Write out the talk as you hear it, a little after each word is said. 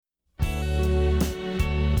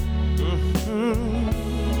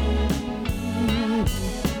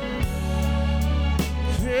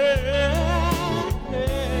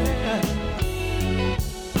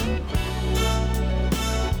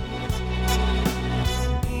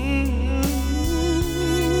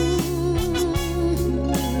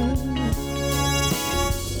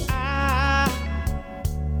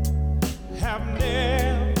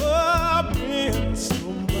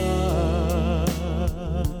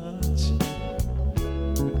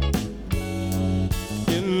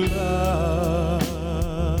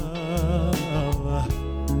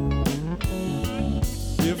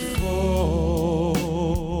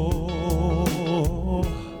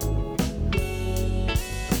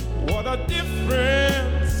a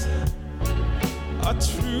difference a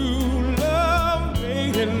true love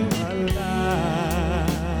made in my life.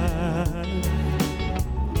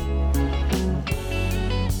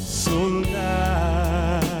 So nice,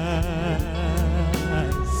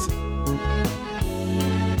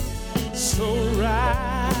 so right.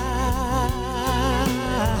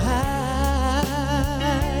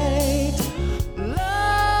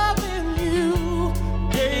 Loving you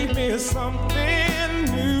gave me something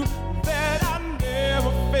new that I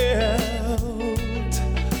never felt,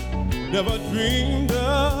 never dreamed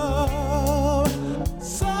of.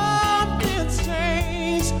 Something's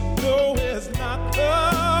changed, no, it's not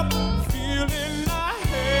the feeling I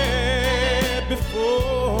had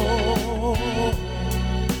before.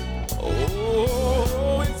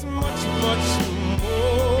 Oh, it's much, much more.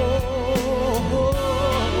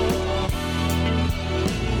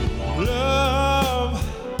 Love,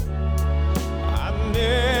 I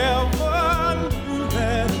never knew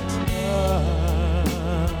that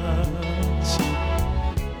touch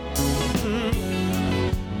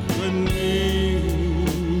could mean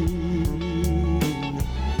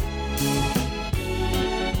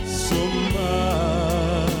so much.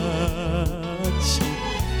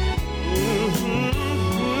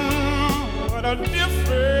 What a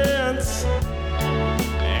difference.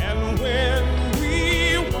 And when we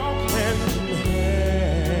walk hand in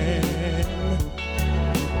hand,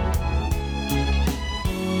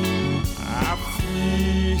 I feel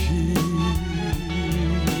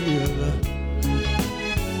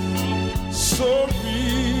so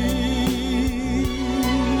real.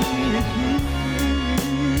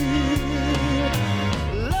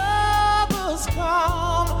 Lovers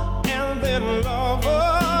come and then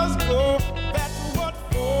lovers go. That's what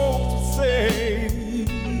folks say.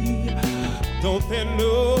 Don't they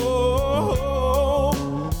know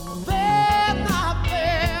they're not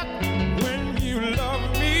there when you love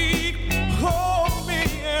me? Hold me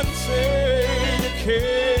and say you care.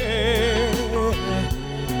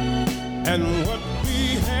 And what we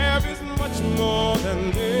have is much more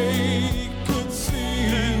than they could see.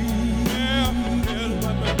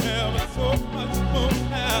 So much more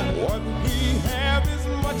now. What we have is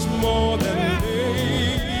much more than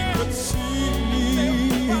they could see.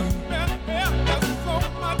 There's so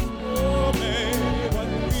much more, man. What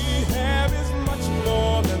we have is much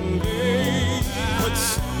more than they could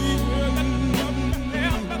see.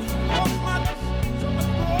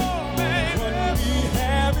 What we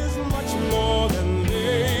have is much more than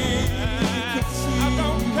they could see. I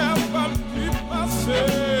don't have what people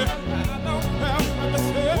say. I don't have what they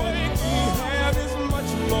say. What we have is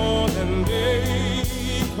much more than they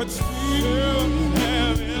could see. What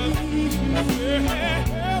we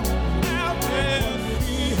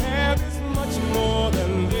have is much more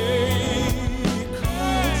than they could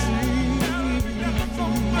see.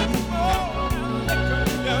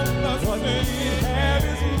 What we have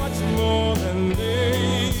is much more than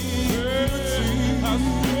they could see. I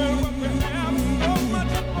swear what we have is so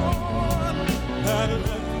much more. And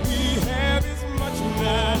what we have is much more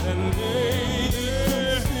than they could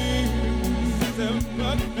see.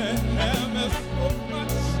 What we have is so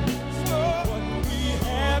much. So what we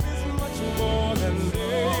have is much more than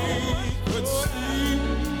they could see.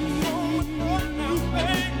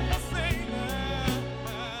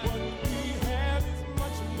 What we have is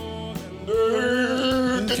much more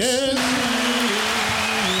than they can see.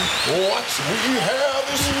 What we have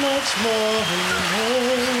is Much more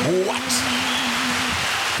than what?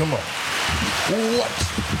 Come on.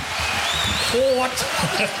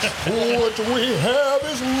 What we have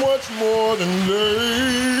is much more than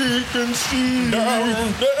they can see.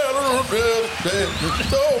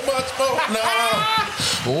 So much more now.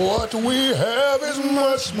 What we have is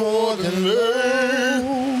much more than they.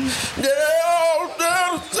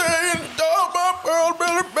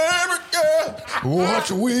 What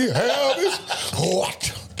we have is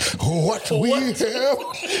what we have.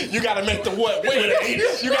 You gotta make the what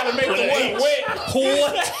wet. You gotta make the what wet.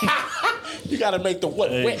 What? You gotta make the what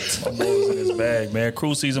wet. My boys in his bag, man.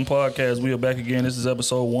 Cruise Season Podcast. We are back again. This is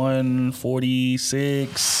episode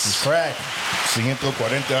 146. It's crack.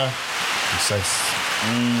 146.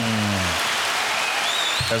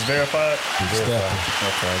 That's verified? Verified.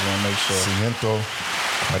 Okay, I just want to make sure.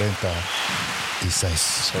 146.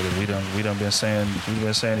 So that we done been saying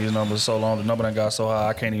these numbers so long, the number done got so high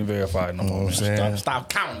I can't even verify it no more. You know what I'm saying? Stop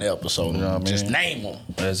counting the episode. You know what I Just mean? name them.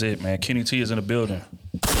 That's it, man. Kenny T is in the building.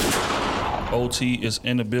 OT is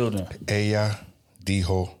in the building. Ella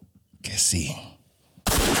dijo que sí.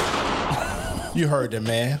 You heard that,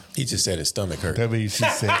 man. He just said his stomach hurt. That means she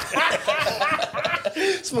said.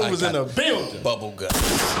 Smooth was in the building. Bubble gut.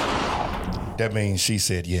 That means she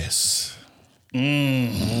said yes.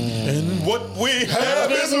 And what we have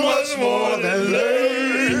is much more than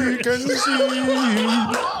they can see.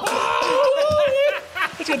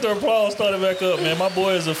 Let's get the applause started back up, man. My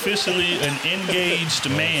boy is officially an engaged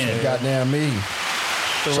man. Goddamn me.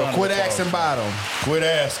 So quit asking about him. Quit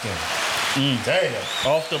asking. Damn.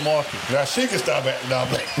 Off the market. Now she can stop acting. No,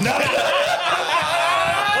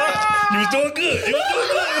 You was doing good.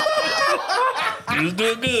 You was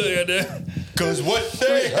doing good. because what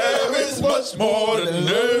they have is much more than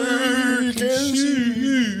they can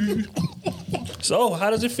see. So,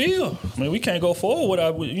 how does it feel? I mean, we can't go forward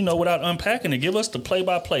without unpacking it. Give us the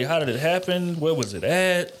play-by-play. How did it happen? Where was it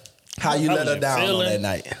at? How you let was her you down feeling? on that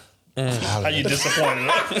night? How you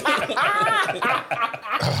disappointed?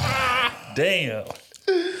 Damn.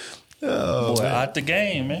 Boy, out the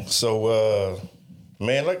game, man. So,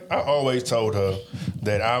 man, like I always told her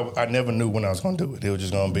that I never knew when I was going to do it. It was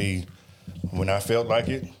just going to be when I felt like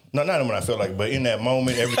it. No, not when I felt like it, but in that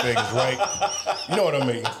moment, everything is right. You know what I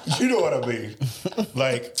mean? You know what I mean?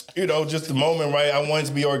 Like, just the moment, right? I wanted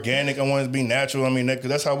to be organic. I wanted to be natural. I mean,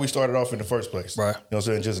 that's how we started off in the first place. Right. You know what I'm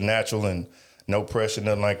saying? Just natural and no pressure,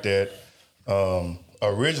 nothing like that.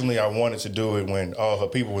 Originally, I wanted to do it when all her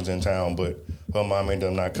people was in town, but her mom ended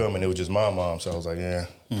up not coming. It was just my mom, so I was like, yeah,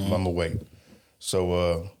 I'm gonna wait.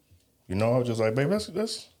 So, I was just like, babe, let's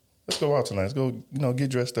go out tonight. Let's go, get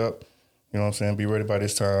dressed up. You know what I'm saying? Be ready by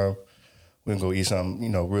this time. We can go eat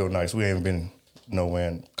something, real nice. We ain't been nowhere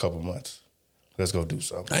in a couple months. Let's go do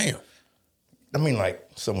something. Damn. I mean, like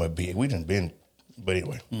somewhere big. We didn't been, but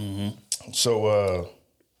anyway. So,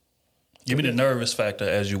 Give me the nervous factor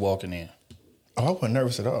as you walking in. I wasn't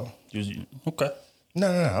nervous at all. Okay. No,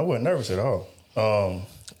 I wasn't nervous at all.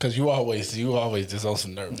 Cause you always just on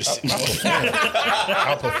some nervous shit.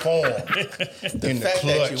 I performed in the fact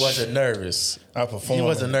clutch. that you wasn't nervous. I performed. You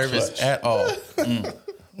wasn't in the nervous clutch. at all.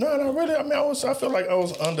 No, not really. I mean, I feel like I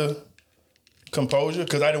was under composure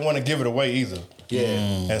because I didn't want to give it away either.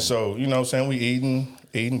 Yeah. And so, you know what I'm saying, we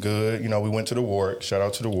eating good. We went to the Ward. Shout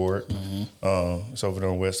out to the Ward. It's over there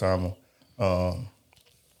on Westheimer. So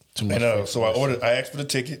I asked for the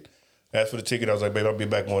ticket. I was like, babe, I'll be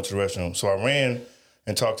back going to the restroom. So I ran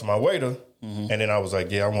and talked to my waiter. And then I was like,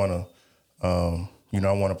 yeah, I want to, I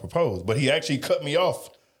want to propose. But he actually cut me off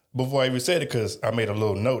before I even said it because I made a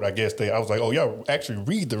little note. I was like, oh, y'all actually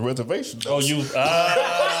read the reservation. Oh, you.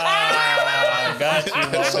 Got you.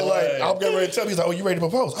 So like, I'm getting ready to tell him. He's like, oh, you ready to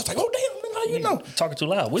propose? I was like, oh, damn, how you know? Talking too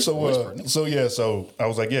loud. Whisper. So I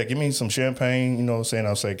was like, yeah, give me some champagne, you know what I'm saying? I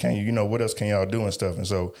was like, can you, what else can y'all do and stuff? And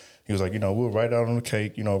so he was like, we'll write out on the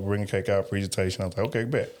cake, bring the cake out, presentation. I was like, okay,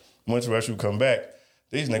 bet. Once the restroom come back,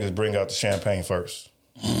 these niggas bring out the champagne first.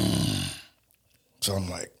 So I'm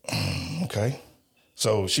like, okay.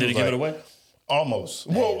 So she Did was he give like, it away? Almost.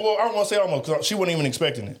 Well, I don't want to say almost because she wasn't even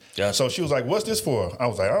expecting it. Gotcha. So she was like, what's this for? I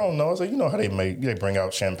was like, I don't know. I was like, how they bring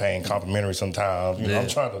out champagne complimentary sometimes. I'm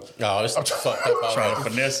trying to. Oh, it's fucked up. Trying to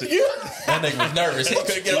finesse it. That nigga was nervous. He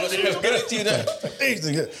couldn't get it to you there.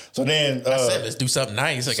 So then I said, let's do something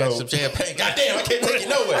nice. I got some champagne. Goddamn, I can't take you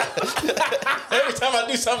nowhere. Every time I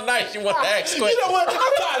do something nice, you want to ask questions. You know what?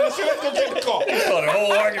 I'm tired of this shit. Let's go get the car. You called the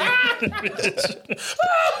whole argument.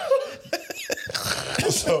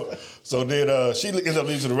 So then she ends up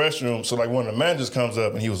leaving to the restroom. So like one of the managers comes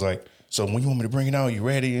up and he was like, so when you want me to bring it out, you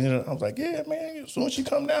ready? And I was like, yeah, man. As soon as she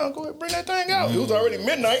come down, go ahead, bring that thing out. It was already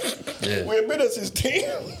midnight. Yeah. We had been at since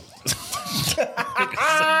 10.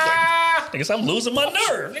 I guess I'm losing my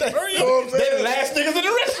nerve. Hurry up. They the last niggas in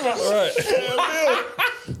the restaurant.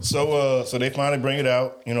 Right. So they finally bring it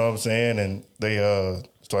out, you know what I'm saying? And they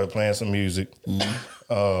started playing some music.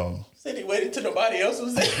 Said he waited till nobody else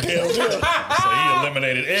was there. So he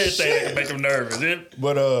eliminated everything that could make him nervous.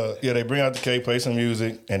 But they bring out the cake, play some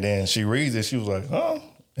music, and then she reads it. She was like, huh?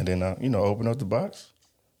 And then I, open up the box.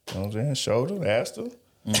 You know what I'm saying? Showed her, asked her.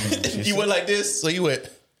 You went like this, so you went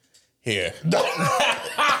here.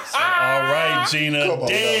 All right, Gina.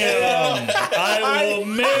 Damn. I will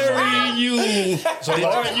marry you. So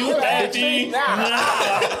are you happy?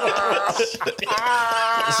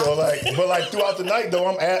 But throughout the night though,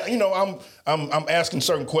 I'm asking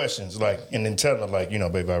certain questions, and then telling her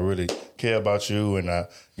baby, I really care about you, and I,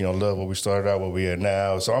 love what we started out, what we are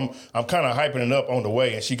now. So I'm kind of hyping it up on the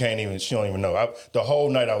way, and she don't even know. The whole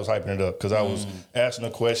night I was hyping it up because I was asking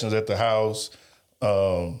her questions at the house,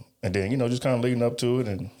 and then just kind of leading up to it,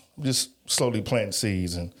 and just slowly planting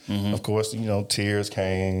seeds, and of course, tears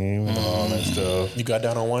came and all that stuff. You got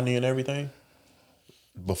down on one knee and everything?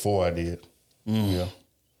 Before I did, yeah.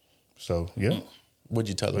 So yeah, What'd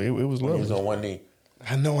you tell her? it was When lovely. you was on one knee.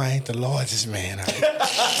 I know I ain't the largest man.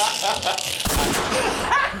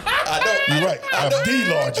 You're right. I'm the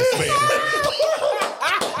largest fan.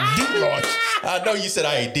 The largest. I know you said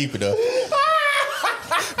I ain't deep enough.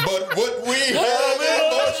 But what we have is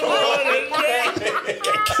much more than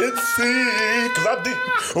Can see, cause I'm deep.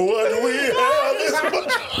 What we have is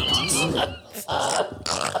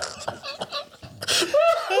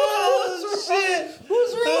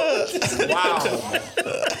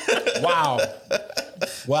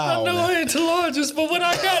Wow. I know I ain't the largest, but what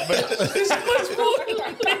I got is much more than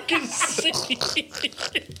I can see.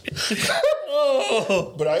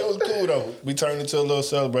 But it was cool though. We turned into a little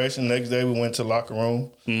celebration. Next day we went to the locker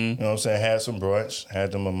room. You know what I'm saying? Had some brunch.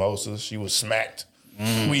 Had the mimosas. She was smacked.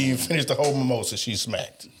 We even finished the whole mimosa. She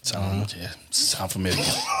smacked. Sound familiar.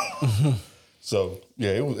 So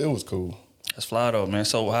yeah, it was cool. That's fly though, man.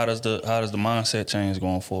 So how does the mindset change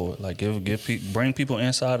going forward? Like bring people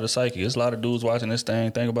inside of the psyche. There's a lot of dudes watching this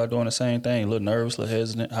thing, think about doing the same thing, a little nervous, a little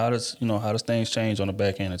hesitant. How does things change on the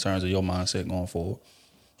back end in terms of your mindset going forward?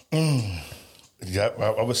 Yeah,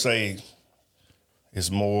 I would say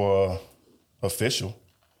it's more official.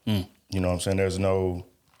 You know what I'm saying? There's no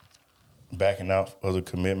backing out of the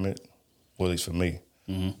commitment, well, at least for me.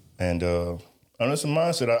 And it's a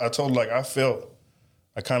mindset. I told her, like,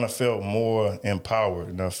 I kind of felt more empowered,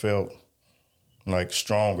 and I felt like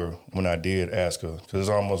stronger when I did ask her, because it's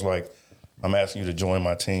almost like I'm asking you to join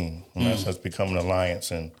my team. I'm asking us to become an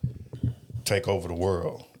alliance and take over the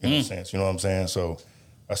world in a sense. You know what I'm saying? So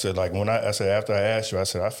I said, like, I said after I asked you, I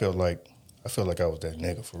said I felt like I was that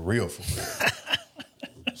nigga for real.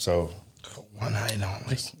 So One night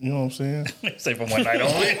only. you know what I'm saying? Say for one night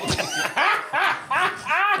only.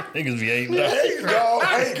 Niggas be hating. Hey, dog.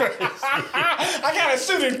 Hey. I gotta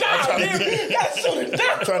shoot him down,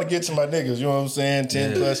 I'm trying to get to my niggas, you know what I'm saying?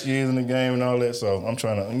 10 plus years in the game and all that. So I'm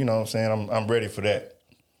trying to, you know what I'm saying? I'm ready for that.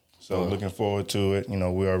 So looking forward to it. You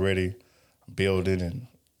know, we're already building and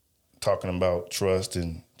talking about trust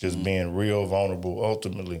and just being real vulnerable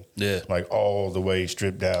ultimately. Yeah. Like all the way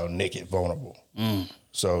stripped down, naked, vulnerable.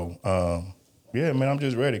 So, yeah, man, I'm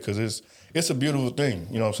just ready because it's a beautiful thing.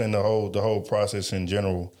 You know what I'm saying? The whole process in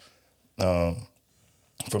general,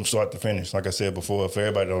 from start to finish. Like I said before, if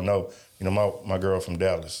everybody don't know, you know, my girl from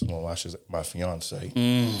Dallas, well, I should say my fiance.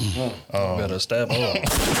 Better establish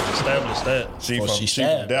that. She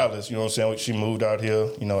from Dallas, you know what I'm saying? She moved out here,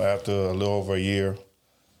 you know, after a little over a year.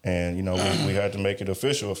 And, you know, we had to make it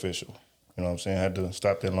official. You know what I'm saying? I had to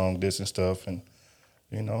stop that long distance stuff and,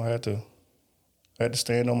 you know, I had to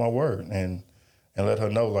stand on my word and let her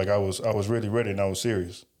know like I was really ready and I was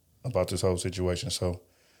serious about this whole situation. So,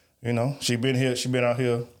 you know, she moved out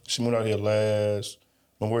here last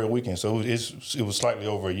Memorial Weekend. So it was slightly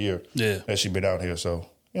over a year that she been out here. So,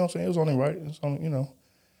 you know what I'm saying? It was only right. It's only, you know.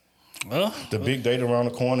 Well, the big date around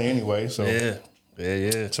the corner anyway. So yeah.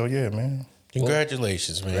 So yeah, man.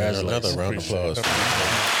 Congratulations, man. Another round of applause.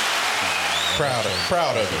 Proud of you.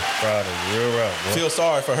 Proud of you. Real round. Feel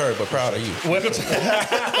sorry for her, but proud of you. Welcome to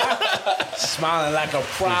smiling like a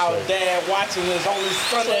proud dad watching his only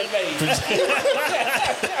son that made.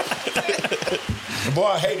 Boy,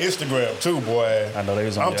 I hate Instagram too, boy. I know they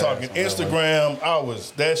was on I'm talking Instagram.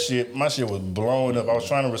 My shit was blowing up. I was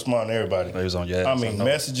trying to respond to everybody. They was on your ass. I mean,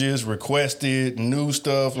 messages, requested, new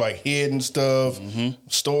stuff, like hidden stuff,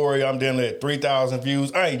 story. I'm dealing at 3,000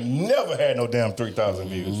 views. I ain't never had no damn 3,000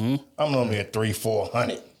 views. I'm normally at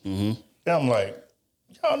 300-400. And I'm like,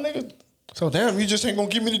 y'all niggas. So damn, you just ain't gonna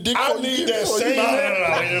give me the dick. I need that same.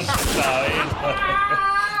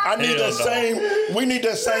 I need that same. We need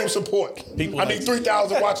that same support. I need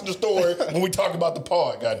 3,000 watching the story when we talk about the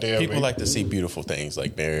pod. Goddamn. People like to see beautiful things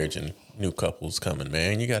like marriage and new couples coming.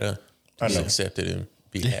 Man, you gotta accept it and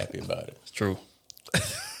be happy about it. It's true.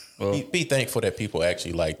 Well, be thankful that people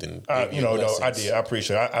actually liked and you know. No, I did. I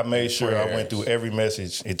appreciate it. I made sure I went through every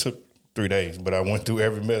message. It took 3 days, but I went through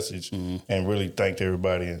every message and really thanked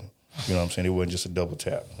everybody. And you know what I'm saying? It wasn't just a double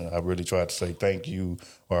tap. I really tried to say thank you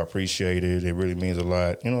or I appreciate it. It really means a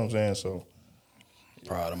lot. You know what I'm saying? So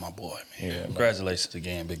proud of my boy, man. Yeah, congratulations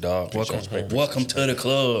again, big dog. Welcome to the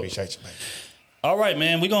club. Appreciate you, man. All right,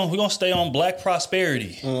 man. We're gonna stay on Black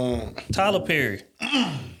prosperity. Tyler Perry.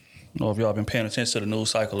 I don't know if y'all been paying attention to the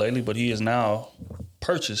news cycle lately, but he has now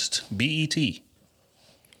purchased BET. Did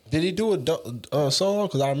he do a solo?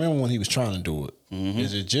 Because I remember when he was trying to do it.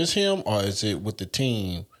 Is it just him, or is it with the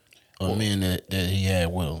team of men that he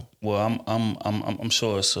had with him? Well, I'm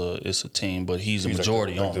sure it's a team, but he's a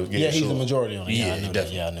majority on it. Yeah, he's the majority on it. Yeah, I knew that.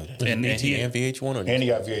 Yeah, I knew that. And he and VH1 on it. And he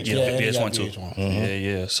got VH1. Yeah, VH1 too. VH1.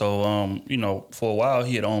 Yeah. So, you know, for a while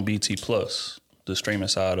he had owned BT Plus, the streaming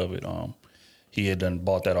side of it. he had done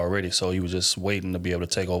bought that already, so he was just waiting to be able to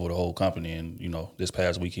take over the whole company. And this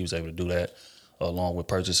past week he was able to do that along with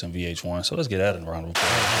purchasing VH1. So let's get that in a round of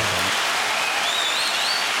applause.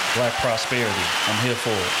 Black prosperity, I'm here for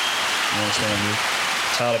it. You understand me?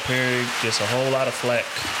 Tyler Perry gets a whole lot of flack.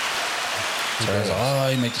 Turns out,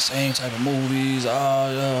 he make the same type of movies.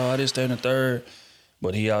 This, that, and the third.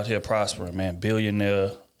 But he out here prospering, man.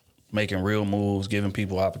 Billionaire, making real moves, giving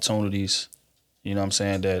people opportunities. You know what I'm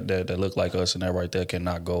saying? That look like us, and that right there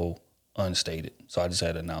cannot go unstated. So I just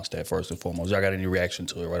had to announce that first and foremost. Y'all got any reaction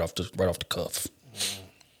to it right off the cuff?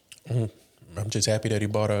 I'm just happy that he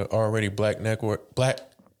bought a already black network.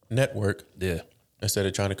 Yeah. Instead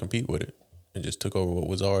of trying to compete with it. And just took over what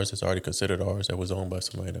was ours. It's already considered ours. That was owned by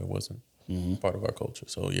somebody that wasn't part of our culture.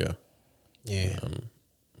 So yeah.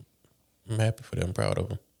 I'm happy for them. I'm proud of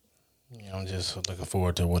him. Yeah, I'm just looking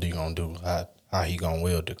forward to what he gonna do, how he gonna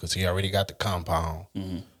wield it, because he already got the compound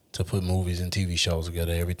to put movies and TV shows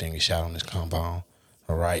together. Everything is shot on this compound.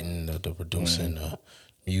 The writing, the producing, the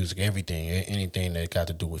music, everything, anything that got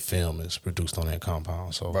to do with film is produced on that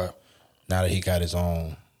compound. So now that he got his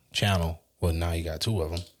own channel, well, now he got two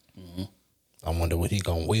of them. I wonder what he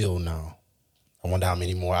gonna wield now. I wonder how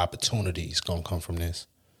many more opportunities gonna come from this,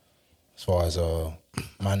 as far as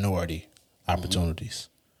minority opportunities.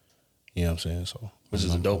 You know what I'm saying? So, which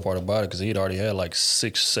is the dope part about it, because he'd already had like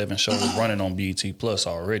 6-7 shows running on BET Plus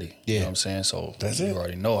already. You know what I'm saying? So you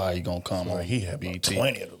already know how he gonna come on. He had BET.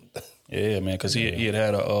 20 of them. Yeah, man, because he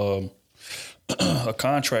had a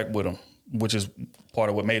contract with him, which is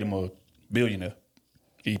part of what made him a billionaire.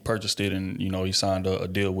 He purchased it, and he signed a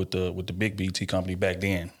deal with the big BT company back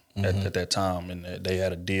then at that time, and they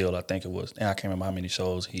had a deal. I think it was, and I can't remember how many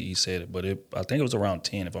shows he said it, but I think it was around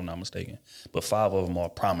 10 if I'm not mistaken. But 5 of them are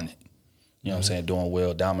prominent. You know what I'm saying, doing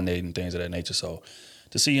well, dominating, things of that nature. So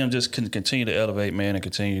to see him just continue to elevate, man, and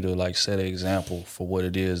continue to like set an example for what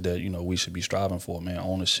it is that we should be striving for, man.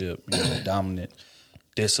 Ownership, dominant.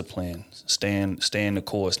 Discipline, staying the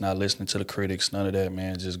course, not listening to the critics, none of that,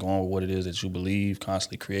 man. Just going with what it is that you believe,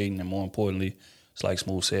 constantly creating, and more importantly, it's like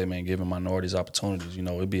Smooth said, man, giving minorities opportunities.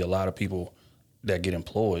 It'd be a lot of people that get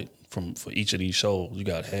employed for each of these shows. You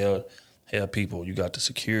got hair people, you got the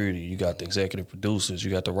security, you got the executive producers,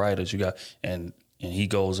 you got the writers, and he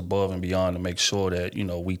goes above and beyond to make sure that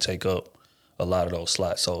we take up a lot of those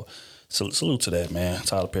slots. So salute to that, man.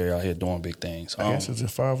 Tyler Perry out here doing big things. I guess it's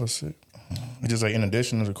 5 or 6. It's just like in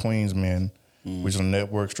addition to the Queens Men, which is a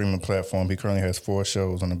network streaming platform, he currently has 4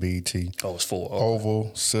 shows on the BET. Oh, it's 4. Okay.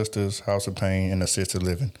 Oval, Sisters, House of Pain, and Assisted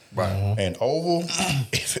Living. Right. And Oval,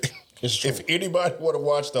 if anybody would have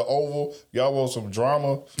watched the Oval, y'all want some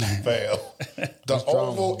drama, fam. The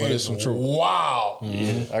Oval is wow.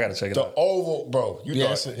 Yeah, I gotta check it out. The Oval, bro, you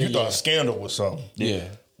thought Scandal was something. Yeah.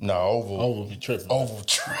 No, Oval be tripping. Oval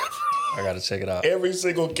tripping. I gotta check it out. Every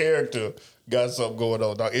single character got something going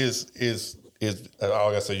on. Now, is all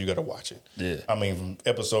I gotta say, you gotta watch it. Yeah. I mean, from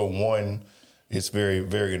episode 1, it's very,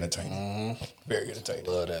 very entertaining. Very entertaining.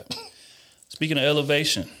 Love that. Speaking of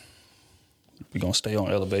elevation, we're gonna stay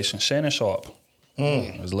on elevation. Shannon Sharp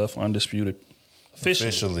has left Undisputed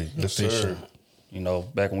officially. Yes, sir.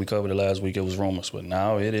 Back when we covered it last week, it was rumors, but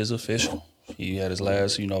now it is official. He had his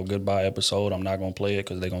last, goodbye episode. I'm not gonna play it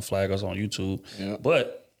because they're gonna flag us on YouTube. Yeah.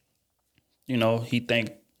 But he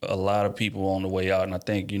thanked a lot of people on the way out, and I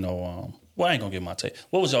think, I ain't gonna give my take.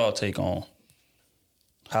 What was y'all take on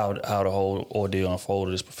how the whole ordeal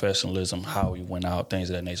unfolded, his professionalism, how he went out, things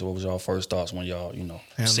of that nature? What was y'all first thoughts when y'all,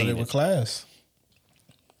 handled it with class?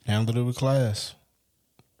 Handled it with class.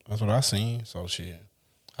 That's what I seen. So shit,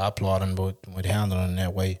 I applaud him with handling it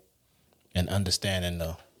that way and understanding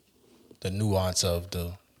the nuance of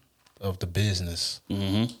the business.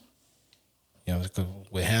 Mm-hmm. Because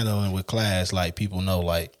we're handling with class, like people know,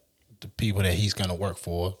 like the people that he's gonna work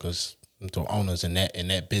for, because the owners in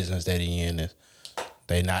that business that he in,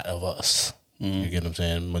 they not of us. You get what I'm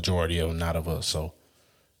saying? Majority of them not of us. So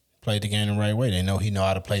play the game the right way. They know he know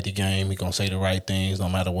how to play the game. He gonna say the right things, no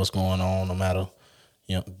matter what's going on, no matter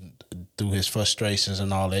through his frustrations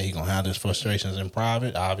and all that. He gonna handle his frustrations in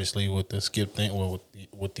private. Obviously, with the Skip thing,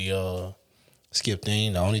 with the Skip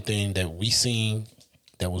thing, the only thing that we seen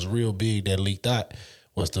that was real big that leaked out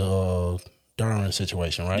was the Durham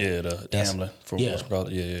situation, right? Yeah, the Hamlin from West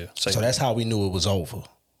Brother. Yeah. So that's how we knew it was over,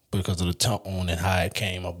 because of the tone and how it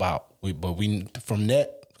came about. But from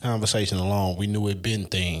that conversation alone, we knew it'd been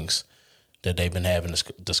things that they've been having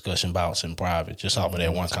discussion about in private, just off of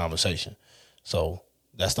that one conversation. So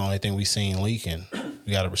that's the only thing we seen leaking.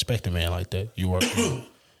 We gotta respect a man like that. You work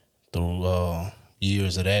through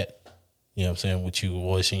years of that. You know what I'm saying? With you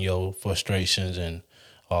voicing your frustrations and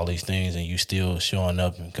all these things, and you still showing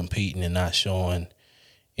up and competing and not showing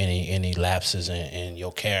any lapses in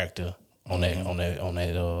your character on that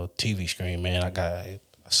TV screen, man. I got a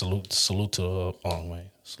salute to man.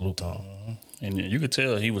 Salute to him. And you could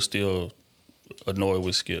tell he was still annoyed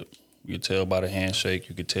with Skip. You could tell by the handshake.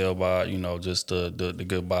 You could tell by, just the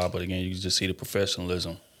goodbye. But again, you could just see the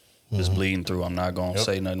professionalism just bleeding through. I'm not going to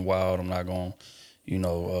say nothing wild. I'm not going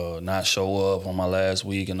to, not show up on my last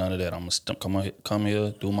week and none of that. I'm going to come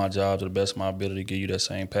here, do my job to the best of my ability, give you that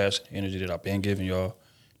same passion, energy that I've been giving y'all.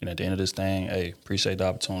 And at the end of this thing, hey, appreciate the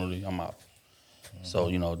opportunity. I'm out. So,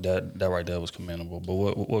 that right there was commendable. But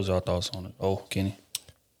what was your thoughts on it? Oh, Kenny?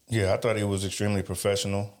 Yeah, I thought he was extremely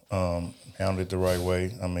professional, handled it the right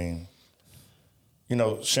way. I mean,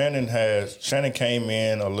 Shannon came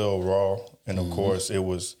in a little raw, and of course it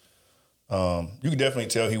was, you could definitely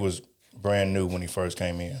tell he was brand new when he first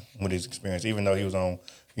came in with his experience, even though he was on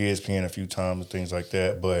ESPN a few times and things like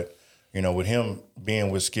that. But, with him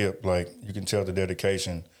being with Skip, like, you can tell the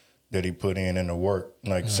dedication that he put in and the work,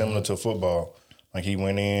 like similar to football. Like, he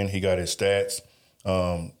went in, he got his stats,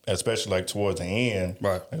 especially like towards the end,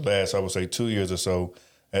 right? Like last, I would say 2 years or so.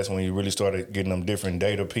 That's when you really started getting them different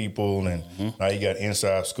data people, and now you got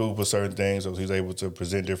inside scoop of certain things. So he's able to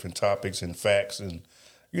present different topics and facts, and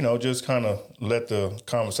just kind of let the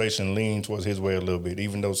conversation lean towards his way a little bit.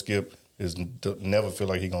 Even though Skip never feel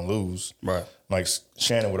like he gonna lose, right? Like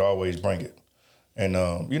Shannon would always bring it, and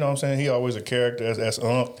you know what I'm saying, he always a character. That's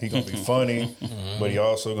He gonna be funny, but he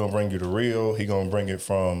also gonna bring you the real. He gonna bring it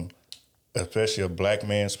from especially a black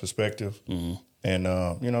man's perspective, and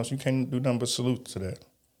so you can't do nothing but salute to that.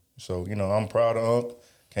 So, I'm proud of Unc.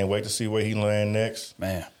 Can't wait to see where he land next.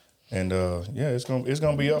 Man. And, it's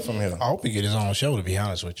gonna be up from here. I hope he get his own show, to be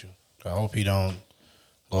honest with you. I hope he don't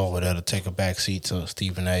go over there to take a back seat to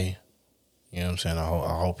Stephen A. You know what I'm saying? I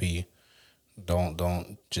hope he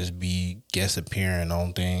don't just be guest appearing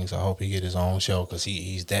on things. I hope he get his own show because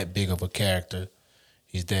he's that big of a character.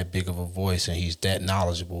 He's that big of a voice, and he's that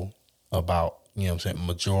knowledgeable about,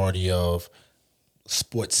 majority of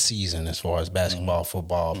sports season as far as basketball,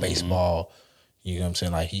 football, baseball. You know what I'm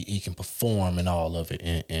saying? Like, he can perform in all of it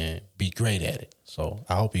and be great at it. So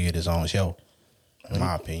I hope he get his own show, in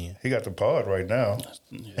my opinion. He got the pod right now,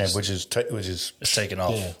 and which is it's taking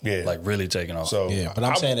off. Yeah. Like, really taking off. So Yeah, but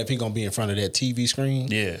I'm saying if he gonna be in front of that TV screen,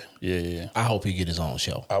 yeah. I hope he get his own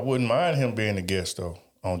show. I wouldn't mind him being a guest though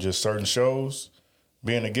on just certain shows.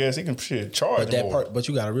 Being a guest, he can charge more. But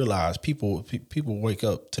you gotta realize people wake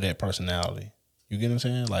up to that personality. You get what I'm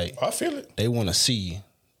saying? Like, I feel it. They want to see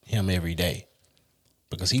him every day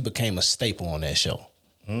because he became a staple on that show.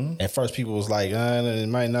 At first, people was like, it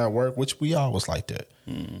might not work, which we all was like that.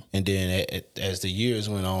 And then as the years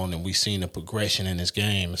went on and we seen the progression in his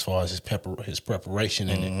game as far as his preparation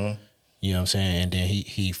in it, you know what I'm saying? And then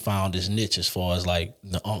he found his niche as far as like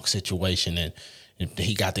the Unc situation, and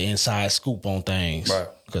he got the inside scoop on things. Right.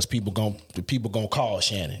 Because people gonna call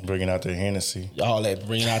Shannon. Bringing out the Hennessy. All that,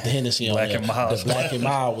 bringing out the Hennessy on Black there. and mild. The black and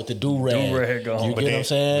mild with the do-rag. Do-rag on. You get what I'm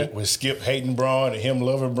saying? With Skip hating Braun and him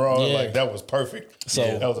loving Braun, Yeah. like, that was perfect.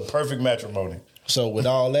 So- that was a perfect matrimony. So with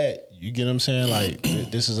all that, you get what I'm saying? Like,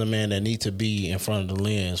 this is a man that needs to be in front of the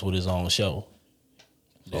lens with his own show.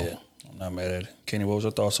 Yeah, I'm not mad at it. Kenny, what was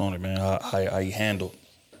your thoughts on it, man? How you handled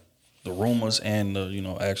the rumors and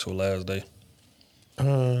the actual last day?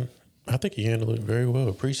 I think he handled it very well.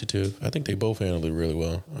 Appreciative. I think they both handled it really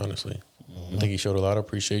well, honestly. I think he showed a lot of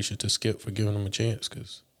appreciation to Skip for giving him a chance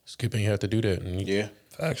because Skip ain't have to do that. And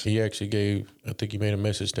he actually gave, I think he made a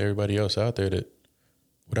message to everybody else out there that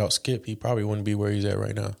without Skip, he probably wouldn't be where he's at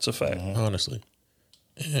right now. It's a fact. Honestly.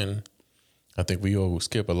 And I think we owe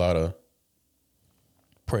Skip a lot of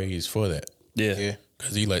praise for that. Yeah.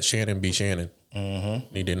 Because he let Shannon be Shannon.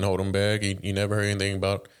 He didn't hold him back. You never heard anything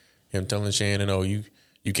about him telling Shannon,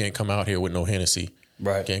 you can't come out here with no Hennessy.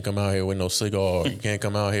 Right. You can't come out here with no cigar. You can't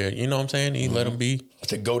come out here. You know what I'm saying? He let him be.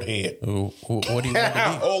 It's a goat head. What do you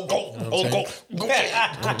want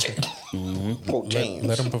to be?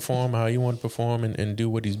 Let him perform how he want to perform and do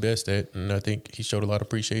what he's best at. And I think he showed a lot of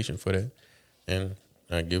appreciation for that. And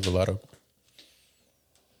I give a lot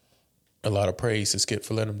of praise to Skip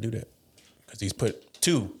for letting him do that. Because he's put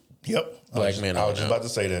two black men on. I was just about to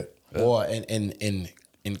say that. Boy, in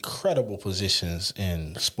incredible positions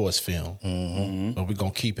in sports film. But we're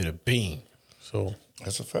going to keep it a beam. So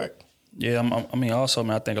that's a fact. Yeah, I mean, also,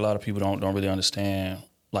 man, I think a lot of people don't really understand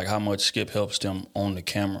like how much Skip helps them on the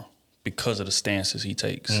camera because of the stances he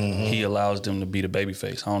takes. He allows them to be the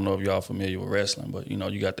babyface. I don't know if y'all familiar with wrestling, but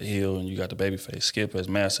you got the heel and you got the babyface. Skip has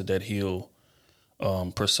mastered that heel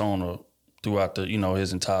persona throughout the,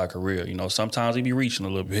 his entire career. Sometimes he be reaching a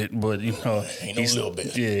little bit, but Ain't no little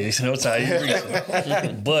bit. Yeah, sometimes he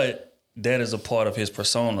reaching. But that is a part of his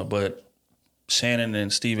persona. But Shannon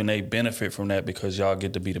and Stephen A benefit from that because y'all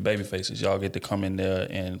get to be the baby faces. Y'all get to come in there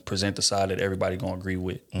and present the side that everybody gonna agree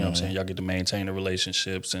with. You know what I'm saying? Y'all get to maintain the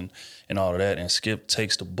relationships and all of that. And Skip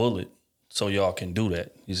takes the bullet so y'all can do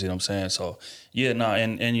that. You see what I'm saying? So yeah,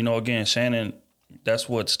 and again, Shannon, that's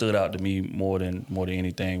what stood out to me more than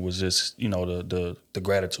anything was just, the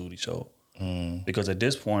gratitude he showed. Because at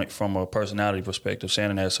this point, from a personality perspective,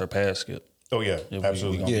 Shannon has surpassed Skip. Oh yeah,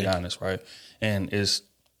 absolutely. We're gonna be honest, right? And it's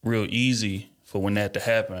real easy for when that to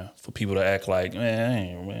happen, for people to act like,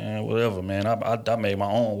 man, whatever, man. I made my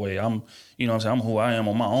own way. I'm who I am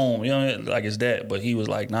on my own. Like it's that. But he was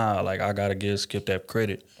like, nah, like I gotta give Skip that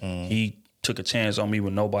credit. He took a chance on me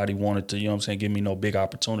when nobody wanted to, give me no big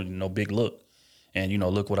opportunity, no big look. And,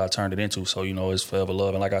 look what I turned it into. So, it's forever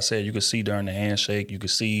love. And like I said, you could see during the handshake, you could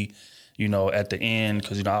see, at the end,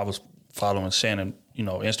 because, I was following Shannon,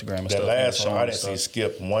 Instagram and stuff. That last one, I didn't see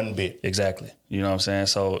Skip one bit. Exactly. You know what I'm saying?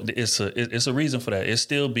 So it's a reason for that. It's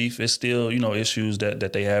still beef. It's still, issues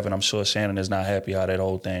that they have. And I'm sure Shannon is not happy how that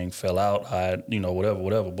whole thing fell out,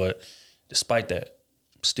 whatever. But despite that,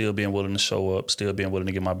 still being willing to show up, still being willing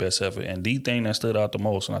to give my best effort. And the thing that stood out the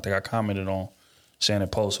most, and I think I commented on Shannon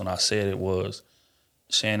post when I said it, was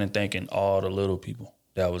Shannon thanking all the little people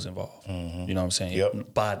that was involved. You know what I'm saying?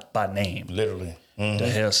 Yep. By name. Literally.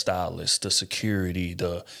 The hairstylist, the security,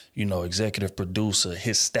 the, executive producer,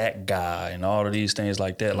 his stack guy, and all of these things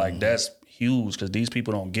like that. Like, that's huge because these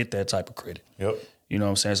people don't get that type of credit. Yep. You know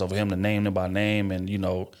what I'm saying? So for him to name them by name and,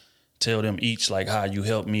 tell them each like how you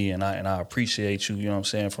helped me and I appreciate you, what I'm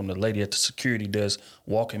saying, from the lady at the security desk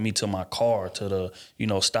walking me to my car to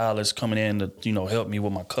the, stylist coming in to, help me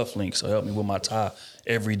with my cufflinks or help me with my tie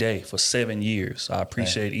every day for 7 years. I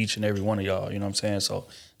appreciate each and every one of y'all, you know what I'm saying? So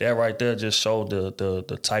that right there just showed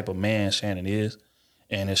the type of man Shannon is,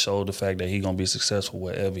 and it showed the fact that he gonna be successful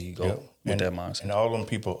wherever he go with that mindset. And all them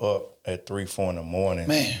people up at 3-4 in the morning.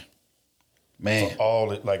 Man. For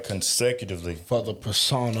all it, like consecutively. For the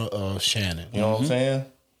persona of Shannon. You know what I'm saying?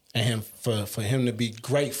 And for him to be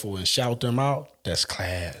grateful and shout them out, that's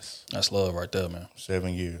class. That's love right there, man.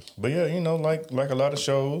 7 years. But yeah, like a lot of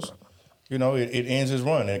shows, it ends his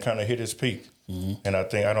run and it kind of hit its peak. And I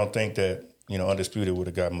don't think that, Undisputed would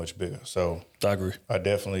have got much bigger. So I agree. I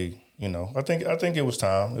definitely, I think it was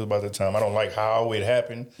time. It was about the time. I don't like how it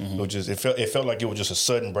happened. It was just it felt like it was just a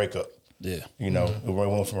sudden breakup. Yeah. It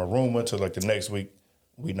went from a rumor to like the next week,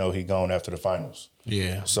 we know he gone after the finals.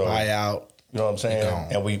 Yeah. So buyout. You know what I'm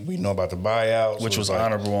saying? And we know about the buyout. Which so was like,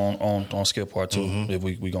 honorable on Skip part too, if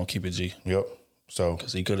we gonna keep it G. Yep. So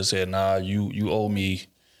because he could have said, nah, you owe me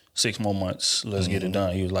 6 more months. Let's get it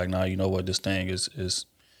done. He was like, nah, you know what? This thing is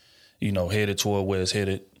headed toward where it's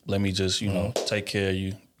headed. Let me just, take care of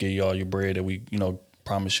you, give you all your bread that we,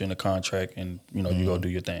 promise you in the contract, and, you go do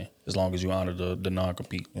your thing as long as you honor the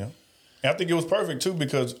non-compete. Yeah. And I think it was perfect, too,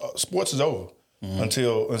 because sports is over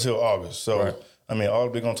until August. So, right. I mean, all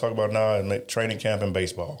we're going to talk about now is training camp and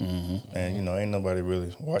baseball. And, ain't nobody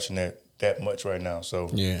really watching that much right now. So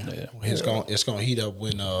yeah. It's gonna heat up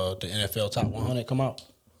when the NFL Top 100 come out.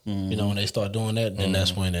 When they start doing that, then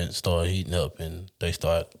that's when it start heating up and they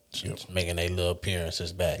start making their little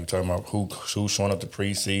appearances back. You're talking about who's showing up the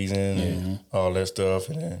preseason and all that stuff.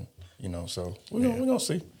 And then, so we're going to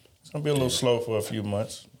see. It's going to be a little slow for a few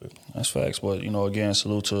months. But. That's facts. But, again,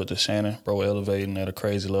 salute to Shannon, bro, elevating at a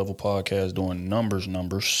crazy level podcast, doing numbers.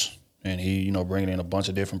 And he, bringing in a bunch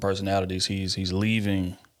of different personalities. He's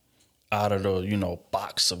leaving out of the,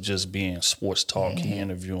 box of just being sports talk. He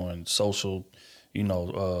interviewing social,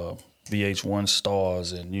 VH1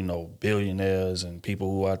 stars and, billionaires and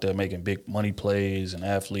people who out there making big money plays and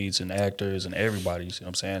athletes and actors and everybody, you see what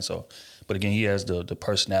I'm saying? So, but again, he has the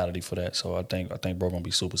personality for that. So I think bro gonna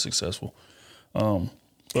be super successful. And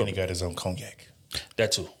he got his own cognac.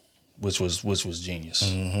 That too, which was genius.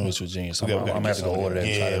 Which was genius. I'm gonna have to go order that.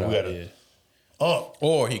 And try it out.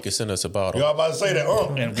 Or he could send us a bottle. Y'all about to say that,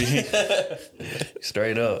 and be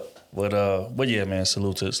straight up. But yeah, man,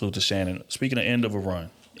 salute to Shannon. Speaking of end of a run,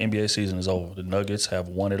 NBA season is over. The Nuggets have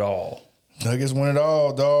won it all. Nuggets won it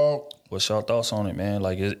all, dog. What's your thoughts on it, man?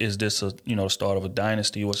 Like, is this a the start of a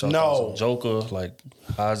dynasty? What's your thoughts on Joker? Like,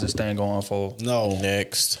 how's this thing going for? No.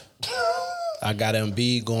 Next. I got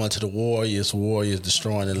Embiid going to the Warriors. Warriors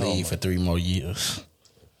destroying the league for 3 more years.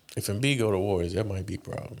 If Embiid go to Warriors, there might be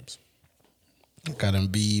problems. Got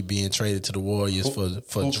Embiid being traded to the Warriors for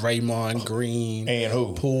Draymond Green. And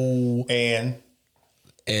who? Poole. And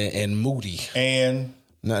Moody. And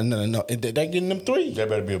No. They getting them 3. That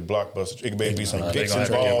better be a blockbuster. It better be some They picks gonna have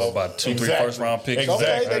to give involved. up about 2-3 Exactly. first-round picks. Exactly.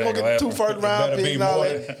 Okay, they gonna get 2 first round better picks be and all more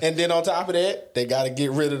that. than- And then on top of that, they got to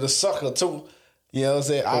get rid of the sucker too. You know what I'm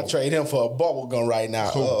saying? I'll trade him for a bubble gun right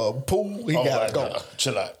now. Poole, he Oh gotta my go. God.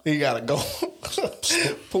 Chill out. He gotta go.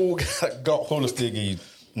 Poole gotta go. Poole still give you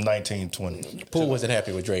 19, 20. Poole wasn't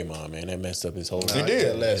happy with Draymond, man. That messed up his whole. He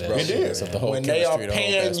did. less, bro. He did. Messed up the whole When they are chemistry of the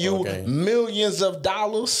whole paying you basketball game. millions of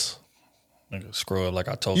dollars. Nigga, screw it like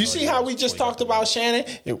I told You see how we just talked about Shannon?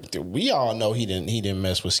 We all know he didn't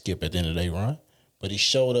mess with Skip at the end of the day, right? But he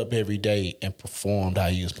showed up every day and performed how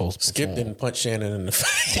he was supposed to Skip perform. didn't punch Shannon in the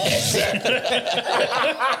face. He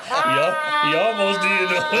almost did.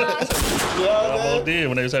 He almost did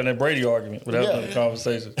when they was having that Brady argument. But that was the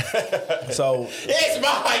conversation. So It's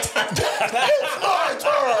my turn.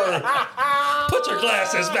 Put your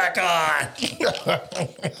glasses back on. Skip.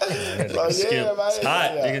 man, It's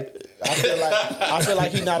hot, yeah. nigga. I feel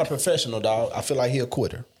like he's not a professional, dog. I feel like he a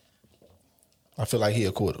quitter.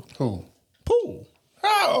 Who? Poole.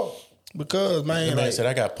 How? Because man, The man said,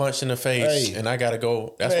 "I got punched in the face, Hey. and I gotta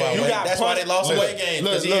go." That's Man, why. you got That's why they lost punched- away games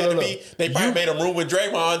because Look, he had to look. be. They probably made him room with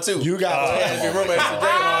Draymond too. you got They had to be roommates with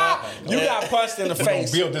Draymond. you got punched in the They're gonna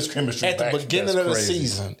face build this chemistry at the back. beginning That's of the crazy.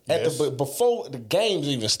 season, Yes. before the games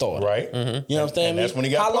even started. Right. You know what I'm saying? And that's when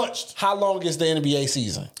he got how punched. How long is the NBA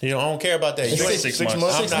season? You know, I don't care about that. You ain't- 6 6 months.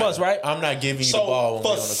 months. 6 months, right? I'm not giving you So the ball when for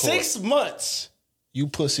we on the court. 6 months, you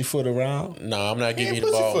pussyfoot around. No, I'm not giving you ain't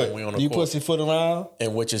the ball pussyfoot. when we on the You court. pussyfoot around.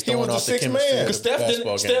 And which is He was throwing the off the sixth chemistry man. of Because the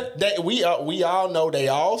basketball game. we all know they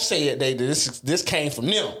all said this came from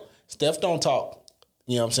them. Steph don't talk.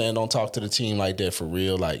 You know what I'm saying? Don't talk to the team like that for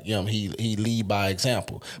real. Like, you know, he lead by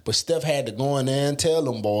example. But Steph had to go in there and tell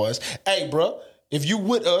them boys, hey, bro, if you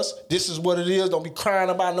with us, this is what it is. Don't be crying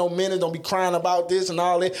about no minutes. Don't be crying about this and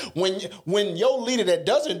all that. When your leader that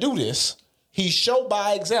doesn't do this, he show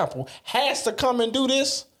by example, has to come and do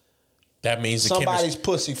this, That means the somebody's chemistry.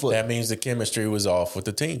 pussyfoot. That means the chemistry was off with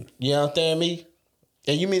the team. You understand me?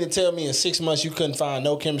 And you mean to tell me in 6 months you couldn't find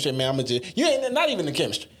no chemistry? Man, you ain't not even the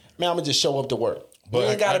chemistry. Man, I'm gonna just show up to work. We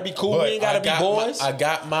ain't gotta be cool. We ain't gotta be boys. I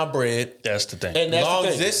got my bread. That's the thing. And As that's long the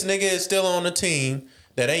as thing. this nigga is still on the team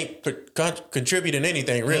that ain't contributing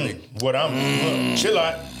anything really. What I'm chill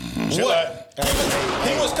out. Chill What? out.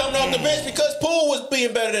 He was coming off the bench because Poole was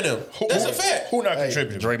being better than him. That's a fact. Who not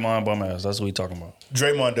contributing? Draymond bum ass. That's what we talking about.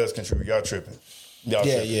 Draymond does contribute. Y'all tripping. Y'all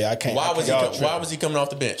Yeah, tripping. yeah, I can't. Why was he? Y'all Why tripping. was he coming off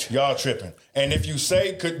the bench? Y'all tripping. And if you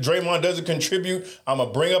say Draymond doesn't contribute, I'm going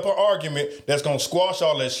to bring up an argument that's going to squash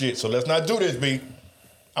all that shit. So let's not do this, B.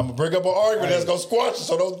 I'm going to bring up an argument that's going to squash it,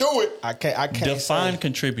 so don't do it. I can't Define say.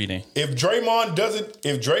 contributing. If Draymond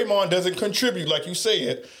doesn't contribute like you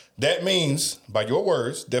said, that means, by your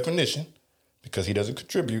words, definition, because he doesn't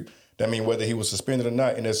contribute, that means whether he was suspended or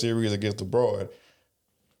not in that series against the Broad,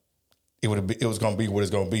 it was going to be what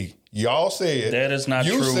it's going to be. Y'all said That is not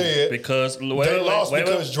you true said because they lost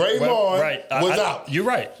because Draymond was out. You're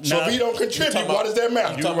right. So if he don't contribute, why does that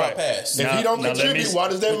matter? I'm talking about pass. If he don't Now, let me contribute, why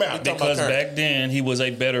does that matter? talking Because about current. back then he was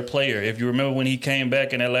a better player. If you remember when he came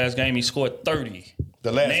back in that last game, he scored 30.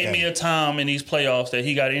 The last Name game. me a time in these playoffs that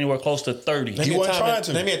he got anywhere close to 30. He wasn't trying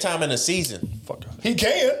to. Name me a time in the season. He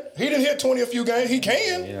can. He didn't hit 20 a few games. He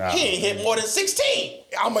can. He ain't hit more than 16.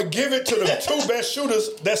 I'm going to give it to the two best shooters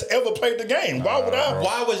that's ever played the game. Why would I?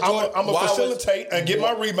 Why was Jordan- I'm going why to was- facilitate and get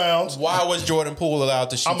my rebounds. Why was Jordan Poole allowed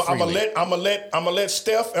to shoot I'm freely? gonna let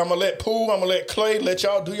Steph, I'm gonna let Poole, I'm gonna let Clay, let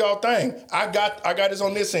y'all do y'all thing. I got this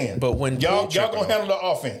on this end. But when y'all Poole gonna handle the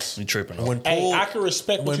offense. You tripping. When Hey, Poole, I can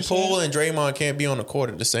respect what when you Poole saying. and Draymond can't be on the court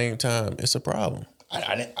at the same time, it's a problem.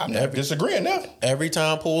 I'm not disagreeing now. Every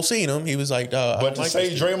time Poole seen him, he was like, "Dog." But to say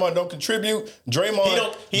Draymond don't contribute,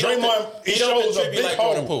 Draymond he don't shows a contribute big like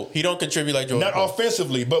Jordan hole. Poole. He don't contribute like Jordan Not Poole.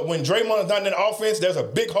 offensively, but when Draymond is not in the offense, there's a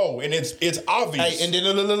big hole, and it's obvious. Hey, and then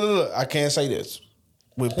look, I can't say this.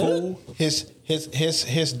 With Poole, his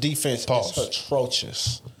defense Pause. is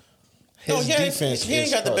atrocious. No, His he ain't- defense he ain't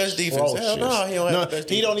is got the best defense. Hell no, atrocious. he don't have the best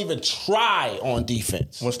He don't defense. even try on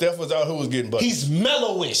defense. when Steph was out, who was getting buckets? He's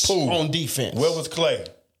mellowish Poole. on defense. Where was Clay?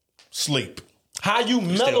 Sleep. How you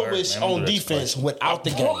still hurt, mellowish man. I'm on doing that defense without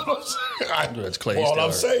the game? That's Clay. All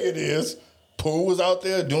I'm saying is, Poole was out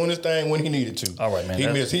there doing his thing when he needed to. All right, man.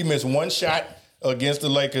 He missed one shot against the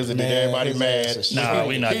Lakers and then everybody mad. Nah,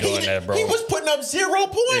 we not doing that, bro. He was putting up 0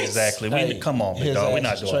 points. Exactly. Hey, Come on, big his dog. We're ass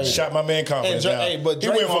not is doing traded. that. Shot my man confidence And down. hey, but He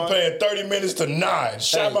went from Draymond- playing 30 minutes to 9.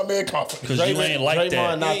 Shot my man confidence. Because you ain't like Draymond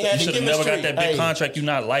that. not You the- should have never got that big Hey. contract. You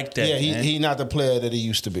not like that. Yeah, man. he not the player that he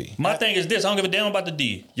used to be. My thing is this: I don't give a damn about the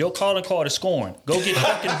D. Your calling card is scoring. Go get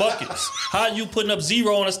fucking buckets. How you putting up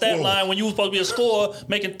 0 on a stat line when you was supposed to be a scorer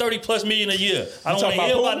making $30+ million a year? I don't want talking to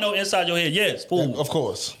hear about about no inside your head. Yes, fool. Of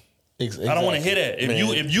course. I don't want to hear that.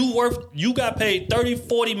 If you got paid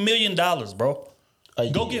 $30-40 million, bro.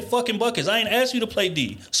 Go get fucking buckets. I ain't asked you to play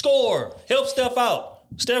D. Score. Help Steph out.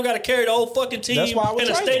 Steph got to carry the whole fucking team That's why I would and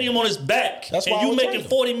the trade stadium on his back. That's why I and you would making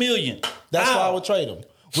trade him. $40 million. That's How? why I would trade him.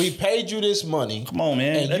 We paid you this money. Come on,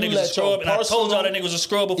 man. And That you nigga's a let scrub. your And I told y'all that nigga was a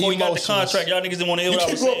scrub before he got the emotions- contract. Y'all niggas didn't want to hear You what I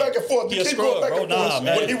keep was going saying. back and forth. He You a keep scrub, going back bro. and Nah, forth.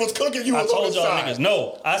 man. When he was cooking, you I was on told the y'all side. niggas.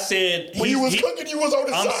 No, I said When he was cooking, you was on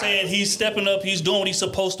the I'm side. saying he's stepping up. He's doing what he's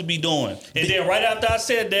supposed to be doing. And then right after I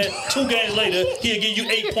said that, 2 games later, he'll give you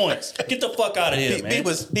 8 points. Get the fuck out of here, man.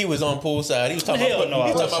 He was on poolside. He was talking Hell about no,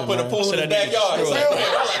 I putting wasn't, a pool man. in his I said that backyard. nigga It's like, scrub. man,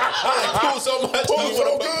 I like pool so much. Pool He so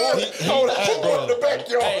wanna put pool. good. Hold on, pool in the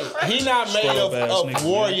backyard. Hey, he not made Scrub ass of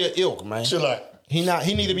nigga, warrior ilk, man. Chill out.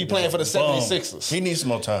 He need to be playing for the 76ers. He needs some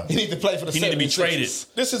more time. He need to play for the 76ers. He need to be traded.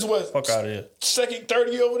 This is what Fuck out of here. third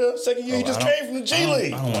year over there. Second year, he just came from the G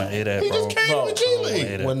League. I don't want to hear that, He bro. just came from the G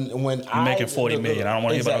League. When I'm making $40 million. I don't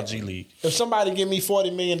want to hear about no G League. If somebody give me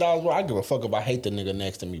 $40 million, bro, I give a fuck if I hate the nigga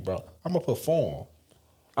next to me, bro. I'm gonna perform.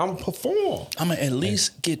 I'm perform. I'm gonna at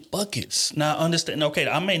least get buckets. Now, understand? Okay,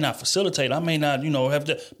 I may not facilitate. I may not, have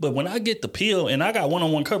to. But when I get the peel and I got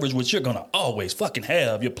one-on-one coverage, which you're gonna always fucking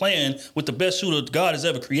have. You're playing with the best shooter God has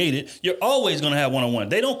ever created. You're always gonna have one-on-one.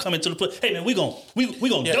 They don't come into the play. Hey man, we gonna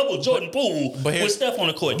double Jordan Poole with Steph on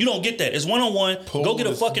the court. You don't get that. It's one-on-one. Go get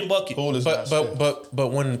a fucking bucket. Poole is not Steph. But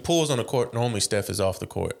when Poole's on the court, normally Steph is off the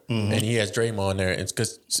court, and he has Draymond there. It's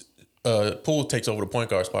because Poole takes over the point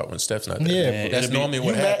guard spot when Steph's not there. Yeah, Man, that's normally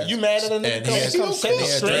what you happens. You mad at a nigga? And he has, Come set the he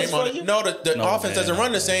has strings for you? Draymond. No, the No, offense man. doesn't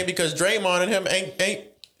run the same because Draymond and him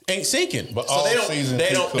ain't sinking. But so all they season don't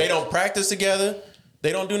he they cooked. don't practice together.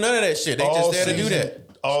 They don't do none of that shit. They just there to do that.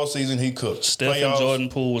 All season he cooked. Steph and Jordan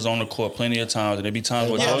Poole was on the court plenty of times, and there be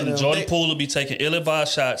times where Jordan Poole will be taking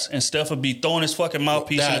ill-advised shots, and Steph will be throwing his fucking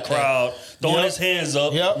mouthpiece in the crowd, throwing his hands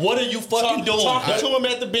up. Yep. What are you fucking doing? Talking to him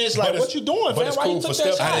at the bench like, But what you doing, but man? it's Why cool you for took Steph.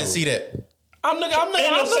 that shot? I didn't see that. I'm Ain't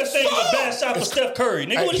no such thing as a bad shot for Steph Curry.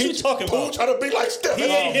 Nigga, what are you talking Poole about? try to be like Steph. He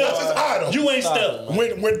ain't That's him. his idol. You ain't Steph.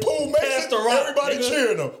 When Poole makes Pass it, the rock, everybody nigga.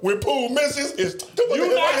 cheering him. When Poole misses, it's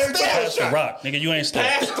You not Steph. Pass the rock. Nigga, you ain't Steph.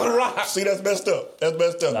 Pass the rock. See, that's messed up. That's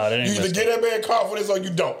messed up. Nah, that ain't you either messed get that man confidence or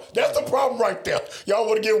you don't. That's the problem right there. Y'all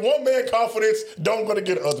want to get one man confidence, don't want to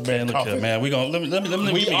get other man Man, look here, confidence. man. We gonna let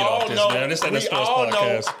me We get all off this, know. man. This ain't a We sports all know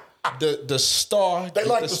podcast. the star. They get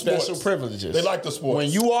like the the special sports. privileges. They like the sports. When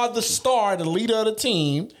you are the star, the leader of the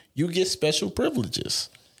team, you get special privileges.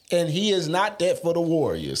 And he is not that for the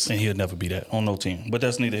Warriors. And he'll never be that on no team. But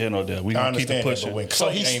that's neither here nor there. We I gonna keep it understand that, pushing. but when So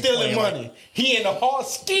Clay he's ain't stealing playing money. He in the hard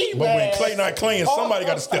scheme. But when Clay not playing, somebody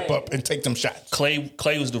got to step up and take them shots. Clay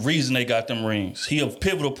was the reason they got them rings. He a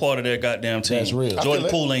pivotal part of their goddamn team. That's real. I Jordan feel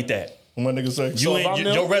it. Poole ain't that. What nigga say? You if I'm ain't.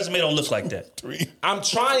 them- Your resume don't look like that. I'm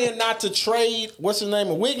trying not to trade, what's his name,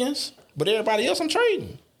 of Wiggins, but everybody else I'm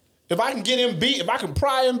trading. If I can get Embiid, if I can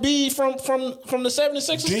pry Embiid from the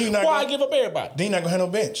 76ers, D why not I gonna- give up everybody? They not gonna have no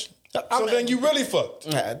bench. So then you really fucked.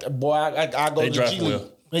 Boy, I go They to draft G League.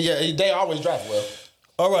 well. Yeah, they always draft well.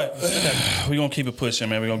 All right, we're gonna keep it pushing,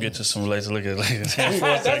 man. We're gonna get to some later. Look at That's a fact.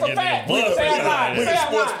 Blood Say pressure. it live. We Say the it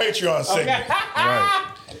sports live. Patreon segment. Right.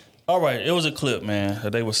 All right, it was a clip, man,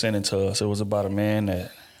 that they were sending to us. It was about a man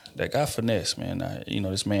that got finessed, man. Now,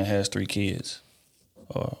 this man has 3 kids.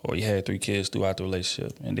 Or he had 3 kids throughout the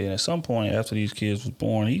relationship. And then at some point after these kids was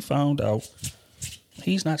born, he found out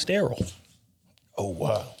he's not sterile. Oh,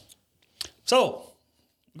 wow. So,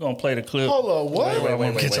 we're going to play the clip. Hold on, what?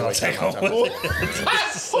 Wait. Y'all take on. Who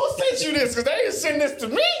sent you this? Because they didn't send this to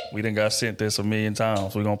me. We done got sent this 1,000,000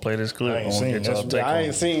 times. We're going to play this clip. I ain't I'm gonna seen get y'all this. take I on.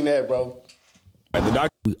 ain't seen that, bro.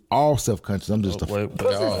 We all self-conscious. I'm just a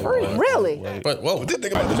Really? But whoa, Think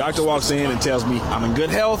about The doctor walks in and tells me I'm in good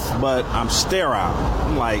health, but I'm sterile.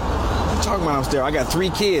 I'm like, what you talking about I'm sterile? I got 3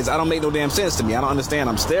 kids. I don't make no damn sense to me. I don't understand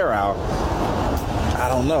I'm sterile. I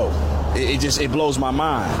don't know. It blows my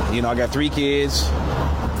mind. I got 3 kids.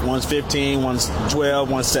 One's 15, one's 12,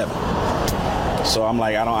 one's 7. So I'm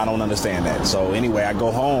like, I don't understand that. So anyway, I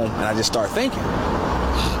go home and I just start thinking.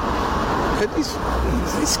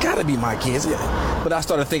 It's got to be my kids. Yeah. But I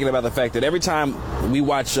started thinking about the fact that every time we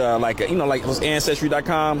watch, like those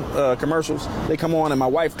Ancestry.com commercials, they come on and my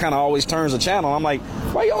wife kind of always turns the channel. I'm like,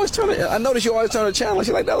 why you always turn it? I notice you always turn the channel.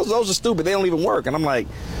 She's like, those are stupid. They don't even work. And I'm like,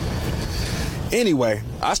 anyway,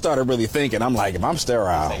 I started really thinking. I'm like, if I'm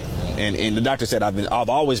sterile, and the doctor said I've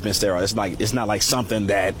always been sterile. It's not like something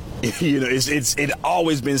that it's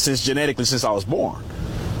always been genetically since I was born.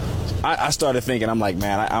 I started thinking, I'm like,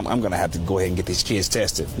 man, I'm going to have to go ahead and get these kids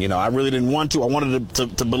tested. I really didn't want to. I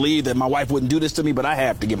wanted to believe that my wife wouldn't do this to me, but I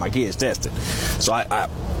have to get my kids tested. So I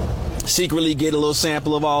secretly get a little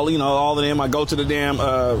sample of all of them. I go to the damn,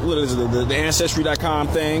 the Ancestry.com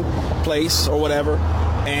place or whatever.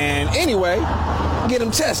 And anyway, get them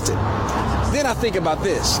tested. Then I think about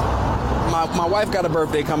this. My wife got a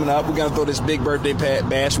birthday coming up. We're going to throw this big birthday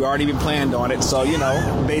bash. We already been planned on it. So,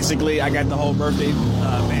 basically I got the whole birthday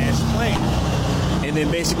bash planned. And then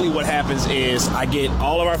basically what happens is I get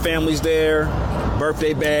all of our families there,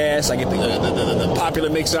 birthday bash. I get the popular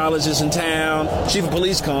mixologist in town. Chief of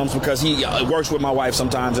police comes because he works with my wife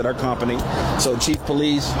sometimes at our company. So chief of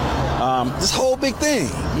police, this whole big thing,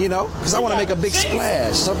 because I want to make a big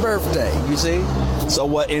splash. It's her birthday, you see? So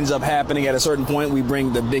what ends up happening at a certain point, we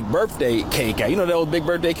bring the big birthday cake out. You know those big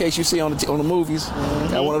birthday cakes you see on the movies?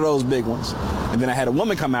 Mm-hmm. Got one of those big ones. And then I had a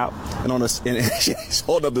woman come out and she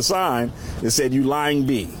held up the sign that said, "You lying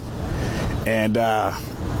bee." And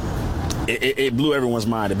it blew everyone's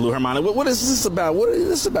mind. It blew her mind. What is this about? What is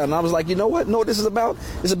this about? And I was like, you know what? What this is about?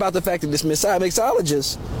 It's about the fact that this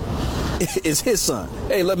mixologist is his son.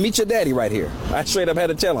 Hey, let meet your daddy right here. I straight up had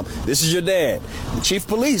to tell him, this is your dad. The chief of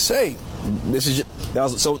police, hey, this is your...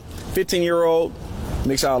 So 15-year-old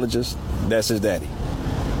mixologist, that's his daddy.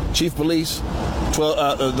 Chief of police,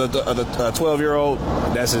 12-year-old,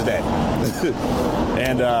 that's his daddy.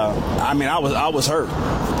 And I was hurt.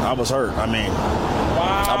 I was hurt. I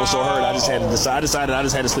was so hurt. I decided I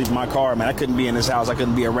just had to sleep in my car. I couldn't be in this house. I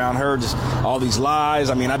couldn't be around her. Just all these lies.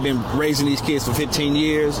 I've been raising these kids for 15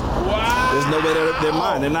 years. Wow. There's no way they're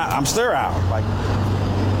mine. They're not. I'm sterile.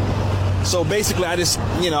 So basically, I just,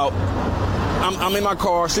 I'm in my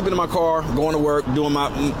car, sleeping in my car, going to work, doing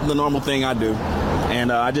the normal thing I do. And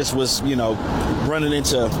I just was, running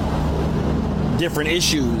into different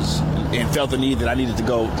issues and felt the need that I needed to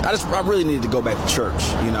go. I really needed to go back to church.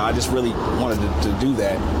 I just really wanted to do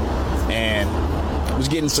that. And was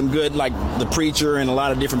getting some good, like the preacher and a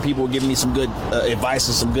lot of different people giving me some good advice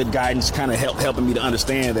and some good guidance, kind of helping me to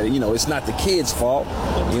understand that, it's not the kids' fault.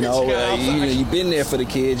 You've been there for the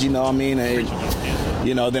kids, then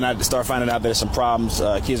I start finding out there's some problems.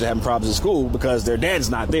 Kids are having problems in school because their dad's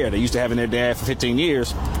not there. They used to having their dad for 15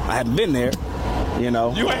 years. I haven't been there, You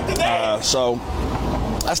ain't the dad. So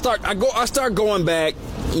I start going back,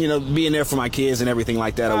 being there for my kids and everything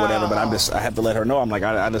like that or whatever. But I have to let her know. I'm like,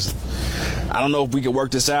 I don't know if we could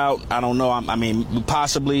work this out. I don't know.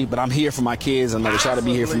 Possibly, but I'm here for my kids. I'm going to try to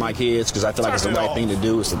be here for my kids because I feel like it's the right thing to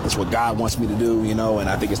do. It's what God wants me to do, and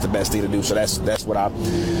I think it's the best thing to do. So that's what I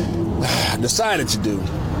decided to do.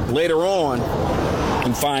 Later on,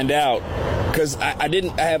 and find out, because I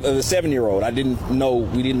have a 7-year-old.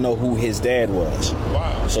 We didn't know who his dad was.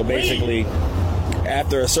 Wow. So basically,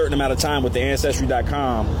 after a certain amount of time with the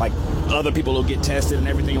Ancestry.com, like other people will get tested and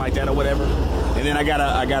everything like that or whatever. And then I got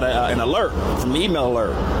an alert from the email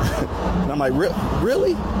alert. And I'm like,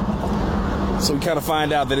 really? So we kind of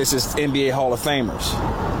find out that it's just NBA Hall of Famers.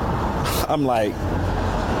 I'm like,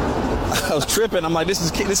 I was tripping. I'm like,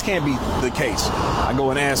 this can't be the case. I go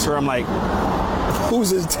and ask her. I'm like, who's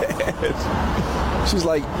his dad? She's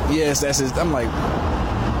like, yes, that's his. I'm like,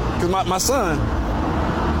 because my son.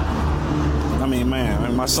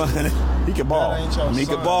 My son, he can ball. He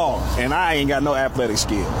can ball, and I ain't got no athletic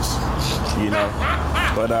skills,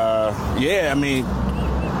 But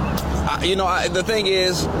the thing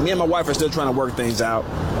is, me and my wife are still trying to work things out.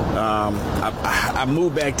 I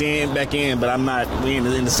moved back in, but I'm not. We ain't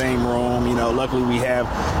in the same room. Luckily we have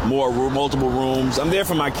multiple rooms. I'm there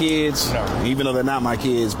for my kids, even though they're not my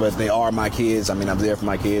kids, but they are my kids. I'm there for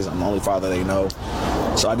my kids. I'm the only father they know.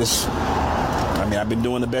 So I've been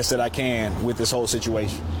doing the best that I can with this whole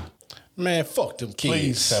situation. Man, fuck them kids.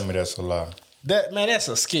 Please tell me that's a lie. That's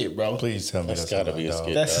a skit, bro. Please tell me that's gotta be a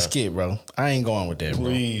skit. That's a skit, bro. I ain't going with that, bro.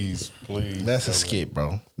 Please. That's a skit,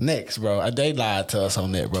 bro. Next, bro. They lied to us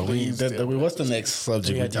on that, bro. What's the next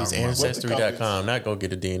subject we talking about? Ancestry.com. Not go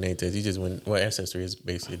get a DNA test. You just went. Well, Ancestry is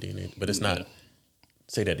basically a DNA, but it's not.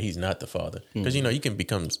 Say that he's not the father, because you can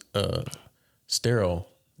become sterile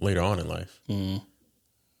later on in life. Mm-hmm.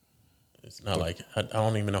 It's not like I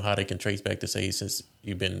don't even know how they can trace back to say since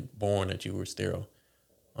you've been born that you were sterile.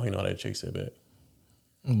 I don't even know how they trace that back.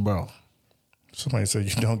 Bro, Somebody said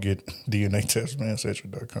you don't get DNA test,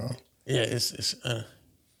 mancentric.com. Yeah, it's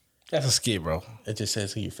That's a skit, bro. it just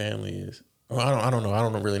says who your family is. Well, I don't know. I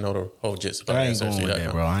don't really know the whole gist about I ain't going with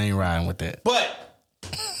that, bro. I ain't riding with that. But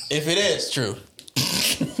if it is true,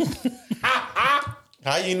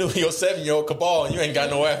 how you knew your 7-year-old cabal and you ain't got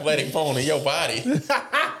no athletic bone in your body?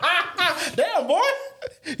 Damn, boy.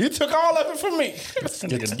 You took all of it from me.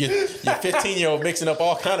 Your 15-year-old mixing up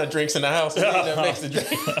all kind of drinks in the house. And you done mix the drink.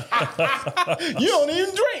 You don't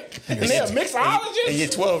even drink. And they're mixologist. And your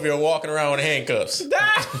 12-year-old walking around with handcuffs.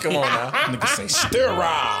 Come on now. Niggas say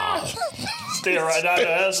sterile.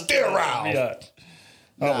 Sterile. Yeah.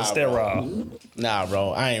 Nah, sterile. Nah,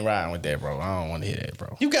 bro. I ain't riding with that, bro. I don't want to hear that,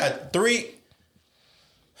 bro. You got three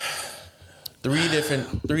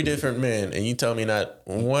different men, and you tell me not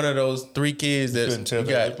one of those 3 kids that couldn't tell you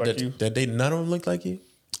that got look like you? that they none of them look like you.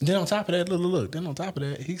 Then on top of that, look. Then on top of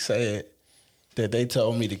that, he said that they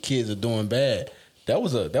told me the kids are doing bad. That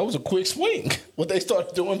was a quick swing. What they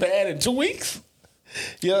started doing bad in 2 weeks.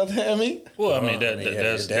 You know what I mean? Well, I mean,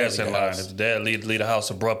 his dad that's leave in the line. house. If the dad leave the house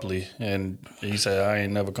abruptly and he said, I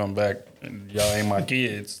ain't never come back, and y'all ain't my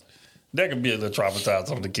kids, that could be a little traumatized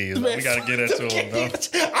on the kids. Man, we got to get into them, though. I'm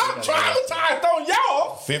traumatized on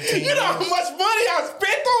y'all. 15 You know how much money I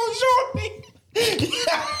spent on Shorty?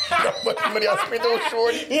 How much money I spent on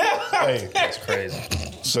Shorty? Yeah. Hey, That's crazy.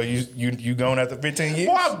 so you going after 15 years?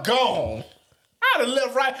 Boy, I'm gone. I'd have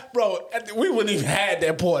left right. Bro, we wouldn't even had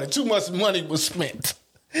that party. Too much money was spent.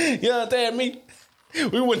 You understand me?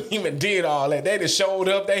 We wouldn't even did all that. They'd have showed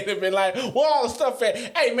up. They'd have been like, well, all the stuff at,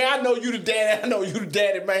 hey, man, I know you the daddy. I know you the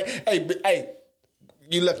daddy, man. Hey,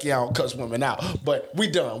 you lucky I don't cuss women out. But we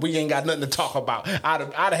done. We ain't got nothing to talk about. I'd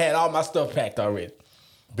have had all my stuff packed already.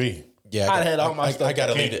 B. Yeah, I had all my stuff. I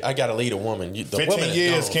gotta lead it. I gotta lead a woman. The 15 woman is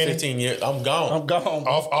years, gone. Kenny. 15 years. I'm gone. I'm gone.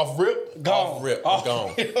 Off rip? Gone. Off rip. I'm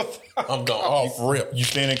gone. I'm gone. Off rip. You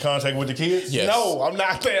staying in contact with the kids? Yes. No, I'm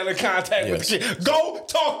not staying in contact with the kid. Go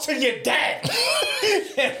talk to your dad.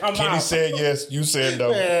 I'm Kenny out. said yes. You said no.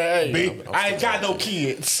 Man, hey, B. I ain't got no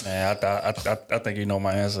kids. Man, I think you know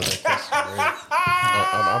my answer to that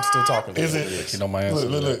question. I'm still talking to Is you. it? You know my answer.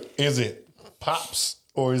 Look. Is it Pops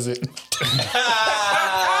or is it?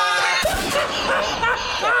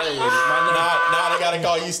 Now they gotta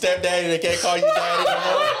call you stepdaddy. They can't call you daddy no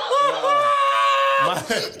more.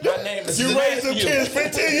 My name is You raised them Matthew. kids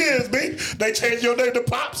 15 years, B. They changed your name to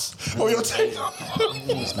Pops or your name.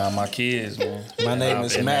 It's not my kids, man. My name I've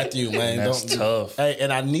is been Matthew, there. man. That's tough. Hey,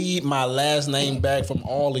 and I need my last name back from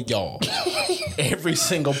all of y'all. Every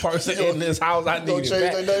single person in this house, I need Don't it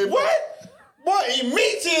change back. their name. What? Boy,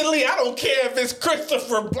 immediately, I don't care if it's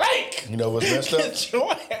Christopher Blake. You know what's messed up? Get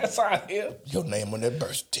your ass out here. Your name on that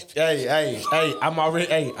birth certificate. Hey, I'm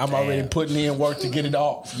already putting in work to get it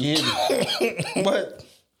off. You hear me? But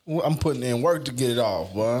I'm putting in work to get it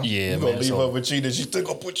off, boy. Yeah, You man. gonna leave her with cheating? She still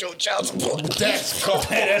gonna put your child support. That's cold.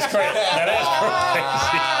 That's crazy. Now, that's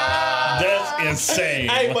crazy. That's insane.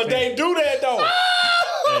 Hey, but they do that though.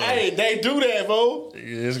 Hey, they do that, bro.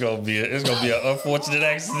 It's gonna be an unfortunate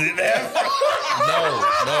accident. No.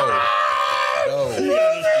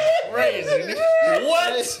 Crazy.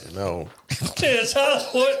 What? No. Yeah, child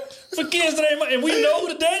support for kids that ain't, and we know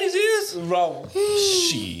who the daddies is. Bro.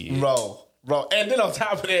 Shit. Bro. And then on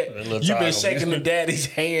top of that, little you've been time. shaking the daddy's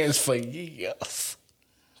hands for years.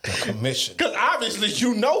 Commission. Because obviously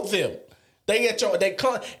you know them.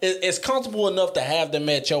 It's comfortable enough to have them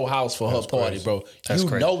at your house for her party, crazy. bro. That's you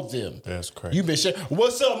crazy. know them. That's crazy. You been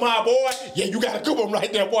what's up, my boy? Yeah, you got a good one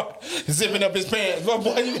right there, boy. Zipping up his pants.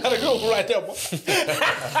 Boy, you got a good one right there, boy.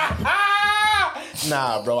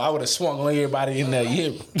 Nah, bro, I would have swung on everybody in there. You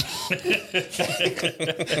hear me?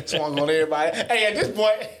 Swung on everybody. Hey, at this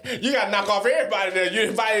point, you got to knock off everybody there. You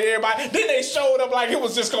invited everybody. Then they showed up like it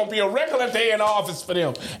was just going to be a regular day in the office for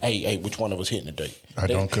them. Hey, which one of us hitting today? I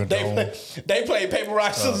don't condone. They played paper,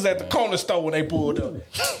 rock, scissors at the corner store when they pulled up.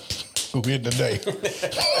 Who hit today?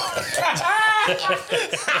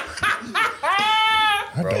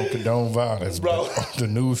 I don't condone violence, Bro. but the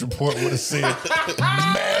news report would have said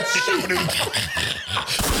mass shooting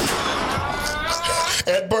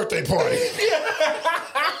at birthday party.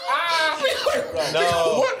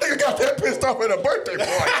 No. What nigga got that pissed off at a birthday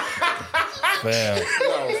party? Man,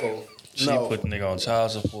 No, she put the nigga on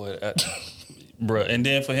child support. Bruh, and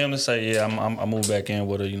then for him to say, yeah, I moved back in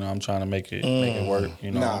with her, you know, I'm trying to make it work.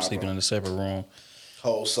 You know, Nah, I'm sleeping in a separate room.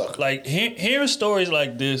 whole sucker. Like, hearing stories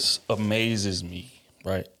like this amazes me,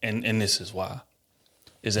 right? And this is why.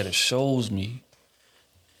 Is that it shows me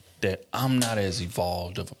that I'm not as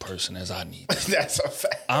evolved of a person as I need to be. That's a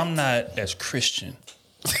fact. I'm not as Christian.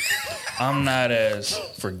 I'm not as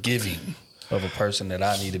forgiving of a person that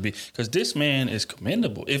I need to be. Because this man is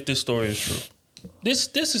commendable. If this story is true, this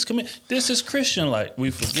is Christian. Like,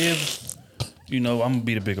 we forgive. You know, I'm gonna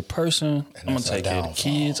be the bigger person. I'm gonna take care of the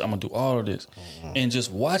kids. I'm gonna do all of this. And just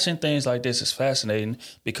watching things like this is fascinating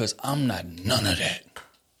because I'm not none of that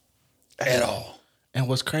at all. And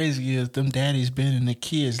what's crazy is them daddies been in the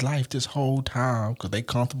kids' life this whole time because they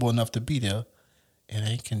comfortable enough to be there, and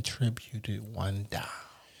they contributed $1.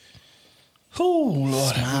 Oh,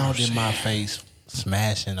 Lord, smiled in my face,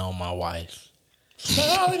 smashing on my wife.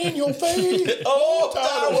 Smiling in your face. Oh,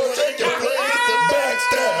 time will take your place. The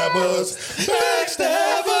backstabbers.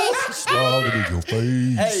 Smiling in your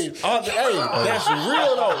face. Hey, that's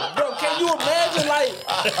real though, bro. Can you imagine, like,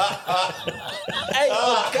 hey,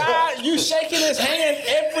 God, you shaking his hand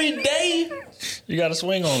every day? You got to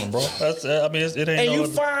swing on them, bro. That's, I mean, it ain't. And you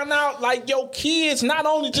find out, like, your kids, not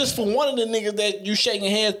only just for one of the niggas that you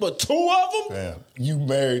shaking hands, but two of them. Damn, you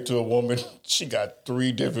married to a woman. She got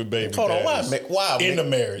 3 different baby Hold on, daddies why in the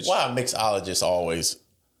marriage? Why a mixologist always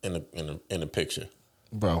in the picture?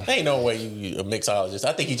 Bro, ain't no way you a mixologist.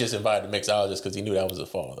 I think he just invited the mixologist because he knew that was his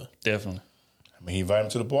father. Definitely. I mean, he invited him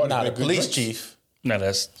to the party. Not a police drinks. chief. No,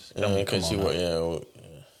 that's because you were,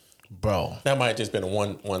 bro. That might have just been a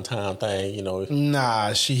one time thing, you know.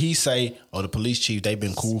 Nah, he say, the police chief, they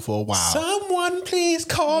been cool for a while. Someone please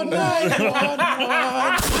call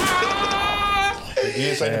 911. He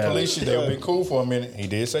did say the police chief, they'll be cool for a minute. He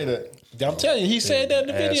did say that. I'm telling you, he said that in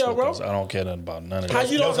the video, bro. I don't care nothing about none of that.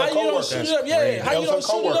 How you don't shoot it up? Yeah, how you don't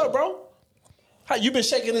shoot it up, bro? How you been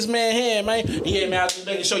shaking this man's hand, man? Yeah, man, I was just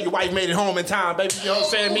making sure your wife made it home in time, baby. You know what I'm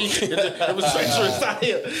saying? It was treacherous out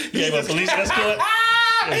here. You gave a police escort?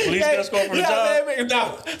 Police escort for the job? Man,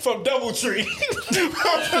 no, from Doubletree.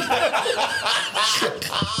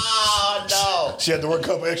 Oh, no. She had to work a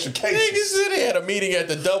couple extra cases. Niggas said they had a meeting at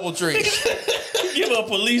the Doubletree. Give a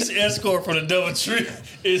police escort for the Doubletree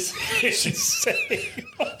is insane.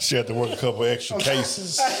 She had to work a couple extra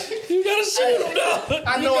cases. You gotta shoot him, though.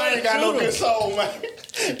 I know I ain't got no good soul, man.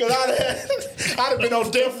 Because I'd have been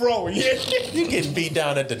on death row. Yeah. You getting beat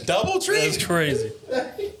down at the Doubletree? That's crazy.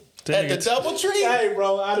 At the Doubletree? Hey,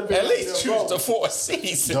 bro, I'd have been at least choose the 4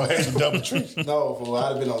 seasons. Don't have the Doubletree. No, fool,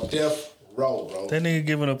 I'd have been on death row, bro. That nigga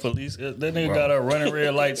giving a police. That nigga got her running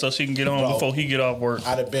red light so she can get on before he get off work.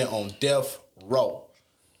 I'd have been on death row.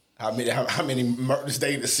 How many murders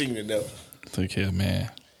they have seen in there? Take care,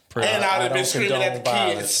 man. And I'd have been screaming at the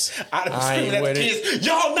kids. I'd have been screaming at the kids.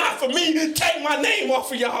 Y'all not for me. Take my name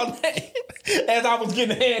off of y'all name. As I was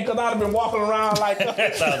getting hand, because I'd have been walking around like.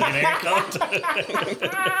 Hey,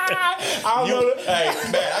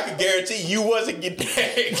 man, I can guarantee you wasn't getting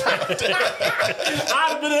handcuffed. I'd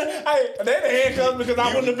have been. They the handcuffs because I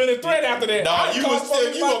wouldn't have been a threat after that. No, you gonna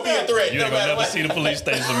be a threat. You ain't gonna never see the police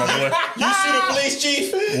station, my boy. You see the police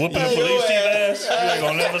chief whooping the police chief ass. You ain't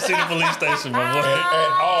gonna never see the police station, my boy.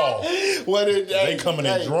 At all. They coming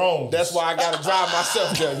in drones. That's why I gotta drive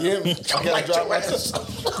myself there. You hear me? I gotta drive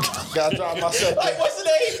myself. Gotta drive myself there. Like, what's the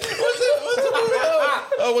name? What's the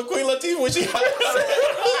with Queen Latifah when she Set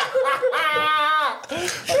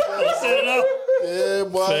it up. Yeah,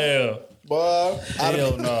 boy. Fail. Boy,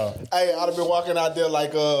 hell no. Hey, I'd have been walking out there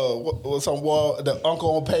like the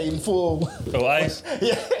uncle on Paid in Full. Oh, Ice?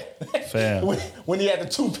 Yeah. Fam. When he had the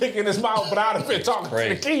toothpick in his mouth, but I'd have been talking to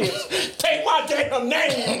the kids. Take my damn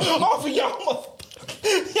name off of y'all.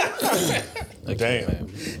 Damn.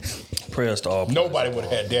 Prayers to all. Nobody would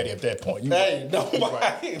have had daddy at that point.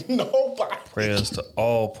 Nobody. Prayers to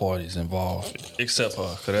all parties involved, except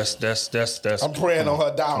her, cause that's. I'm praying on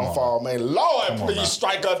her downfall, man. Lord, please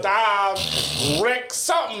strike her down, wreck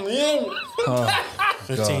something. You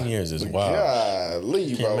 15 years is wild. Yeah,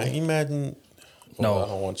 leave, bro. Imagine. No, I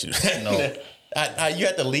don't want you to. No, you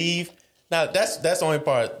have to leave. Now that's the only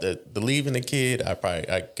part. The leaving the kid, I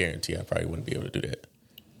guarantee I probably wouldn't be able to do that.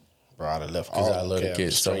 Bro, I'd have left because I love the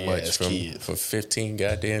kids so much for 15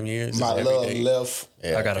 goddamn years. My love left.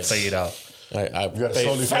 Yeah, I gotta fade out. You gotta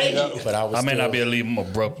slowly fade out. But I may not be able to leave them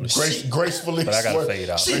abruptly. Gracefully. But I gotta fade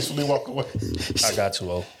out. Gracefully walk away. I got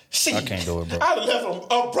to, I can't do it, bro. I'd have left them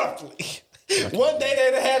abruptly. One day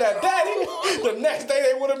they'd have had a daddy. The next day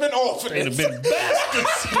they would have been orphans. They'd have been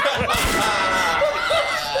bastards.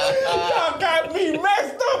 Y'all got me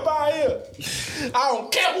messed up out here. I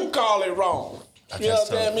don't care who call it wrong. You know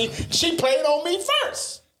what I mean? She played on me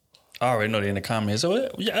first. I already know they in the comments. So,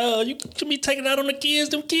 you should be taking out on the kids.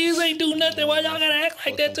 Them kids ain't do nothing. Why y'all gotta act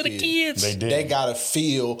like that to the kids? They gotta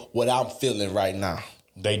feel what I'm feeling right now.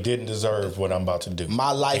 They didn't deserve what I'm about to do.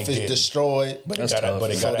 My life is destroyed,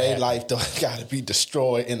 so their life gotta be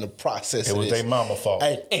destroyed in the process. It was their mama fault.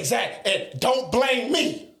 Hey, exactly. And don't blame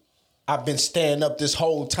me. I've been staying up this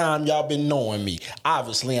whole time y'all been knowing me.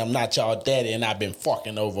 Obviously, I'm not y'all daddy, and I've been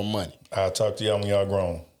fucking over money. I'll talk to y'all when y'all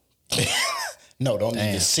grown. No, don't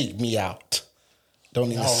even seek me out.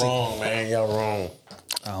 Don't even Y'all wrong, man. Y'all wrong.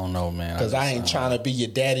 I don't know, man. Because I ain't trying to be your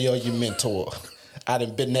daddy or your mentor. I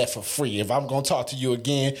done been there for free. If I'm going to talk to you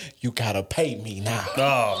again, you got to pay me now.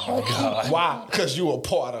 Oh, my God. Why? Because you a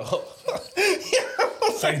part of her.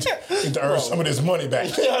 I need to earn some of this money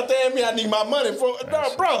back. Yeah, damn me, I need my money for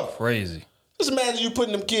no, bro. Crazy. Just imagine you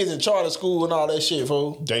putting them kids in charter school and all that shit,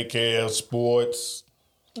 fool. Daycare, sports,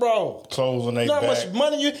 Bro. clothes on their You know how back. much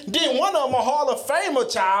money you... Then one of them a Hall of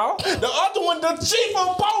Famer child. The other one, the chief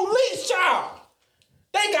of police child.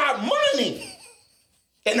 They got money.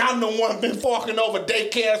 And I'm the one been fucking over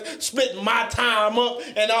daycares, splitting my time up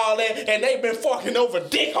and all that, and they been fucking over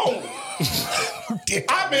dick only.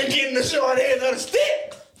 I've been getting the short end of the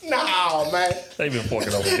stick. Nah, man. They been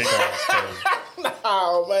fucking over dick.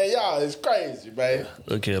 Nah, man. Y'all is crazy, man.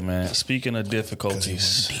 Look here, man. Speaking of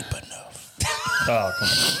difficulties. Deep enough. Oh,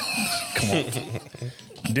 come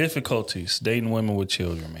on. Difficulties. Dating women with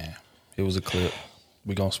children, man. It was a clip.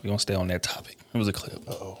 We're gonna stay on that topic. It was a clip.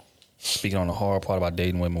 Uh-oh. Speaking on the hard part about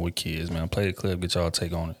dating women with kids, man. Play the clip, get y'all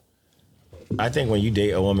take on it. I think when you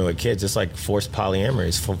date a woman with kids, it's like forced polyamory,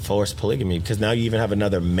 it's forced polygamy, because now you even have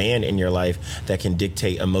another man in your life that can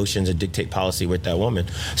dictate emotions and dictate policy with that woman.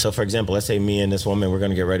 So, for example, let's say me and this woman, we're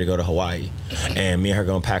going to get ready to go to Hawaii, and me and her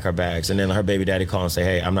going to pack our bags, and then her baby daddy call and say,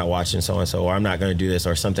 hey, I'm not watching so-and-so, or I'm not going to do this,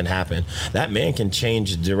 or something happened. That man can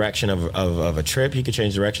change the direction of a trip. He can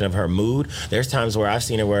change the direction of her mood. There's times where I've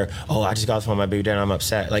seen it where, oh, I just got off on my baby daddy, I'm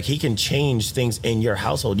upset. Like, he can change things in your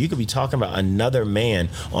household. You could be talking about another man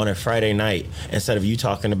on a Friday night instead of you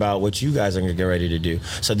talking about what you guys are going to get ready to do.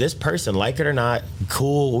 So this person, like it or not,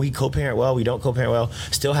 cool, we co-parent well, we don't co-parent well,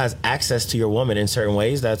 still has access to your woman in certain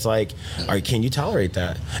ways that's like, can you tolerate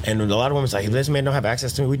that? And a lot of women's like, this man don't have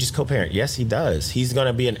access to me, we just co-parent. Yes, he does. He's going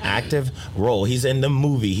to be an active role. He's in the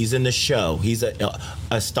movie, he's in the show, he's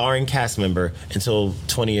a starring cast member until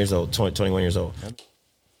 20 years old, 21 years old.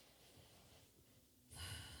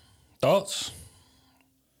 Thoughts?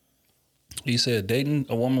 He said dating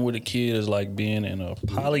a woman with a kid is like being in a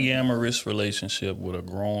polyamorous relationship with a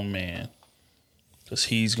grown man, because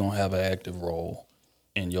he's going to have an active role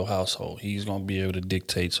in your household. He's going to be able to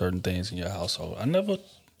dictate certain things in your household. I never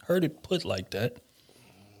heard it put like that,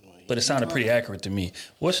 but it sounded pretty accurate to me.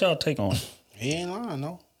 What's y'all take on it? He ain't lying,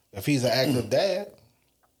 no. If he's an active dad,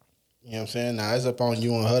 you know what I'm saying? Now, it's up on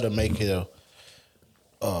you and her to make it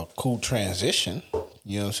a cool transition,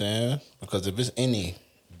 you know what I'm saying? Because if it's any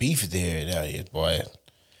beef there, boy,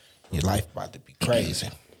 your life about to be crazy.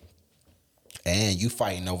 And you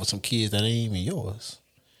fighting over some kids that ain't even yours.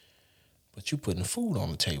 But you putting food on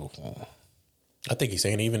the table for them. I think he's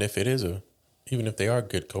saying even if they are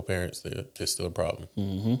good co-parents, there's still a problem.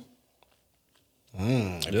 Mm-hmm.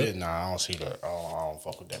 I don't see that. I don't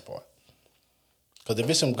fuck with that part. Because if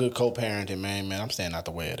it's some good co-parenting, man, I'm staying out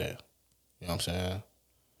the way of that. You know what I'm saying?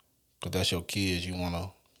 Because that's your kids.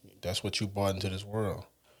 That's what you brought into this world.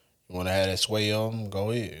 You want to have that sway on them,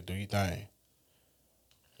 go ahead, do your thing.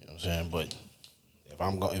 You know what I'm saying? But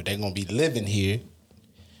if they're gonna be living here,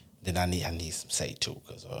 then I need some say too,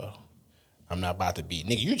 because I'm not about to be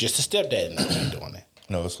nigga. You just a stepdad, and I ain't doing that.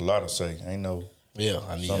 No, it's a lot of say. Ain't no. Yeah,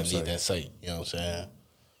 I need that say. You know what I'm saying?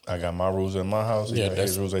 I got my rules at my house. He got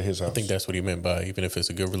his rules at his house. I think that's what he meant by even if it's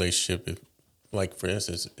a good relationship. If, like for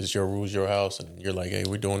instance, it's your rules, your house, and you're like, hey,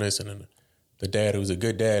 we're doing this, and then the dad who's a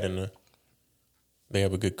good dad and they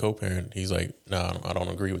have a good co-parent, he's like, nah, I don't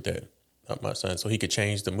agree with that. Not my son. So he could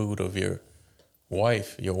change the mood of your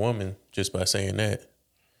wife, your woman, just by saying that,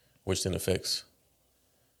 which then affects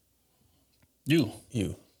you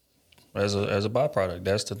as a byproduct.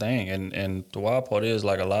 That's the thing. And the wild part is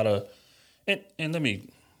like a lot of and let me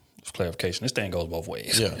clarification. This thing goes both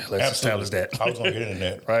ways. Yeah, let's establish that. I was gonna get into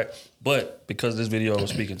that. Right. But because this video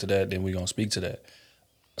was speaking to that, then we're gonna speak to that.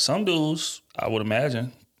 Some dudes, I would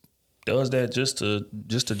imagine, does that just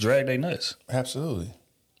to drag their nuts. Absolutely.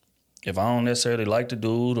 If I don't necessarily like the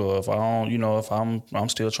dude, or if I don't, if I'm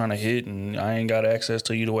still trying to hit and I ain't got access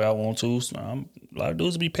to you the way I want to, a lot of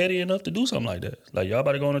dudes be petty enough to do something like that. Like, y'all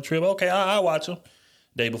about to go on a trip? Okay, I'll watch them.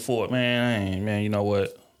 Day before, man, you know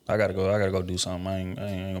what? I gotta go do something. I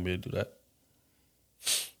ain't gonna be able to do that.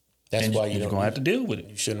 That's and why you're gonna have to deal with it.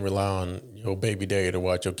 You shouldn't rely on your baby daddy to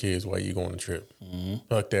watch your kids while you go on a trip. Mm-hmm.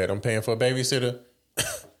 Fuck that. I'm paying for a babysitter.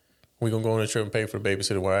 We gonna go on a trip and pay for the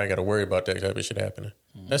babysitter where I ain't gotta worry about that type of shit happening.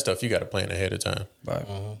 Mm-hmm. That stuff you gotta plan ahead of time. Right.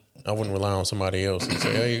 Mm-hmm. I wouldn't rely on somebody else and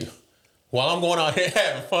say, hey, while I'm going out here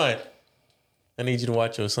having fun, I need you to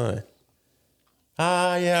watch your son. Yeah,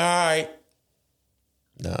 all right.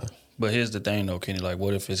 Nah. But here's the thing, though, Kenny. Like,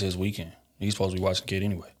 what if it's his weekend? He's supposed to be watching kid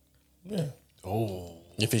anyway. Yeah. Oh.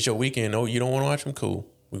 If it's your weekend, you don't want to watch him, cool.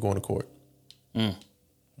 We're going to court.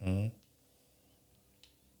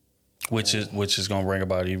 Which is going to bring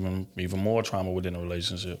about even more trauma within the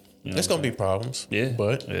relationship. You know There's going to be problems. Yeah.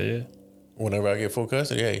 But yeah. Whenever I get full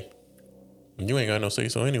custody, hey, you ain't got no say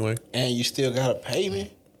so anyway. And you still got to pay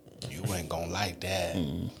me? You ain't going to like that.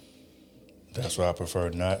 That's why I prefer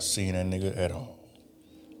not seeing that nigga at all.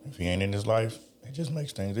 If he ain't in his life, it just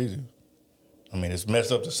makes things easier. I mean, it's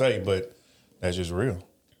messed up to say, but that's just real.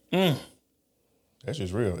 That's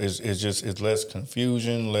just real. It's less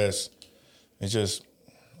confusion, it's just,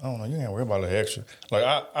 I don't know, you ain't worry about the extra. Like,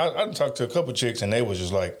 I talked to a couple chicks and they was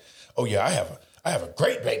just like, oh yeah, I have a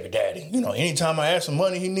great baby daddy. You know, anytime I ask him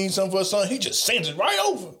money, he needs something for his son, he just sends it right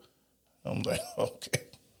over. I'm like, okay,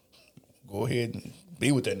 go ahead and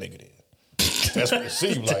be with that nigga then. That's what it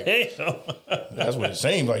seems like. That's what it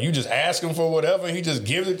seems like. You just ask him for whatever, and he just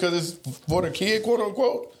gives it because it's for the kid, quote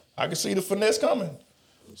unquote. I can see the finesse coming.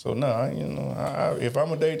 So if I'm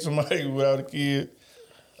gonna date somebody without a kid,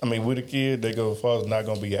 with a kid, they go, father's not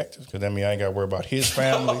gonna be active because that means I ain't gotta worry about his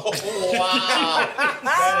family. Wow.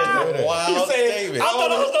 That is wild statement. I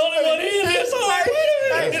thought I was the only one in here. So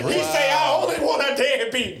he say I only want a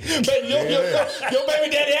deadbeat. But your baby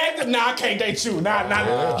daddy active? Nah, I can't date you.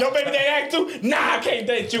 Nah. Your baby daddy active? Nah, I can't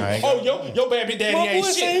date you. Your baby daddy ain't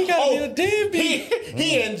shit. He gotta be a deadbeat.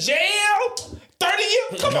 He in jail? 30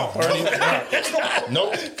 years? Come on.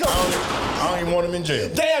 Nope. I don't even want him in jail.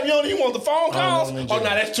 Damn, you don't even want the phone calls? Oh, no,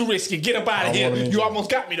 that's too risky. Get up out of here. You almost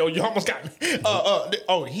got me, though. You almost got me.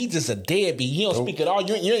 He just a deadbeat. He don't speak at all.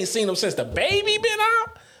 You ain't seen him since the baby been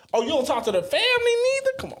out? Oh, you don't talk to the family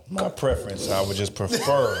neither? Come on. My preference, I would just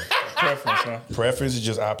prefer. Preference is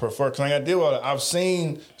just I prefer. Because I got to deal with it. I've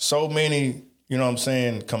seen so many,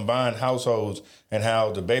 combined households and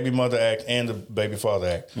how the baby mother act and the baby father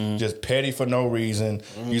act. Just petty for no reason.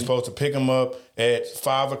 You're supposed to pick them up at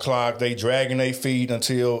 5 o'clock. They dragging their feet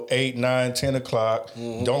until 8, 9, 10 o'clock.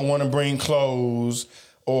 Don't want to bring clothes.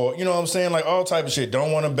 Or, like all type of shit.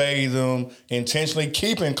 Don't want to bathe them. Intentionally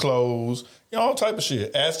keeping clothes. All type of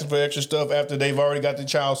shit. Asking for extra stuff after they've already got the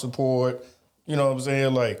child support. You know what I'm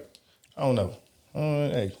saying? Like, I don't know.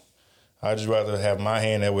 Hey, I'd just rather have my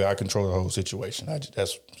hand that way. I control the whole situation.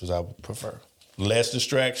 That's what I would prefer. Less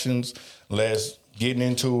distractions, less getting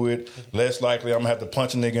into it, less likely I'm going to have to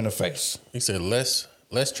punch a nigga in the face. He said less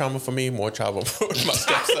trauma for me, more trauma for my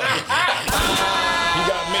stepson.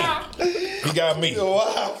 He got me.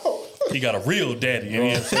 Wow. He got a real daddy. You know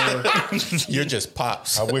what I'm saying? You're just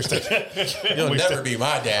pops. I wish that. You'll never be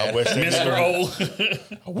my dad. I wish that Mr.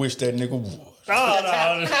 nigga, I wish that nigga would.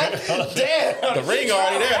 Oh, Damn. The ring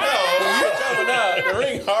already there. No, you're coming out. The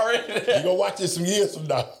ring already there. You gonna watch this some years from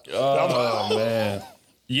now. Oh, man.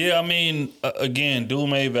 Yeah, again, dude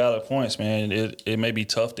made valid points, man. It may be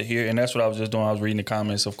tough to hear, and that's what I was just doing. I was reading the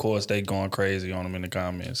comments. Of course, they going crazy on him in the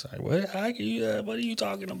comments. Like, what are you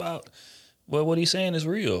talking about? Well, what he's saying is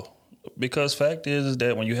real. Because fact is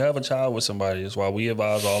that when you have a child with somebody, it's why we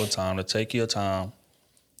advise all the time to take your time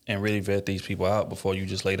and really vet these people out before you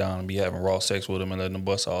just lay down and be having raw sex with them and letting them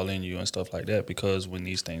bust all in you and stuff like that. Because when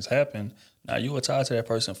these things happen, now you are tied to that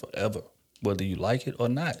person forever, whether you like it or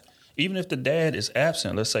not. Even if the dad is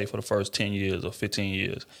absent, let's say for the first 10 years or 15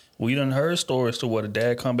 years, we done heard stories to where the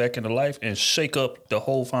dad come back into life and shake up the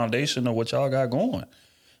whole foundation of what y'all got going.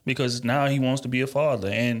 Because now he wants to be a father.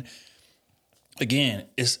 And again,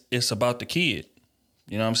 it's about the kid.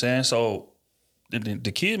 You know what I'm saying? So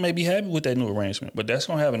the kid may be happy with that new arrangement, but that's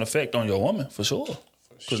gonna have an effect on your woman for sure.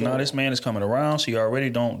 Because now this man is coming around. She already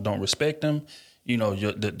don't respect him.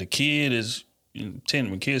 The kid is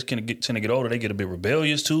when kids tend to get older, they get a bit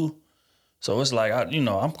rebellious too. So it's like I'm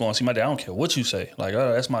going to see my dad. I don't care what you say. Like,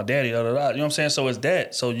 oh, that's my daddy. You know what I'm saying? So it's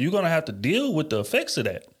that. So you're gonna have to deal with the effects of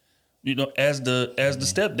that. As the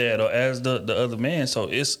stepdad or as the other man. So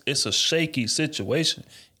it's a shaky situation.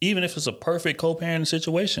 Even if it's a perfect co-parenting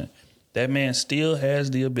situation, that man still has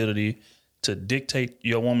the ability to dictate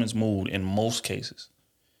your woman's mood in most cases.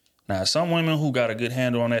 Now, some women who got a good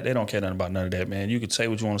handle on that, they don't care nothing about none of that, man. You could say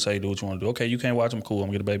what you want to say, do what you want to do. Okay, you can't watch them, cool.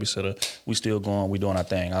 I'm gonna get a babysitter. We still going, we doing our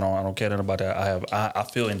thing. I don't care nothing about that. I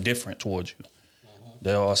feel indifferent towards you.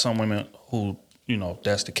 There are some women who,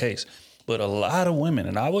 that's the case. But a lot of women,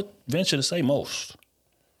 and I would venture to say most,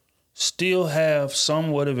 still have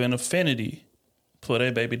somewhat of an affinity for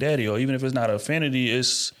their baby daddy. Or even if it's not an affinity,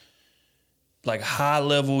 it's like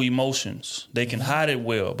high-level emotions. They can hide it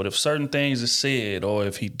well. But if certain things are said or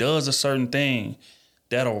if he does a certain thing,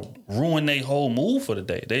 that'll ruin their whole mood for the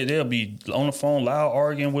day. They'll be on the phone loud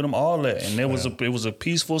arguing with them, all that. And it was a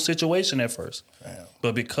peaceful situation at first. Damn.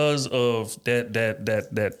 But because of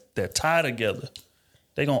that tie together,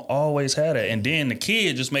 they gonna always have that. And then the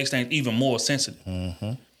kid just makes things even more sensitive.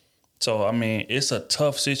 Mm-hmm. So, I mean, it's a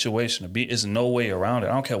tough situation to be. There's no way around it.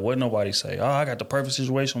 I don't care what nobody say. Oh, I got the perfect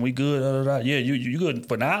situation. We good. Da, da, da. Yeah, you good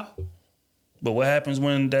for now. But what happens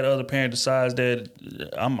when that other parent decides that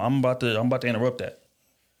I'm about to interrupt that?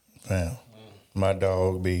 Damn. My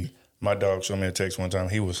dog showed me a text one time.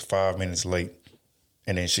 He was 5 minutes late.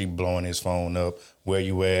 And then she blowing his phone up. Where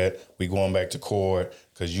you at? We going back to court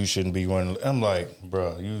because you shouldn't be running. I'm like,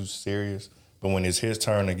 bro, you serious? But when it's his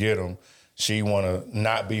turn to get him, she want to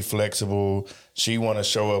not be flexible. She want to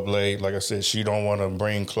show up late. Like I said, she don't want to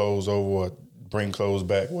bring clothes over or bring clothes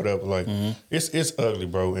back, whatever. Like, it's ugly,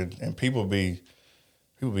 bro. And people be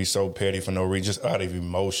so petty for no reason, just out of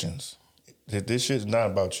emotions. This shit's not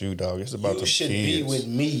about you, dog. It's about the kids. You should be with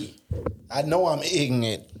me. I know I'm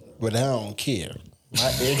ignorant, but I don't care. My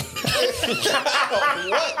ignorance.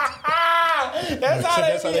 What? That's how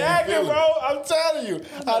they be acting, bro. I'm telling you.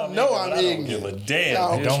 I know I'm ignorant. Give a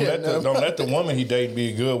damn. Don't let the woman he date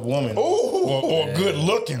be a good woman. Or good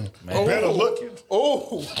looking. Better looking.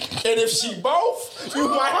 Ooh. And if she both, you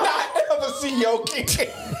might not ever see your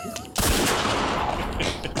kid.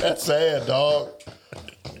 That's sad, dog.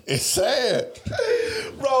 It's sad.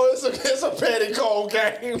 Bro, it's a petty cold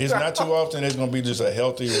game. It's not too often it's gonna be just a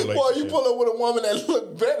healthy relationship. Boy, you pull up with a woman that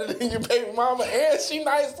look better than your baby mama and she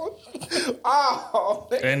nicer. Oh,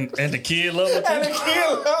 and the kid love her too? And the kid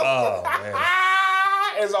love her. Oh, man.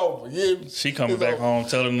 It's over. Yeah. She coming back home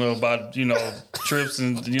telling them about, trips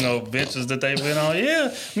and, ventures that they've been on.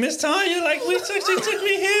 Yeah, Miss Tanya, she took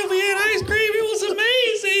me here. We had ice cream. It was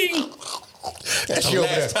amazing. That's the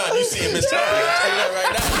last time you see Miss Tanya. I'll tell you that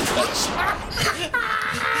right now.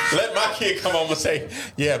 Let my kid come home and say,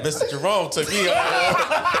 yeah, Mr. Jerome took me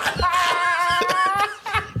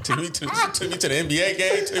took me to the NBA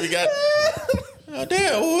game. Took me oh,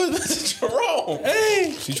 damn, who is Mr. Jerome?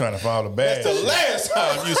 Hey. She trying to file the bag. That's the last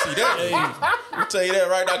time you see that. I'll tell you that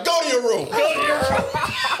right now. Go to your room.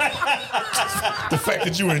 The fact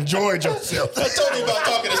that you enjoyed yourself. I told you about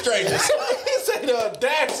talking to strangers. He said the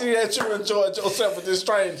audacity that you enjoyed yourself with this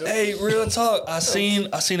stranger. Hey, real talk. I seen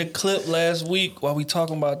a clip last week while we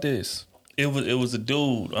talking about this. It was a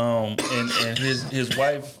dude, and his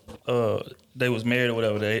wife, they was married or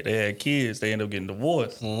whatever. They had kids. They ended up getting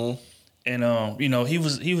divorced. Mm-hmm. And he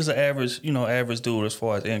was an average dude as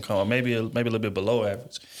far as income, maybe a little bit below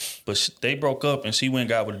average. But they broke up, and she went and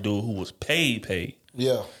got with a dude who was paid.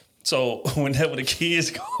 Yeah. So whenever the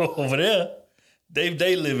kids go over there,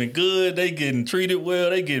 they living good. They getting treated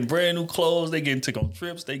well. They getting brand new clothes. They getting took on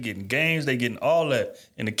trips. They getting games. They getting all that.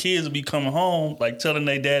 And the kids will be coming home like telling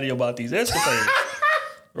their daddy about these escapades.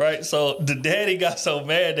 Right? So the daddy got so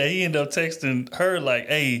mad that he ended up texting her like,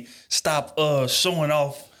 "Hey, stop showing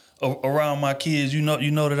off around my kids. You know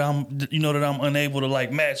that I'm unable to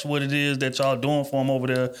like match what it is that y'all doing for them over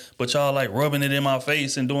there, but y'all like rubbing it in my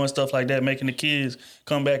face and doing stuff like that, making the kids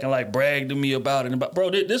come back and like brag to me about it."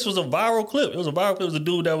 Bro, this was a viral clip. It was a viral clip. It was a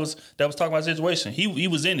dude that was talking about the situation. He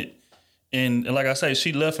was in it, and like I say,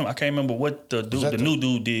 she left him. I can't remember what the new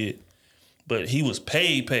dude did, but he was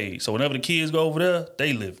paid. So whenever the kids go over there,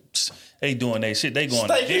 they doing their shit. They going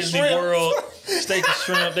to Disney World, steak and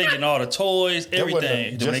shrimp. They getting all the toys,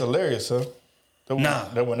 everything. Just hilarious, huh? Nah.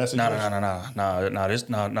 This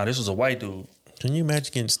was a white dude. Can you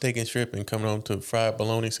imagine getting steak and shrimp and coming home to a fried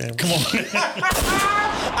bologna sandwich? Come on.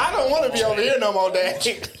 I don't want to be over here no more, Dad.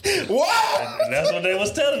 What? And that's what they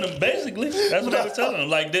was telling him, basically. That's what they was telling him.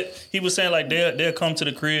 Like, he was saying, like, they'll come to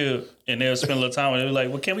the crib and they'll spend a little time and they'll be like,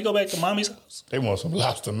 well, can we go back to mommy's house? They want some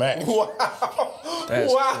lobster mac. Wow.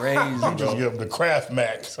 That's crazy. You just give them the Kraft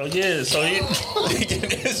mac. So, yeah. So, he get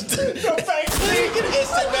an instant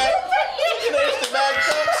mac.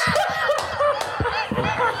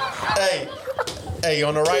 Hey,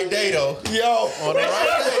 on the right day though. On the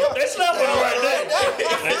right day. They slept on the right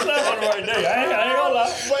day. I ain't gonna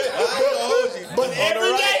lie. But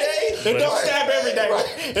every day, it don't slap every day.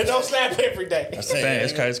 It don't slap every day.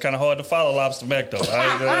 It's kind of hard to follow lobster mac though.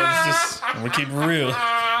 We keep it real.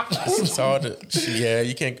 It's hard to. Yeah,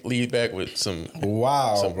 you can't leave back with some.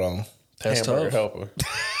 Wow, bro. That's hamburger tough. Helper.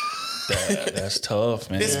 That's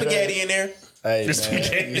tough, man. There's spaghetti in there. Hey,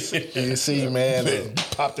 man, you see, man,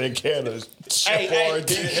 pop that can of hey,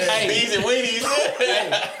 beans and weenies.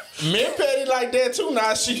 Men petty like that too.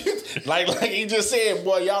 Now she like he just said,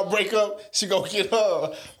 boy, y'all break up. She go get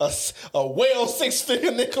her a well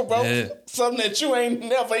 6-figure nigga, bro. Yeah. Something that you ain't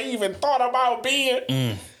never even thought about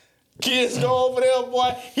being. Kids go over there,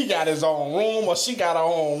 boy. He got his own room, or she got her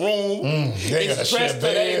own room. They gotta It's share dressed to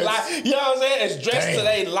they beds. like. You know what I'm saying? It's dressed to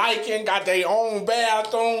they liking. Got their own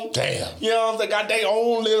bathroom. Damn. You know what I'm saying? Got their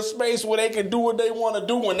own little space where they can do what they want to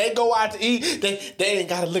do. When they go out to eat, they ain't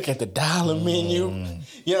got to look at the dollar menu.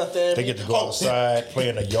 You understand They me? get to go outside, play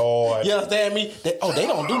in the yard. You understand me? They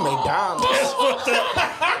don't do McDonald's.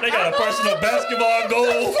 They got a personal basketball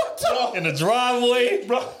goal in the driveway,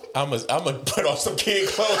 bro. I'm gonna put on some kid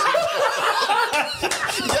clothes.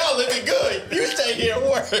 Y'all looking good. You stay here and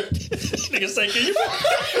work. Nigga say, can you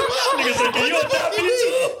adopt me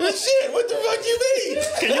too? Shit, what the fuck you mean?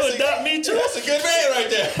 Can you adopt me too? That's a good man right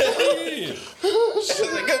there. That's a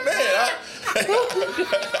good man.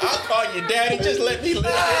 I'll call you daddy. Just let me live.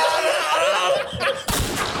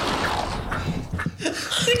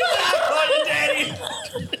 I'll call you daddy.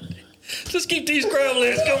 Just keep these crab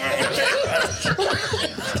legs coming.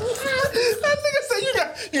 That nigga say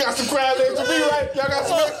you got some crab legs to me, right? Y'all got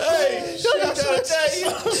some. Hey, y'all got some.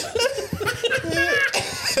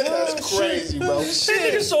 That's crazy, bro. That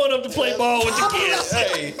nigga showing up to play ball with the kids.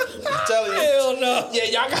 Hey, I'm telling you. Hell no. Yeah,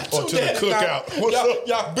 y'all got two Or to the daddies. cookout. Now. What's Y'all, up,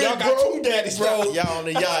 y'all, big y'all got bro? two daddies, bro. Y'all on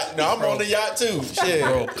the yacht. No, I'm on the yacht too. Shit.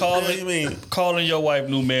 Bro, What you mean? calling your wife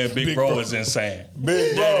new man Big Bro is insane.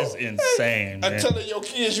 Big That bro. is insane, I'm man. telling your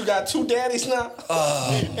kids you got two daddies now,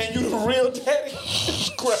 and you the real daddy. It's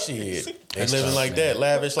crazy. Shit. They living like that,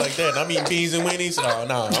 lavish like that. And I'm eating beans and winnies. Oh,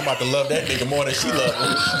 no. I'm about to love that nigga more than she love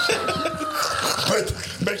him. But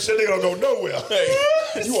make sure they don't go nowhere. Hey,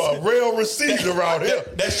 You are well received around here.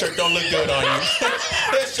 that shirt don't look good on you.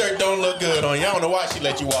 That shirt don't look good on you. I don't know why she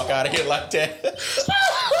let you walk out of here like that.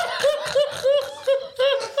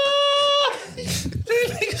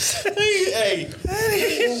 Hey,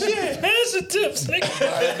 Here's the tips,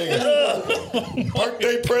 nigga.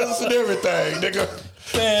 Birthday presents and everything, nigga.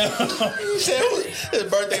 he said, his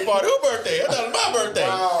birthday party. Who birthday? I thought it was my birthday.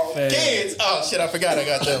 Wow. Kids. Oh, shit, I forgot I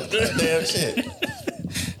got them. Damn shit.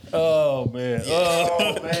 Oh, man.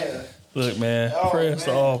 Oh man. Look, man. Prayers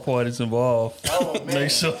to all parties involved. Oh man.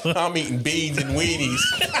 Make sure. I'm eating beans and weenies.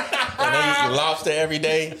 And they eat lobster every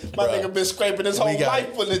day. My Bruh, nigga been scraping his whole got-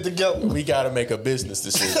 life putting it together. we got to make a business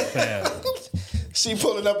decision. Man, She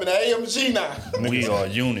pulling up in the AMG now. we are a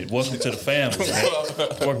unit. Welcome to the family, man. Welcome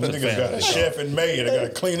to the Niggas got family. a chef and maid. They got to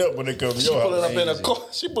clean up when they come to She your pulling house. up in a car.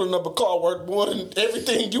 She pulling up a car worth more than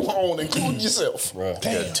everything you own, including yourself. Bro.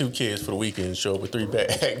 Got 2 kids for the weekend. Show up with 3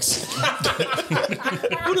 bags.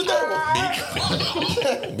 Who the third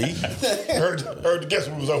one? Me? Heard the guest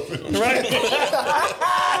room was open. Right?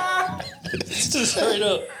 Just straight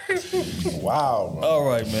up. Wow. Bro. All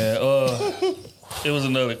right, man. It was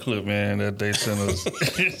another clip, man, that they sent us.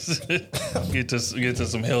 get to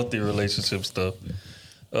some healthy relationship stuff.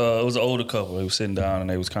 It was an older couple. They was sitting down and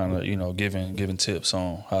they was kind of, giving tips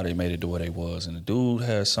on how they made it to where they was. And the dude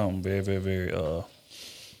had something very, very, very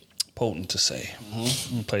potent to say. I'm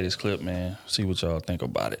gonna play this clip, man. See what y'all think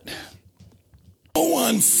about it. No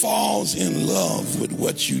one falls in love with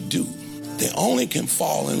what you do. They only can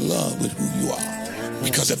fall in love with who you are.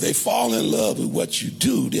 Because if they fall in love with what you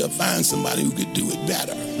do, they'll find somebody who could do it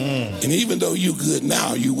better. And even though you're good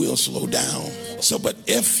now, you will slow down. So, but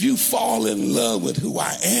if you fall in love with who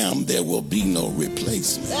I am, there will be no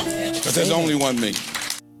replacement. Because there's only one me.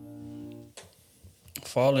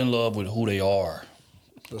 Fall in love with who they are,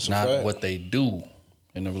 That's a not fact. what they do.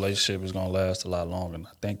 And the relationship is gonna last a lot longer. And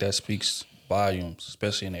I think that speaks volumes,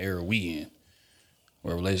 especially in the era we in,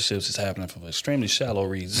 where relationships is happening for extremely shallow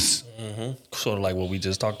reasons. Sort of like what we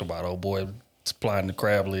just talked about. Oh boy, supplying the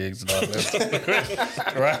crab legs and all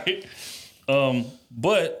that, right?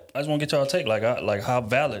 But I just want to get y'all take, like how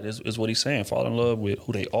valid is what he's saying. Fall in love with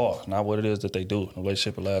who they are, not what it is that they do. The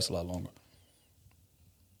relationship will last a lot longer.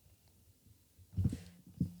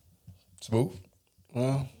 Smooth.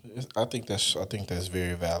 Well, I think that's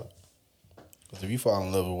very valid. Because if you fall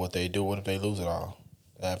in love with what they do, what if they lose it all?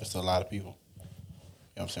 That happens to a lot of people. You know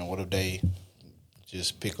what I'm saying? What if they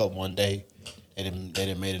just pick up one day, they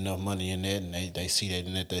done made enough money in that, and they see that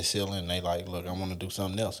in their ceiling, and they like, look, I want to do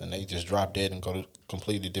something else, and they just drop that and go to a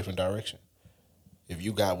completely different direction. If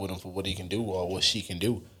you got with him for what he can do or what she can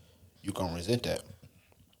do, you gonna resent that,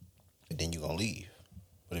 and then you gonna leave.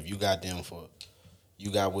 But if you got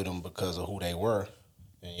with them because of who they were,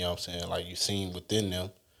 and you know what I'm saying, like you seen within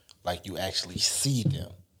them, like you actually see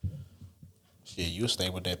them, shit, you'll stay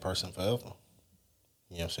with that person forever.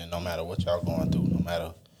 You know what I'm saying? No matter what y'all going through, no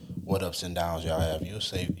matter what ups and downs y'all have, you'll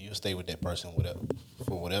stay with that person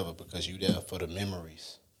for whatever, because you there for the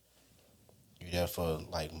memories. You there for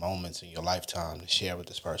like moments in your lifetime to share with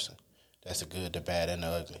this person. That's the good, the bad, and the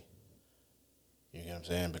ugly. You get what I'm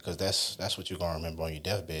saying? Because that's what you're gonna remember on your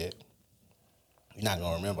deathbed. you're not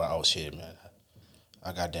gonna remember. Oh shit, man,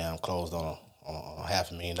 I goddamn closed on a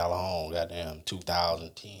 $500,000 home. Goddamn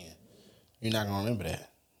 2010. You're not gonna remember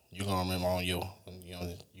that. You're gonna remember on your,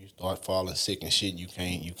 you start falling sick and shit. You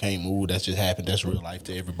can't move. That's just happened. That's real life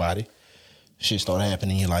to everybody. Shit start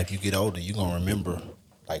happening in your life. You get older. You gonna remember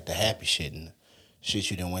like the happy shit and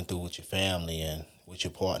shit you done went through with your family and with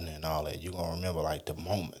your partner and all that. You're gonna remember like the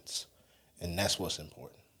moments, and that's what's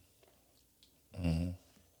important.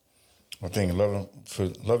 I think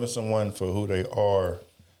loving someone for who they are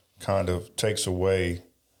kind of takes away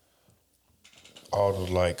all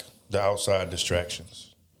of like the outside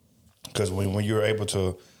distractions. Because when you're able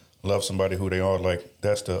to love somebody who they are, like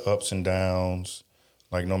that's the ups and downs.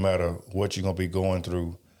 Like no matter what you're gonna be going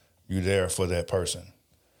through, you're there for that person.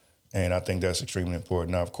 And I think that's extremely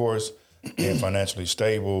important. Now, of course, being financially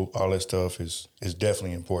stable, all that stuff is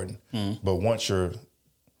definitely important. But once you're,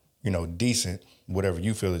 decent, whatever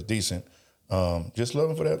you feel is decent, just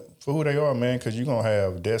love them for who they are, man. Because you're gonna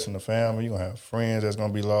have deaths in the family, you're gonna have friends that's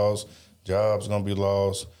gonna be lost, jobs gonna be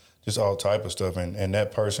lost, just all type of stuff, and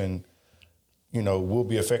that person, will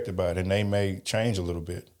be affected by it, and they may change a little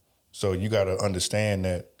bit. So you got to understand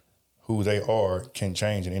that who they are can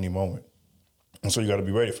change at any moment. And so you got to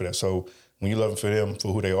be ready for that. So when you love them for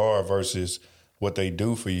who they are versus what they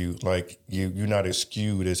do for you, like you're not as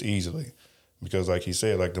skewed as easily. Because like he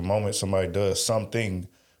said, like the moment somebody does something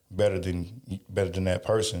better than that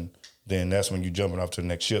person, then that's when you're jumping off to the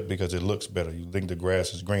next ship because it looks better. You think the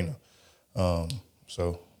grass is greener.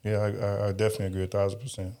 So yeah, I definitely agree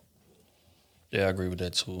 1,000%. Yeah, I agree with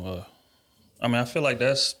that too. I feel like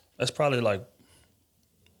that's probably like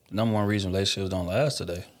the number one reason relationships don't last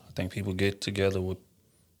today. I think people get together with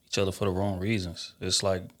each other for the wrong reasons. It's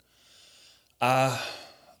like I'm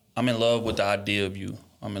in love with the idea of you.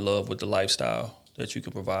 I'm in love with the lifestyle that you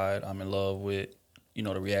can provide. I'm in love with,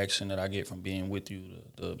 the reaction that I get from being with you,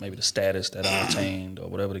 maybe the status that I attained or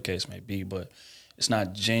whatever the case may be. But it's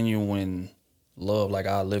not genuine love like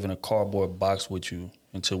I live in a cardboard box with you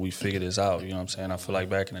until we figure this out. You know what I'm saying? I feel like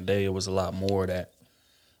back in the day it was a lot more of that.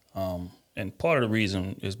 And part of the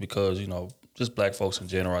reason is because, just black folks in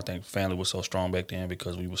general, I think family was so strong back then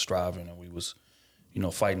because we was striving and we was,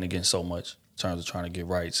 fighting against so much in terms of trying to get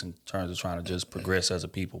rights, in terms of trying to just progress as a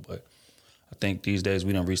people. But I think these days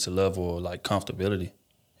we done reached a level of like comfortability.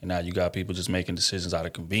 And now you got people just making decisions out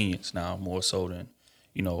of convenience now more so than,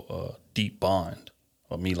 a deep bond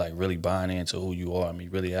or me like really buying into who you are, me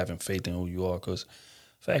really having faith in who you are. Because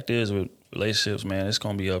fact is with relationships, man, it's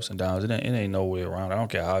going to be ups and downs. It ain't no way around. I don't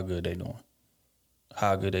care how good they doing.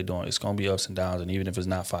 It's going to be ups and downs. And even if it's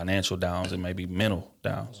not financial downs, it may be mental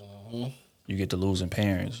downs. You get to losing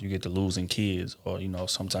parents. You get to losing kids. Or,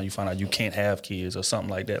 sometimes you find out you can't have kids or something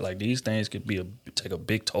like that. Like these things could take a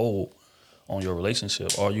big toll on your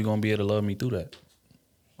relationship. Are you going to be able to love me through that?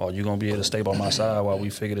 Are you going to be able to stay by my side while we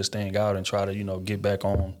figure this thing out and try to, get back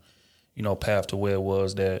on, path to where it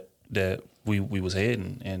was that we was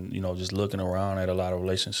heading? And, just looking around at a lot of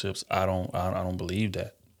relationships, I don't believe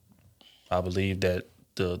that. I believe that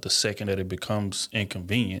the second that it becomes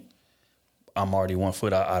inconvenient, I'm already 1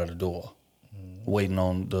 foot out of the door, waiting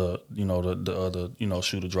on the other,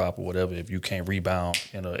 shoot or drop or whatever. If you can't rebound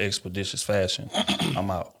in an expeditious fashion, I'm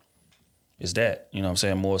out. It's that, what I'm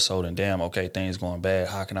saying, more so than, damn, okay, things going bad.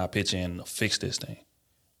 How can I pitch in to fix this thing?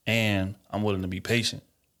 And I'm willing to be patient.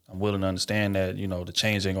 I'm willing to understand that, the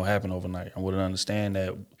change ain't going to happen overnight. I'm willing to understand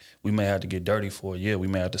that we may have to get dirty for a year. We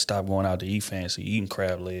may have to stop going out to eat fancy, eating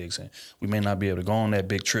crab legs, and we may not be able to go on that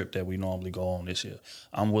big trip that we normally go on this year.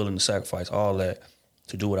 I'm willing to sacrifice all that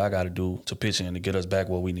to do what I got to do to pitch in to get us back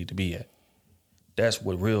where we need to be at. That's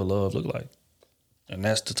what real love look like. And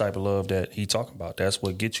that's the type of love that he talking about. That's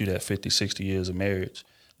what gets you that 50, 60 years of marriage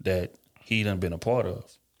that he done been a part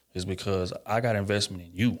of, is because I got investment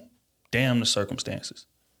in you. Damn the circumstances.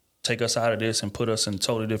 Take us out of this and put us in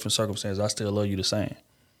totally different circumstances. I still love you the same.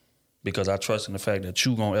 Because I trust in the fact that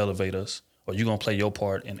you going to elevate us, or you going to play your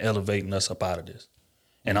part in elevating us up out of this.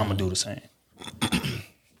 And I'm going to do the same.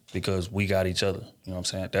 Because we got each other. You know what I'm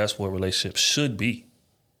saying? That's what relationships should be.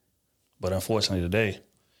 But unfortunately today,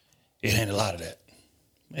 it ain't a lot of that.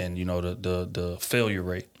 And, the failure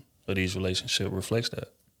rate of these relationships reflects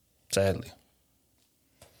that, sadly.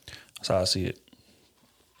 That's how I see it.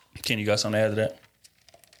 Ken, you got something to add to that?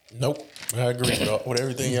 Nope. I agree with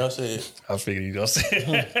everything y'all said. I figured you gonna say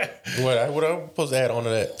it. What I'm supposed to add on to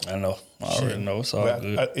that? I know. I already know. It's all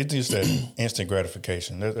good. It's just that instant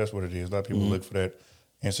gratification. That's what it is. A lot of people look for that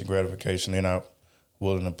instant gratification. They're not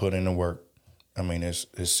willing to put in the work. I mean, it's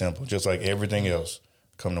simple. Just like everything else.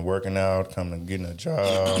 Come to working out, come to getting a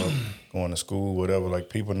job, going to school, whatever. Like,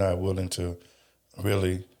 people not willing to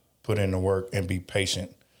really put in the work and be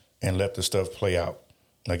patient and let the stuff play out.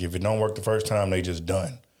 Like if it don't work the first time, they just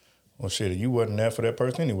done. Well, shit, you wasn't there for that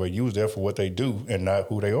person anyway. You was there for what they do and not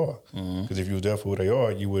who they are. Because if you was there for who they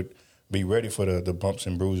are, you would be ready for the bumps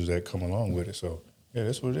and bruises that come along with it. So, yeah,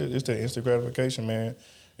 that's what it is. It's the instant gratification, man.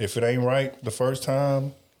 If it ain't right the first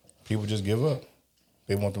time, people just give up.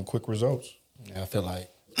 They want them quick results. Yeah, I feel like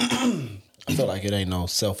it ain't no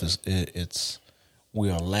selfish. It's we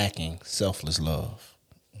are lacking selfless love.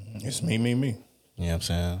 It's me. You know what I'm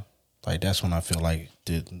saying? Like that's when I feel like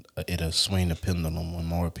it'll swing the pendulum when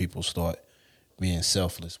more people start being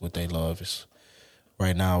selfless with their love. It's,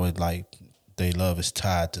 right now, it's like their love is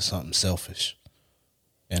tied to something selfish.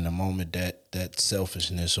 And the moment that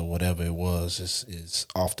selfishness or whatever it was is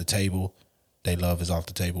off the table, their love is off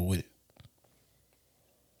the table with it.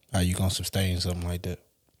 How you gonna sustain something like that?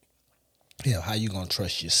 Yeah, how you gonna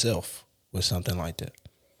trust yourself with something like that?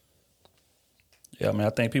 Yeah, I mean,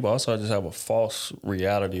 I think people also just have a false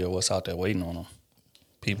reality of what's out there waiting on them.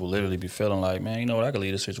 People literally be feeling like, man, you know what, I could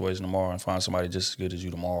leave this situation tomorrow and find somebody just as good as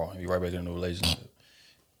you tomorrow and be right back in a relationship.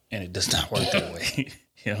 And it does not work that way.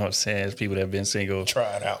 You know what I'm saying? It's people that have been single.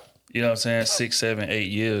 Try it out. You know what I'm saying? 6, 7,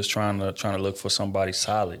 8 years trying to look for somebody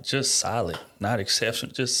solid. Just solid. Not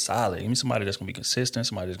exceptional. Just solid. Give me somebody that's going to be consistent,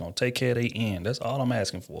 somebody that's going to take care of their end. That's all I'm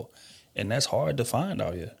asking for. And that's hard to find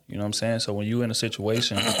out here. You know what I'm saying? So when you're in a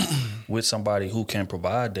situation with somebody who can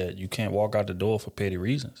provide that, you can't walk out the door for petty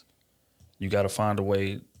reasons. You got to find a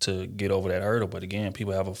way to get over that hurdle. But again,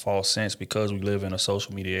 people have a false sense because we live in a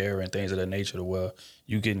social media era and things of that nature to where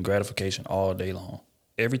you're getting gratification all day long.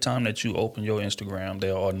 Every time that you open your Instagram,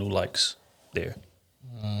 there are new likes there.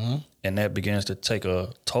 Mm-hmm. And that begins to take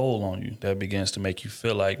a toll on you. That begins to make you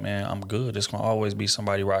feel like, man, I'm good. There's going to always be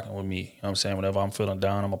somebody rocking with me. You know what I'm saying? Whenever I'm feeling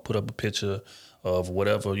down, I'm going to put up a picture of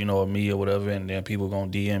whatever, you know, of me or whatever, and then people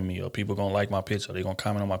going to DM me or people going to like my picture. They're going to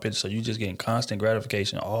comment on my picture. So you just getting constant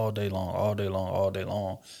gratification all day long, all day long, all day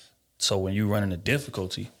long. So when you run into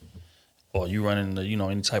difficulty or you run into, you know,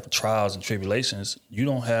 any type of trials and tribulations, you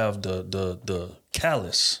don't have the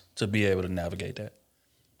callous to be able to navigate that.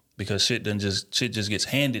 Because shit just gets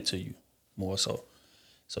handed to you more so.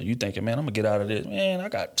 So you thinking, man, I'm gonna get out of this. Man, I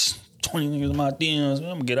got 20 niggas in my DMs. Man,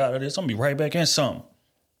 I'm gonna get out of this. I'm gonna be right back in something.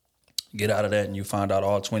 Get out of that and you find out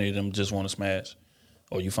all 20 of them just want to smash.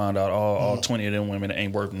 Or you find out all 20 of them women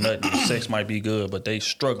ain't worth nothing. Sex might be good, but they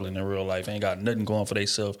struggling in real life. Ain't got nothing going for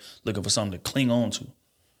themselves, looking for something to cling on to.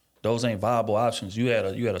 Those ain't viable options. You had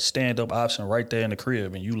a stand-up option right there in the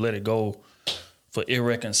crib and you let it go for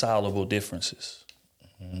irreconcilable differences.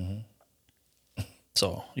 Mm-hmm.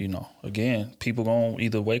 So, you know, again, people gonna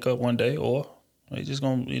either wake up one day or they just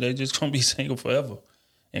gonna be single forever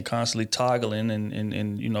and constantly toggling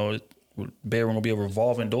and you know, bedroom gonna be a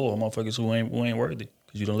revolving door of motherfuckers who ain't worthy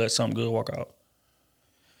because you don't let something good walk out.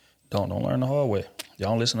 Don't learn the hard way.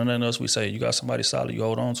 Y'all don't listen to nothing else we say. You got somebody solid, you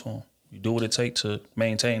hold on to them. You do what it takes to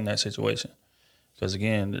maintain that situation. Because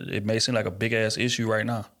again, it may seem like a big ass issue right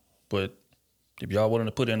now, but if y'all willing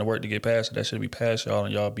to put in the work to get past it, that should be past y'all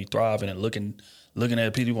and y'all be thriving and looking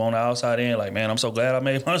at people on the outside end like, man, I'm so glad I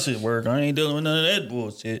made my shit work. I ain't dealing with none of that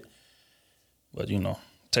bullshit. But, you know,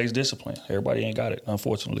 it takes discipline. Everybody ain't got it,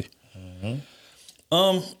 unfortunately.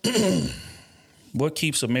 Mm-hmm. What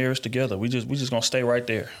keeps a marriage together? We just gonna stay right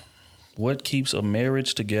there. What keeps a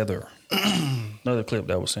marriage together? Another clip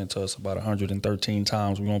that was sent to us about 113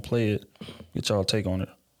 times. We're gonna play it. Get y'all take on it.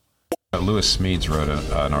 Lewis Smedes wrote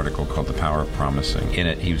an article called The Power of Promising. In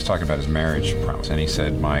it, he was talking about his marriage promise. And he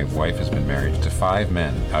said, my wife has been married to 5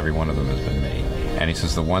 men. Every one of them has been me. And he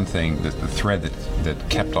says the one thing, the thread that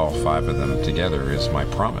kept all 5 of them together is my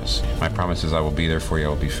promise. My promise is I will be there for you, I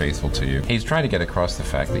will be faithful to you. He's trying to get across the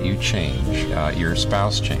fact that you change, your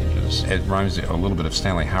spouse changes. It reminds me a little bit of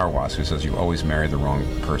Stanley Hauerwas, who says you always marry the wrong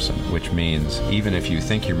person, which means even if you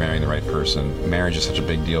think you're marrying the right person, marriage is such a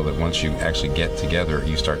big deal that once you actually get together,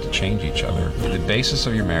 you start to change each other. The basis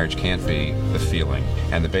of your marriage can't be the feeling,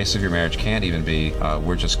 and the basis of your marriage can't even be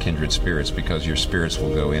we're just kindred spirits, because your spirits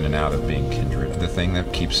will go in and out of being kindred. The thing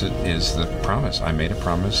that keeps it is the promise. I made a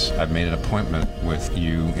promise. I've made an appointment with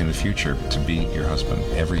you in the future to be your husband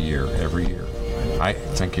every year. I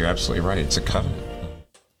think you're absolutely right. It's a covenant.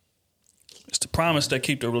 It's the promise that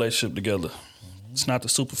keep the relationship together. It's not the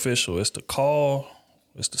superficial. It's the call.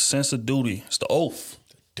 It's the sense of duty. It's the oath.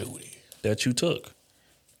 The duty that you took.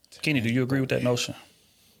 Kenny, do you agree with that notion?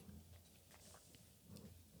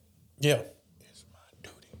 Yeah. It's my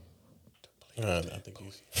duty. I think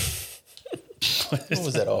you. What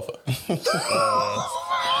was that off of?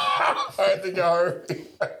 I think I heard.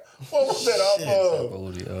 What was that off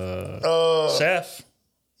of? Shaft.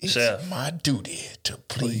 It's Chef. my duty to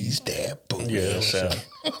please that booty. Yeah, Chef.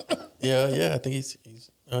 yeah. I think he's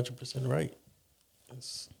 100% right.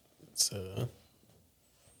 It's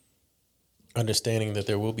understanding that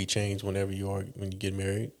there will be change when you get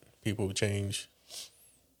married. People will change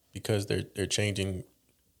because they're changing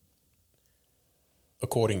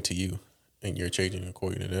according to you, and you're changing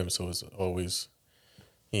according to them. So it's always,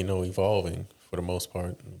 evolving for the most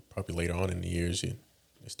part. And probably later on in the years, it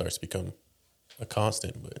starts to become a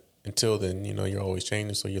constant. But until then, you're always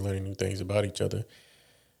changing, so you're learning new things about each other.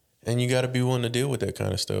 And you got to be willing to deal with that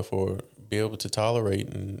kind of stuff, or be able to tolerate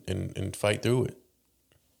and fight through it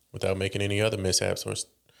without making any other mishaps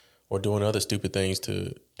or doing other stupid things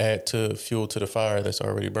to add to fuel to the fire that's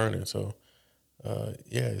already burning. So,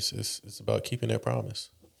 it's about keeping that promise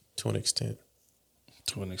to an extent.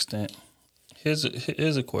 To an extent. Here's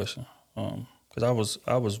a question. Because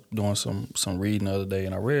I was doing some reading the other day,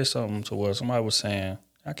 and I read something to where somebody was saying,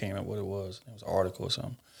 I can't remember what it was. It was an article or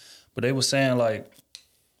something. But they were saying, like,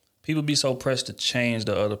 people be so pressed to change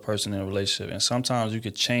the other person in a relationship, and sometimes you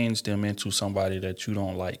could change them into somebody that you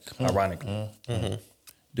don't like, ironically. Mm-hmm.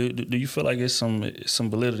 Do you feel like it's some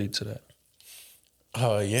validity to that?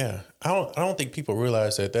 Yeah. I don't think people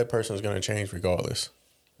realize that person is going to change regardless.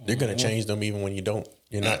 They're going to change them even when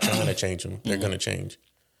you're not trying to change them. They're going to change.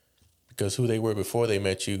 Because who they were before they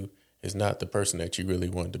met you is not the person that you really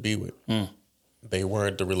wanted to be with. They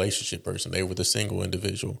weren't the relationship person. They were the single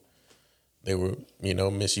individual. They were,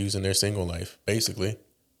 misusing their single life, basically.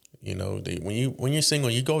 When you're single,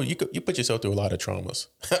 you put yourself through a lot of traumas.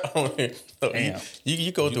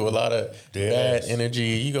 You go through a lot of bad energy.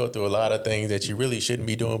 You go through a lot of things that you really shouldn't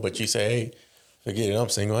be doing, but you say, hey, forget it, I'm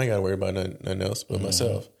single. I ain't got to worry about nothing else but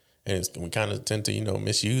myself. And we kind of tend to,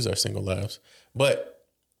 misuse our single lives. But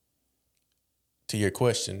to your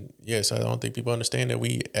question, yes, I don't think people understand that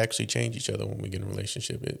we actually change each other when we get in a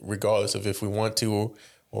relationship, regardless of if we want to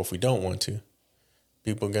or if we don't want to.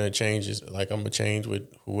 People are going to change. Like, I'm going to change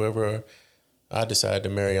with whoever I decide to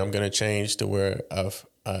marry. I'm going to change to where I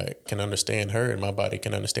can understand her, and my body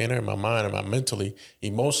can understand her, and my mind and my mentally,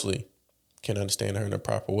 emotionally can understand her in a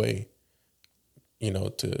proper way,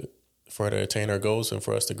 for her to attain her goals and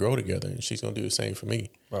for us to grow together. And she's going to do the same for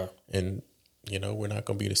me. Right. And, we're not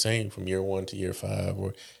going to be the same from year 1 to year 5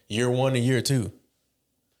 or year 1 to year 2.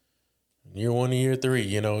 Year 1 to year 3,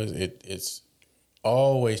 it's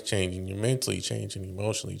always changing. You're mentally changing,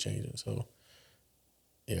 emotionally changing. So,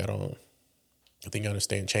 yeah, I think I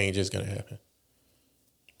understand change is going to happen.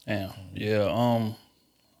 Yeah.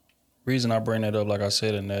 Reason I bring that up, like I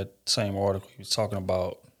said in that same article, he was talking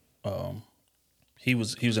about he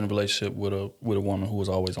was in a relationship with a woman who was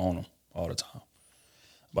always on him all the time.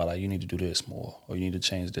 About like, you need to do this more, or you need to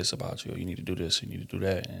change this about you, or you need to do this, you need to do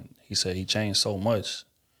that. And he said he changed so much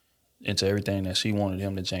into everything that she wanted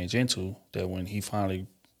him to change into that when he finally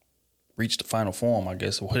reached the final form, I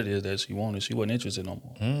guess, of what it is that she wanted, she wasn't interested no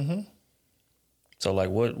more. Mm-hmm. So, like,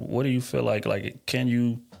 what do you feel like? Like, can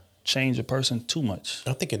you change a person too much?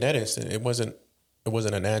 I think in that instant, it wasn't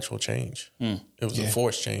a natural change. It was a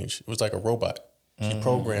forced change. It was like a robot. She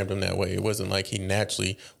programmed him that way. It wasn't like he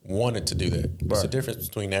naturally wanted to do that. Right. There's a difference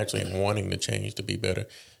between naturally and wanting to change to be better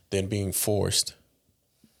than being forced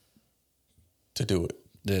to do it.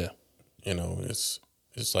 Yeah. It's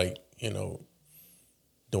like, doing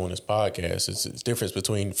this podcast. It's difference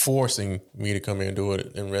between forcing me to come here and do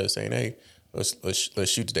it and rather saying, hey, let's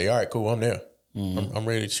shoot today. All right, cool, I'm there. I'm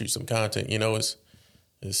ready to shoot some content.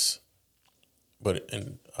 It's but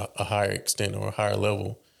in a higher extent or a higher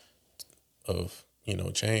level of,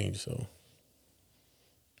 change. So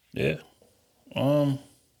yeah. I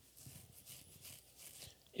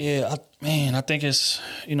think it's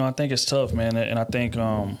tough, man. And I think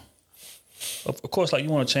of course, like, you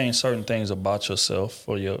want to change certain things about yourself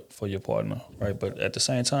for your partner, right? But at the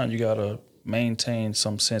same time, you gotta maintain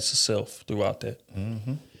some sense of self throughout that.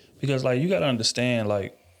 Mm-hmm. Because, like, you gotta understand,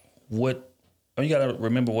 like, you gotta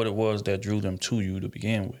remember what it was that drew them to you to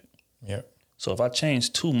begin with. Yeah. So if I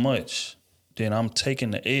change too much, then I'm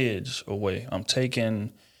taking the edge away. I'm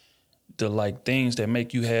taking the, like, things that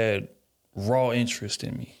make you had raw interest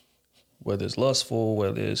in me, whether it's lustful,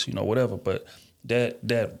 whether it's, whatever. But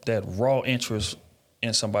that raw interest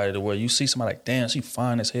in somebody to where you see somebody like, damn, she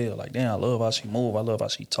fine as hell. Like, damn, I love how she move. I love how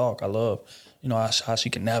she talk. I love, how she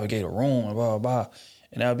can navigate a room and blah, blah, blah.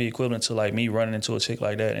 And that would be equivalent to, like, me running into a chick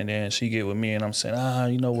like that, and then she get with me and I'm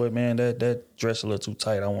saying, you know what, man, that dress a little too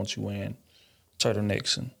tight. I want you wearing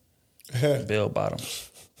turtlenecks and bell bottoms.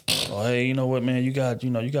 Oh, hey, you know what, man, you got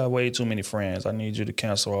way too many friends. I need you to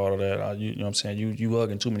cancel all of that. You know what I'm saying? You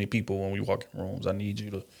hugging too many people when we walk in rooms. I need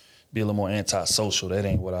you to be a little more antisocial. That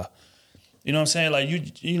ain't what You know what I'm saying?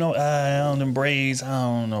 Like you know, I on them braids. I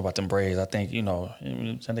don't know about them braids. I think you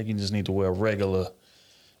just need to wear a regular,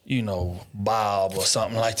 bob or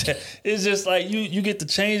something like that. It's just like you get to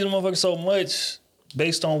change the motherfucker so much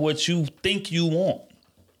based on what you think you want,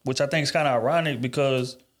 which I think is kind of ironic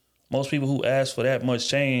because most people who ask for that much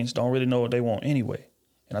change don't really know what they want anyway.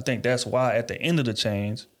 And I think that's why at the end of the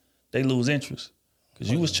change, they lose interest. Because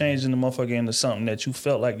you was changing the motherfucker into something that you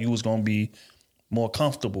felt like you was going to be more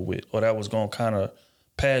comfortable with, or that was going to kind of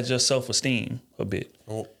pad your self-esteem a bit.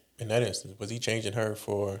 Well, in that instance, was he changing her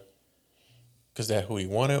because that's who he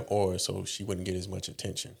wanted, or so she wouldn't get as much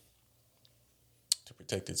attention to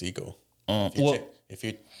protect his ego?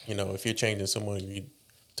 If you're changing someone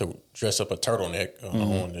to dress up a turtleneck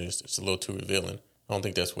on, it's a little too revealing. I don't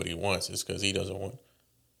think that's what he wants. It's because he doesn't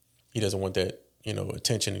want that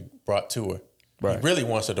attention brought to her. Right. He really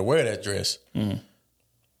wants her to wear that dress.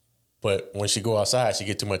 But when she go outside, she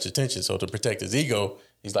get too much attention. So to protect his ego,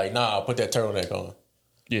 he's like, nah, I'll put that turtleneck on.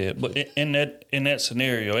 Yeah, but in that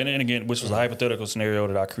scenario, and again, which was a hypothetical scenario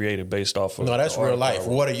that I created based off of. No, that's real life.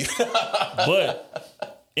 What are you? But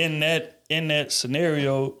in that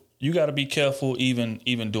scenario, you got to be careful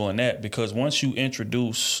even doing that, because once you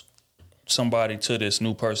introduce somebody to this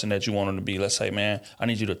new person that you want them to be, let's say, man, I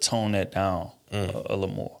need you to tone that down a little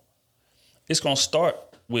more. It's gonna start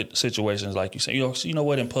with situations like you say, you know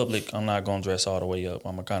what, in public, I'm not gonna dress all the way up.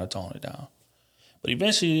 I'm gonna kind of tone it down. But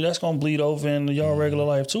eventually, that's gonna bleed over into your regular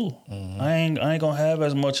life too. I ain't gonna have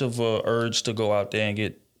as much of a urge to go out there and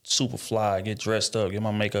get super fly, get dressed up, get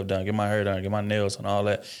my makeup done, get my hair done, get my nails and all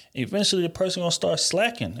that. Eventually, the person gonna start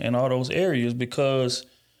slacking in all those areas because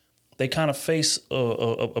they kind of face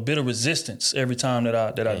a bit of resistance every time that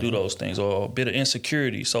I do those things, or a bit of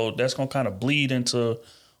insecurity. So that's gonna kind of bleed into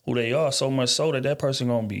who they are, so much so that person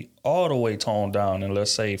gonna be all the way toned down in, let's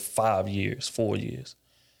say, 5 years, 4 years.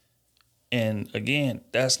 And again,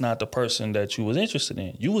 that's not the person that you was interested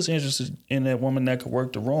in. You was interested in that woman that could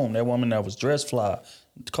work the room, that woman that was dressed fly,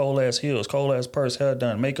 cold ass heels, cold ass purse, hair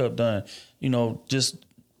done, makeup done, just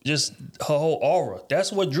her whole aura.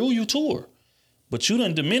 That's what drew you to her. But you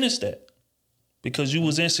didn't diminish that because you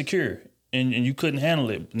was insecure and you couldn't handle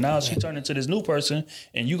it. Now she turned into this new person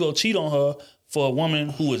and you go cheat on her for a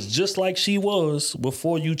woman who was just like she was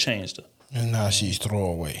before you changed her. And now she's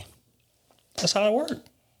throwaway. That's how it worked.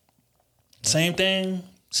 Same thing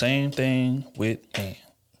with Ann.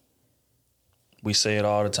 We say it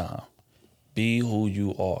all the time. Be who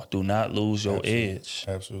you are. Do not lose your edge.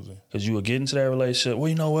 Absolutely. Because you will get into that relationship. Well,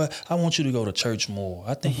 you know what? I want you to go to church more.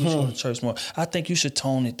 I think you should go to church more. I think you should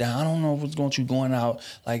tone it down. I don't know what's going you going out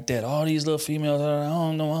like that. All these little females, I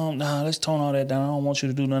don't know. Let's tone all that down. I don't want you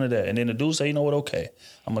to do none of that. And then the dude say, you know what? Okay,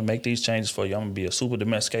 I'm going to make these changes for you. I'm going to be a super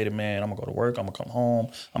domesticated man. I'm going to go to work. I'm going to come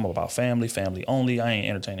home. I'm about family only. I ain't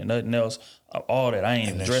entertaining nothing else. All that. I ain't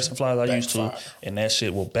even dressing fly as I used to. And that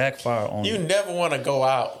shit will backfire on you. You never want to go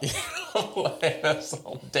out.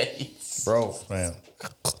 On dates. Bro, man.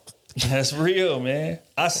 That's real, man.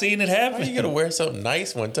 I seen it happen. How you gonna wear something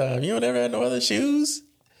nice one time? You don't ever have no other shoes?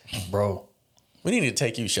 Bro. We need to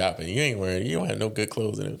take you shopping. You don't have no good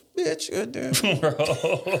clothes in it. Bitch, good dude. Bro,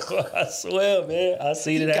 I swear, man. I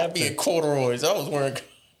seen it happen. Got me in corduroys. I was wearing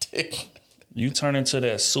You turn into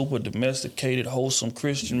that super domesticated, wholesome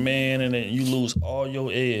Christian man, and then you lose all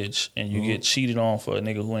your edge, and you get cheated on for a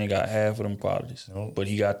nigga who ain't got half of them qualities. But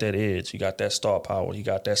he got that edge. He got that star power. He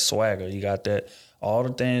got that swagger. He got that, all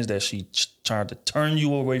the things that she tried to turn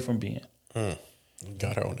you away from being. You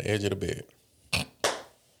got her on the edge of the bed.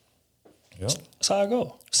 Yep. That's how I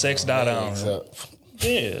go. Sex die down.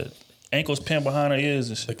 Yeah. Ankles pinned behind her ears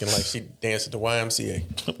and shit. Looking like she danced at the YMCA.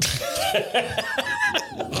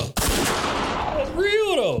 That's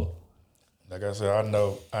real though. Like I said,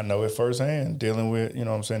 I know it firsthand, dealing with,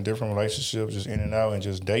 different relationships, just in and out and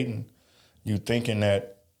just dating. You thinking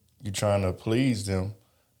that you're trying to please them,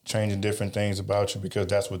 changing different things about you because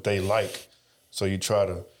that's what they like. So you try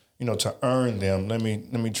to, to earn them, let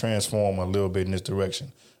me transform a little bit in this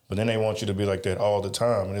direction. But then they want you to be like that all the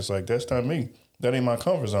time. And it's like, that's not me. That ain't my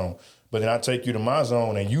comfort zone. But then I take you to my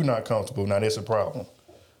zone and you not comfortable. Now that's a problem.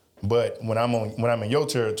 But when I'm in your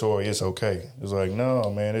territory, it's okay. It's like,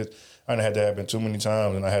 no, man, I done had that happen too many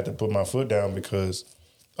times, and I had to put my foot down because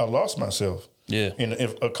I lost myself. Yeah. In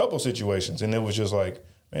a couple situations, and it was just like,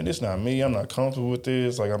 man, this not me. I'm not comfortable with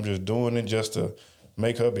this. Like, I'm just doing it just to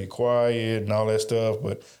make her be quiet and all that stuff.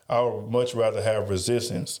 But I would much rather have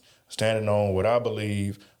resistance, standing on what I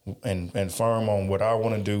believe and firm on what I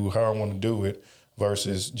want to do, how I want to do it,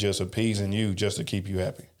 versus just appeasing you just to keep you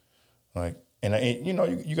happy. Like, and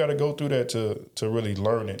you got to go through that to really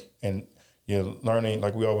learn it. And you're learning,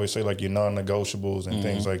 like we always say, like your non-negotiables and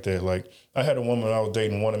things like that. Like I had a woman I was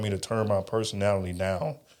dating wanted me to turn my personality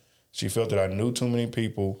down. She felt that I knew too many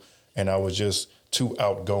people and I was just too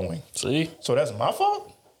outgoing. See? So that's my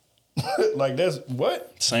fault? Like that's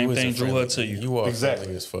what? Same thing drew her to you. You are Exactly.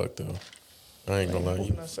 friendly as fuck though. I ain't gonna lie. What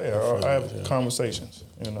can I say? I have conversations,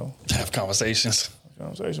 you know. Have conversations.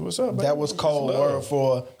 What's up, baby? That was cold Love. word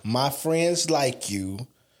for my friends like you.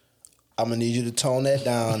 I'm gonna need you to tone that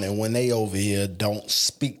down, and when they over here, don't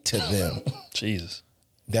speak to them. Jesus.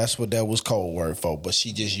 That's what that was cold word for. But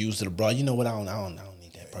she just used it abroad. You know what? I don't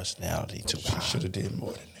need that personality too. She should have did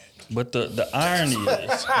more than that. But the irony is, there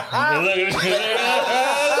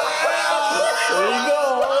you go.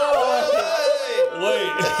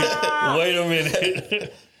 Wait a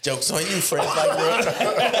minute. Joke's on you, friends like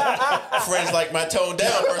friends like my toned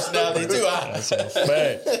down personality too. That's a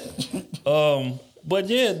fact. But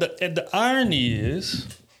yeah, the irony is,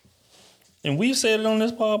 and we've said it on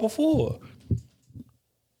this pod before.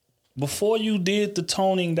 Before you did the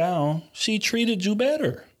toning down, she treated you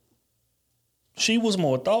better. She was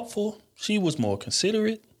more thoughtful. She was more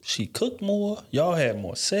considerate. She cooked more. Y'all had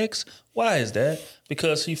more sex. Why is that?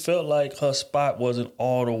 Because she felt like her spot wasn't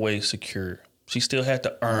all the way secure. She still had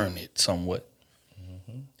to earn it somewhat.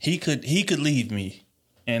 He could leave me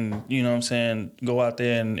and, you know what I'm saying, go out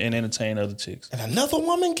there and entertain other chicks. And another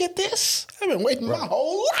woman get this? I've been waiting my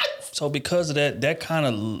whole life. So because of that kind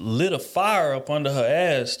of lit a fire up under her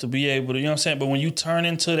ass to be able to, you know what I'm saying? But when you turn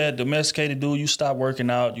into that domesticated dude, you stop working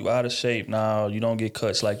out, you out of shape now, you don't get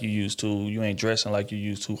cuts like you used to, you ain't dressing like you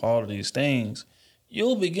used to, all of these things,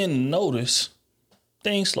 you'll begin to notice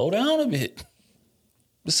things slow down a bit.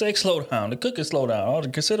 The sex slow down, the cooking slow down, all the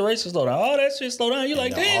consideration slow down, all that shit slow down. You're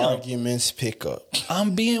like, damn. Arguments pick up.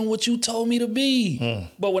 I'm being what you told me to be.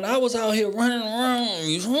 But when I was out here running around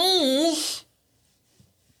these homes,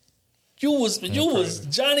 you was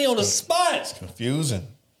Johnny on the spot. Confusing.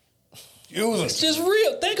 It's just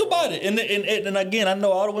real. Think about it. And again, I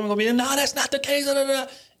know all the women gonna be, no, that's not the case. Da, da, da.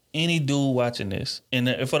 Any dude watching this,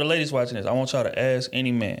 and for the ladies watching this, I want y'all to ask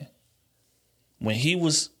any man, when he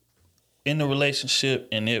was in the relationship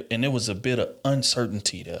and there was a bit of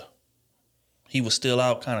uncertainty there. He was still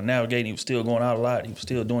out kind of navigating. He was still going out a lot. He was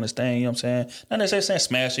still doing his thing, you know what I'm saying? Not necessarily saying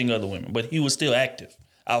smashing other women, but he was still active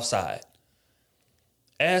outside.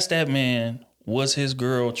 Ask that man, was his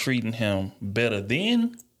girl treating him better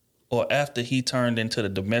then or after he turned into the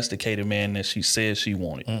domesticated man that she said she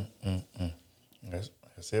wanted? As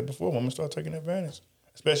I said before, women start taking advantage.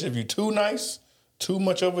 Especially if you're too nice, too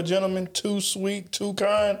much of a gentleman, too sweet, too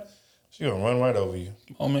kind. She gonna run right over you.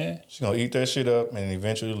 Oh, man. She gonna eat that shit up and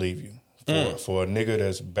eventually leave you for a nigga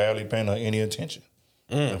that's barely paying her any attention.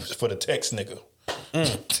 For the text nigga.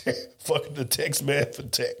 Fucking the text man for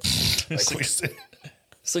text. Like we said.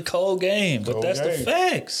 It's a cold game, but that's the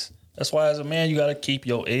facts. That's why as a man, you got to keep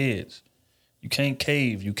your edge. You can't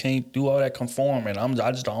cave. You can't do all that conforming.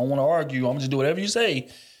 I just don't want to argue. I'm just do whatever you say.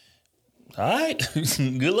 All right.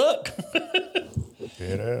 Good luck.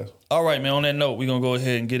 Dead ass. All right, man. On that note, we're going to go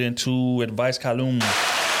ahead and get into advice column.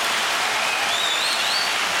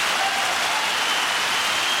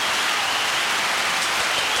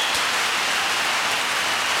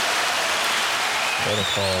 That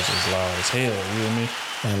applause is loud as hell, you hear me?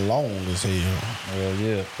 And long as hell. Hell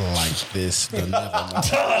yeah. Like this, the never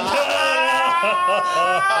mind.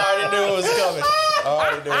 I already knew it was coming. I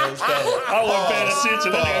wasn't paying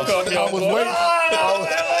attention. That nigga caught me off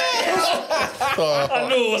guard. I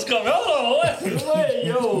knew it was coming. Hold on, wait,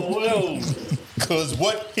 yo. Cause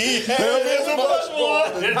what he had is much more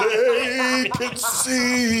than they can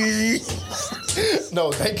see.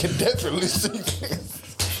 No, they can definitely see this.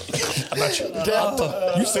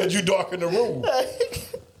 You said you dark in the room.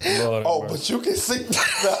 Lord, Oh, bro. but you can see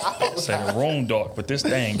the Say the room dark, but this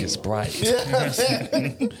thing is bright.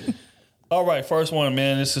 All right, first one,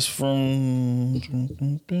 man. This is from.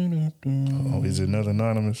 Oh, is it another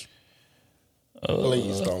anonymous?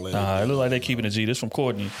 Please don't let Nah, it look like they keeping it G. This from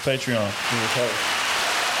Courtney, Patreon.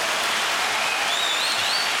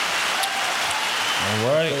 All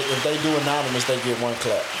right. If they do anonymous, they get one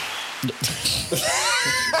clap.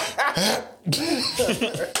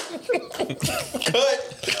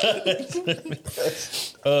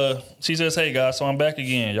 She says, "Hey guys, so I'm back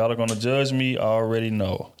again. Y'all are gonna judge me. I already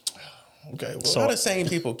know." Okay, well, So how the same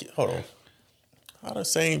people How the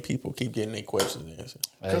same people keep getting their questions answered?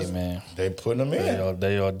 Hey man, they putting them in.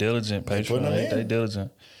 They are diligent. They putting Patreon, them in. they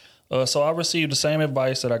diligent. So I received the same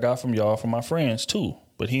advice that I got from y'all from my friends too.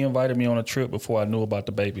 But he invited me on a trip before I knew about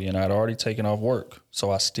the baby, and I'd already taken off work,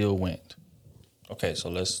 so I still went. Okay, so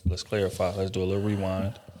let's clarify. Let's do a little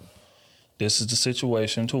rewind. This is the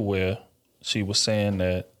situation to where she was saying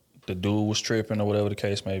that the dude was tripping or whatever the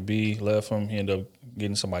case may be, left him. He ended up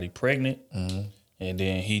getting somebody pregnant. And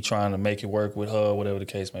then he trying to make it work with her, whatever the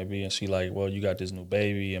case may be. And she like, well, you got this new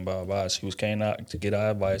baby and blah, blah, blah. She came out to get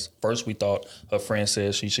our advice. First, we thought her friend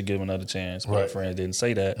said she should give him another chance. But her friend didn't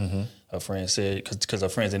say that. Her friend said, because her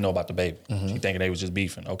friends didn't know about the baby. She thinking they was just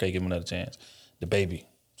beefing. Okay, give him another chance. The baby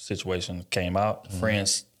situation came out.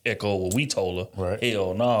 Friends echoed what we told her.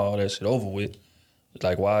 Hell no, that shit over with.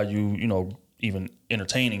 Like, why are you, even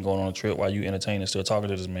entertaining going on a trip? Why are you entertaining still talking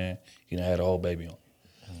to this man? You done had a whole baby on.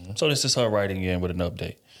 So this is her writing in with an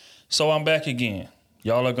update. So I'm back again.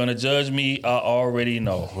 Y'all are gonna judge me. I already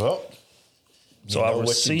know. Well, so I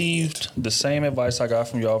received the same advice I got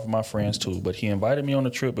from y'all from my friends too. But he invited me on the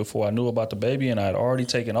trip before I knew about the baby, and I had already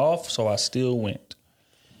taken off, so I still went.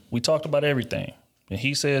 We talked about everything, and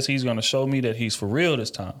he says he's gonna show me that he's for real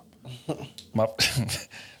this time.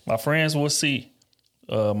 My friends will see.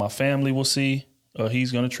 My family will see.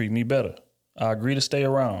 He's gonna treat me better. I agree to stay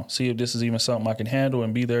around, see if this is even something I can handle,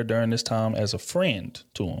 and be there during this time as a friend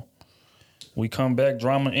to him. We come back,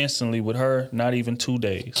 drama instantly with her, not even 2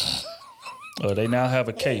 days. They now have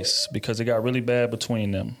a case because it got really bad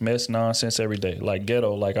between them. Mess, nonsense every day. Like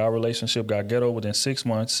ghetto, like our relationship got ghetto within 6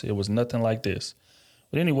 months. It was nothing like this.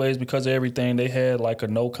 But anyways, because of everything, they had like a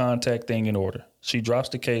no contact thing in order. She drops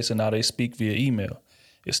the case and now they speak via email.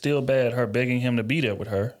 It's still bad, her begging him to be there with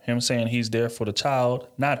her, him saying he's there for the child,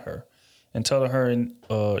 not her. And telling her in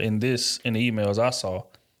the emails I saw,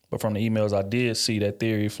 but from the emails I did see that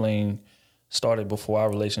theory fling started before our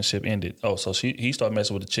relationship ended. Oh, so he started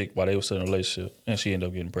messing with the chick while they were still in a relationship, and she ended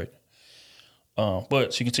up getting pregnant.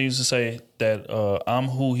 But she continues to say that I'm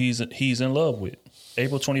who he's in love with.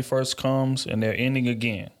 April 21st comes, and they're ending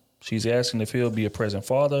again. She's asking if he'll be a present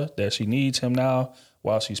father, that she needs him now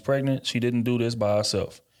while she's pregnant. She didn't do this by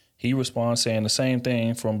herself. He responds saying the same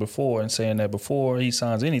thing from before and saying that before he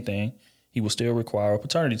signs anything, he will still require a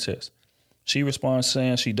paternity test. She responds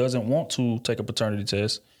saying she doesn't want to take a paternity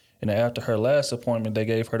test, and after her last appointment, they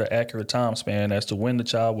gave her the accurate time span as to when the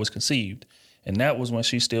child was conceived, and that was when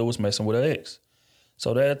she still was messing with her ex.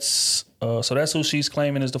 So that's who she's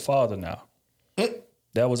claiming is the father now.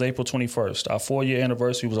 That was April 21st. Our 4-year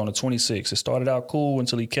anniversary was on the 26th. It started out cool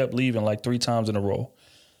until he kept leaving like 3 times in a row.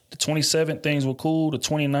 The 27th, things were cool. The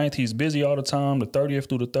 29th, he's busy all the time. The 30th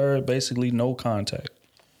through the 3rd, basically no contact.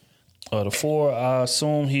 The 4, I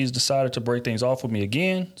assume he's decided to break things off with me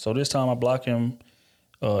again. So this time I block him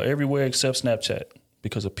everywhere except Snapchat,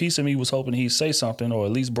 because a piece of me was hoping he'd say something or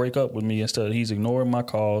at least break up with me instead of he's ignoring my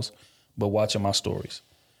calls but watching my stories.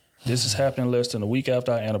 This is happening less than a week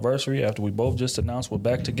after our anniversary, after we both just announced we're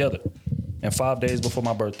back together, and 5 days before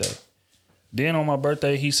my birthday. Then on my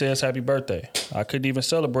birthday, he says happy birthday. I couldn't even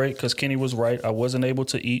celebrate because Kenny was right. I wasn't able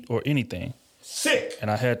to eat or anything. Sick.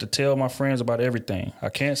 And I had to tell my friends about everything. I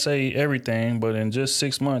can't say everything, but in just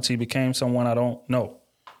 6 months, he became someone I don't know.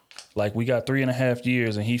 Like, we got 3.5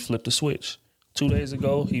 years and he flipped the switch. 2 days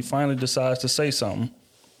ago, he finally decides to say something,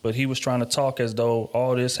 but he was trying to talk as though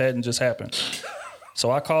all this hadn't just happened. So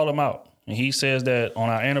I call him out, and he says that on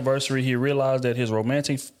our anniversary, he realized that his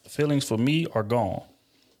romantic feelings for me are gone.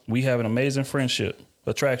 We have an amazing friendship,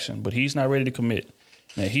 attraction, but he's not ready to commit.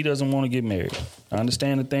 And he doesn't want to get married. I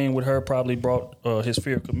understand the thing with her probably brought his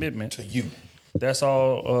fear of commitment to you. That's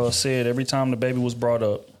all said every time the baby was brought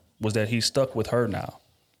up was that he's stuck with her now.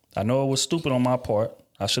 I know it was stupid on my part.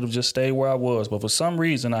 I should have just stayed where I was, but for some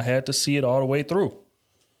reason I had to see it all the way through.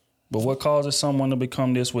 But what causes someone to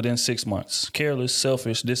become this within 6 months? Careless,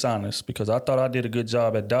 selfish, dishonest, because I thought I did a good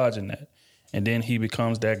job at dodging that. And then he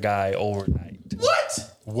becomes that guy overnight.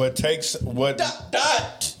 What makes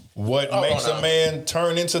a man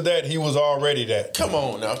turn into that, he was already that. Come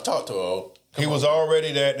on now, talk to her. He was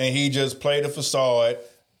already that, and he just played a facade,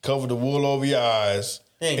 covered the wool over your eyes,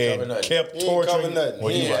 He ain't and covered nothing. kept He ain't torturing. covered nothing.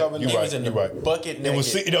 Well, He ain't covered nothing. He was in the You're right. bucket It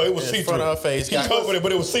was naked it was in see-through. front of her face. He Got- covered it,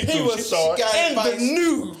 but it was see-through. She saw it. got advice.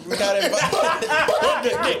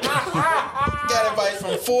 Got advice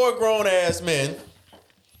from 4 grown-ass men.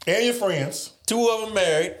 And your friends. 2 of them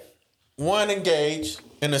married, 1 engaged,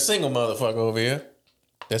 and a single motherfucker over here.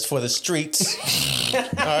 That's for the streets. All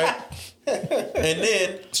right? And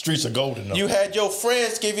then... Streets are golden, though. You had your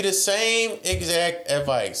friends give you the same exact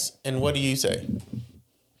advice. And what do you say?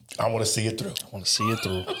 I want to see it through. I want to see it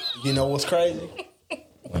through. You know what's crazy?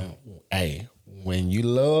 Hey, when you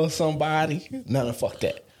love somebody, nothing fuck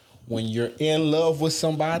that. When you're in love with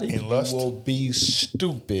somebody, you will be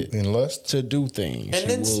stupid in lust to do things. And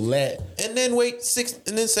then wait 6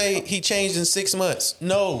 and then say he changed in 6 months.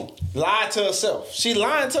 No. Lie to herself. She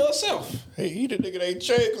lying to herself. Hey, he the nigga that ain't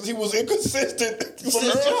changed because he was inconsistent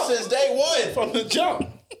since day one. From the jump.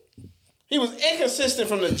 He was inconsistent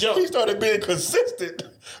from the jump. He started being consistent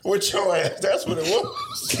with your ass. That's what it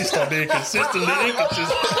was. He started being consistently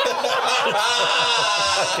inconsistent.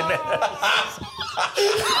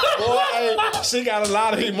 Boy, hey, she got a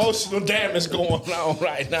lot of emotional damage going on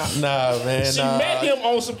right now. Nah, man. She met him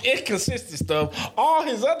on some inconsistent stuff. All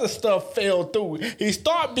his other stuff fell through. He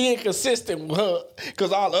started being consistent with her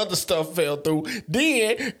because all the other stuff fell through.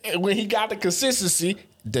 Then, when he got the consistency,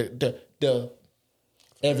 the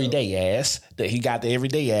everyday ass, that he got the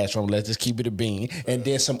everyday ass from Let's Just Keep It a Bean, and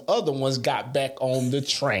then some other ones got back on the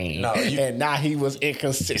train, and now he was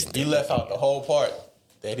inconsistent. You left out the whole part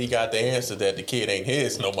that he got the answer that the kid ain't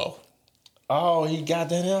his no more. Oh, he got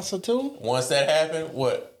that answer too? Once that happened,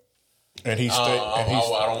 what? And he stayed.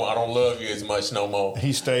 I don't love you as much no more.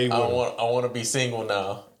 He stayed with I want to be single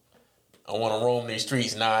now. I want to roam these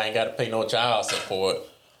streets now. I ain't got to pay no child support.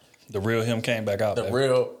 The real him came back out.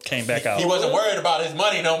 Came back out. He wasn't worried about his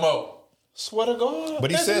money no more. Swear to God.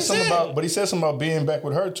 But he said something about. But he said something about being back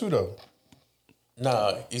with her too, though.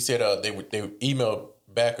 Nah, he said they emailed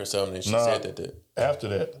back or something, and she said that. After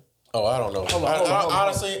that. Oh, I don't know. Hold on.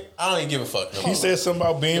 Honestly, I don't even give a fuck. No He said something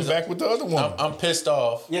about being back with the other one. I'm pissed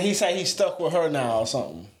off. Yeah, he said he's stuck with her now or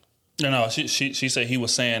something. No, she said he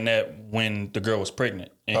was saying that when the girl was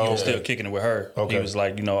pregnant and he was still kicking it with her. Okay. He was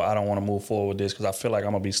like, I don't want to move forward with this because I feel like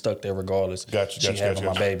I'm gonna be stuck there regardless. She having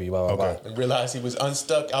my baby, blah blah blah. And realized he was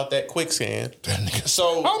unstuck out that quicksand.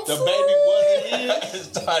 So the baby wasn't his.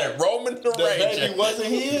 Started roaming the range. Baby wasn't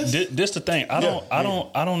his. This the thing. I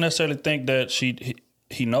don't necessarily think that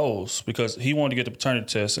he knows because he wanted to get the paternity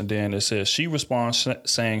test, and then it says she responds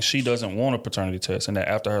saying she doesn't want a paternity test, and that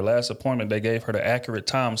after her last appointment, they gave her the accurate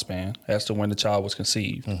time span as to when the child was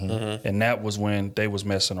conceived, and that was when they was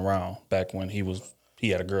messing around back when he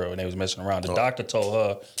had a girl and they was messing around. The doctor told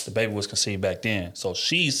her the baby was conceived back then, so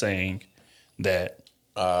she's saying that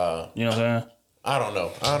you know what I'm saying? I don't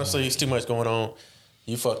know. Honestly, it's too much going on.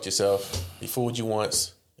 You fucked yourself. He fooled you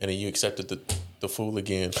once, and then you accepted the fool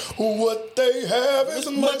again. What they have is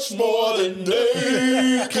much more than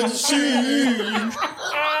they can see.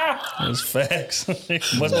 It's facts.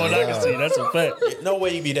 Much more than I can see. That's a fact. No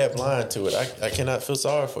way you be that blind to it. I cannot feel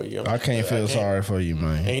sorry for you. I can't feel sorry for you,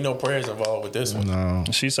 man. Ain't no prayers involved with this one. No.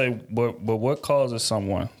 She say, but what causes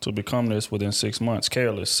someone to become this within 6 months?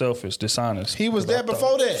 Careless, selfish, dishonest. He was there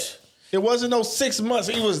before that. It wasn't no 6 months.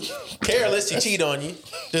 He was careless. He cheated on you.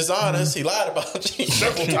 Dishonest. He lied about you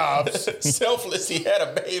several times. Selfless. He had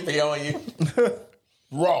a baby on you.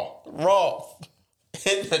 Raw.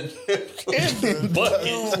 In the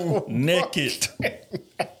bucket. Naked.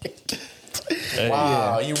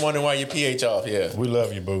 Wow. You wondering why your pH off? Yeah. We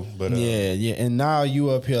love you, boo. But yeah. And now you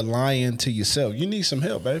up here lying to yourself. You need some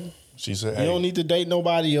help, baby. She said, you don't need to date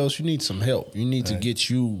nobody else. You need some help. You need to get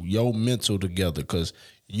your mental together because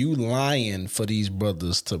you lying for these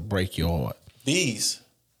brothers to break your heart. These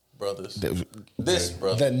brothers. This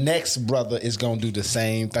brother. The next brother is going to do the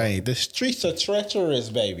same thing. The streets are treacherous,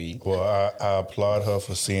 baby. Well, I applaud her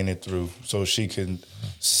for seeing it through so she can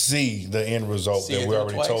see the end result that we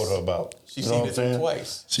already told her about. She's seen it through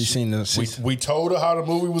twice. She's seen the. We told her how the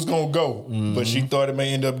movie was going to go, but she thought it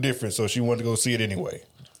may end up different, so she wanted to go see it anyway.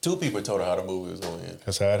 2 people told her how the movie was going to end.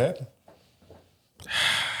 That's how it happened.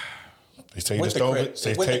 They tell you with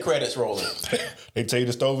the credits rolling. They tell you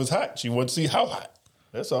the stove is hot. She wants to see how hot.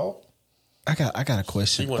 That's all. I got a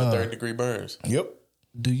question. She wanted 3rd-degree burns. Yep.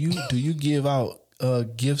 Do you give out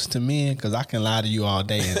gifts to men? Because I can lie to you all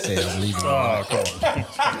day and say I'm leaving.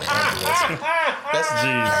 That's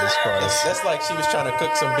Jesus Christ. That's like she was trying to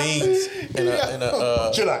cook some beans in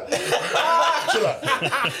a Chill out.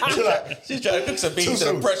 She's trying to cook some beans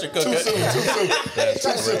in a pressure cooker.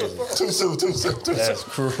 Too soon. That's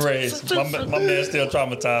crazy. My man's still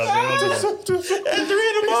traumatized. At 3 in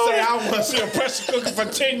the morning. Say I want to see a pressure cooker for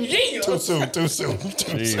 10 years. Too soon.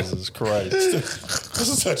 Jesus Christ. This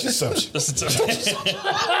is such a subject.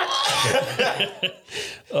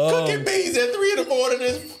 Cooking beans at 3 in the morning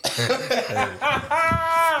is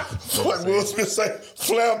what Will Smith say?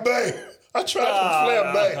 Flambe. I tried some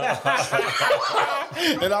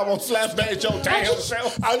flambe. And I want flambe your damn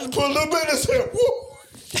self. I just put a little bit in this here. Woo.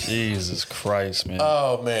 Jesus Christ, man.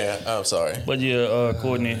 Oh man, I'm sorry. But yeah,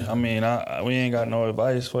 Courtney, I mean, we ain't got no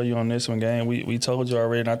advice for you on this one, gang. We told you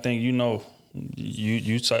already, and I think you know.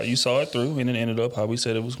 You saw it through, and it ended up how we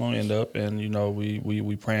said it was going to end up, and you know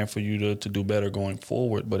we praying for you to do better going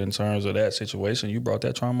forward. But in terms of that situation, you brought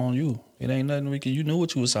that trauma on you. It ain't nothing you knew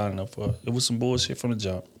what you were signing up for. It was some bullshit from the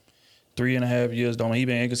jump. 3.5 years, he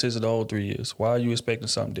been inconsistent the whole 3 years. Why are you expecting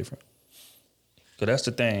something different? Because that's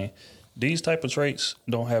the thing. These type of traits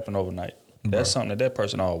don't happen overnight. That's something that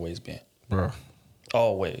person always been. Bro.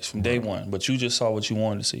 Always, from day one. But you just saw what you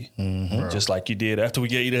wanted to see. Mm-hmm. Just like you did after we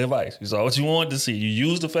gave you the advice. You saw what you wanted to see. You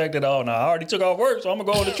used the fact that, now I already took off work, so I'm going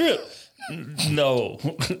to go on the trip. No.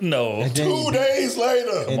 2 days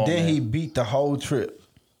later. And then he beat the whole trip.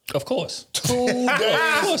 Of course. 2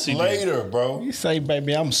 days later, bro. You say,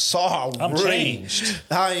 baby, I'm sorry. I'm changed.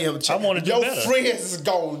 I am changed. I want to do Your better. friends is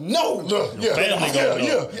going to know. Yeah, family gonna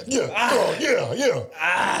know.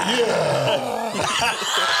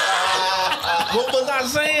 What was I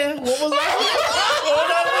saying? What was I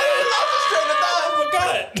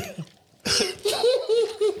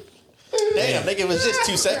Damn, nigga, it was just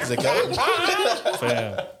 2 seconds ago.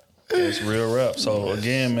 Fam, it's real rap. So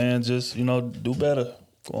again, man, just do better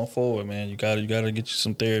going forward, man. You gotta get you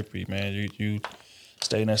some therapy, man. You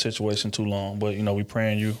stay in that situation too long, but we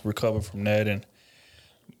praying you recover from that and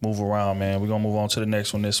move around, man. We're gonna move on to the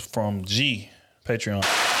next one. This from G Patreon.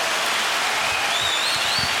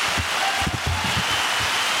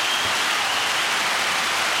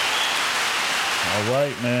 All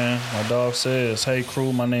right, man. My dog says, "Hey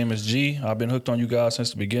crew, my name is G. I've been hooked on you guys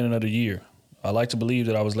since the beginning of the year. I like to believe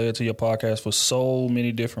that I was led to your podcast for so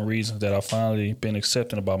many different reasons that I've finally been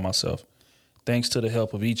accepting about myself. Thanks to the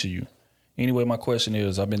help of each of you. Anyway, my question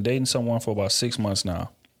is, I've been dating someone for about 6 months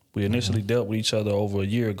now. We initially dealt with each other over a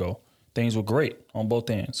year ago. Things were great on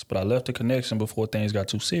both ends, but I left the connection before things got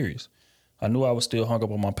too serious. I knew I was still hung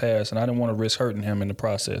up on my past, and I didn't want to risk hurting him in the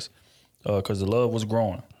process because the love was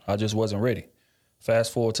growing. I just wasn't ready.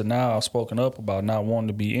 Fast forward to now, I've spoken up about not wanting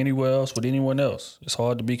to be anywhere else with anyone else. It's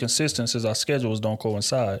hard to be consistent since our schedules don't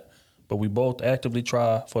coincide, but we both actively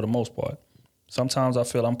try for the most part. Sometimes I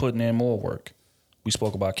feel I'm putting in more work. We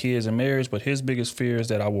spoke about kids and marriage, but his biggest fear is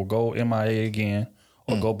that I will go MIA again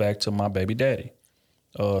or go back to my baby daddy,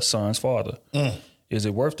 son's father. Is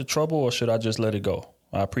it worth the trouble or should I just let it go?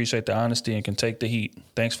 I appreciate the honesty and can take the heat.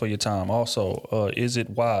 Thanks for your time. Also, is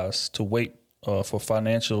it wise to wait for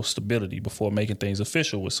financial stability before making things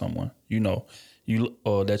official with someone that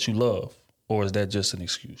you love, or is that just an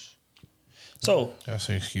excuse? So that's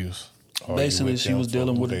an excuse. Basically, she was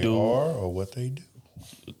dealing with a dude or what they do.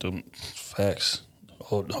 The facts.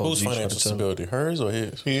 Whose financial stability? Hers or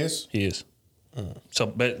his? His. So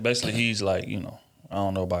basically, he's like, I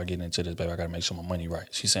don't know about getting into this, baby. I got to make sure my money right.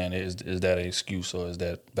 She's saying, is that an excuse or is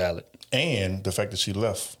that valid? And the fact that she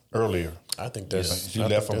left earlier. I think that's she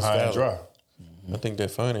left from high and dry. I think that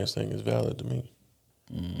finance thing is valid to me.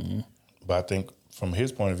 Mm-hmm. But I think from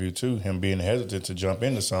his point of view too, him being hesitant to jump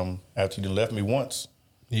into something after he left me once.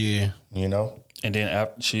 Yeah. And then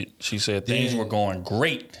after she said things were going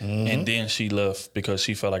great, and then she left because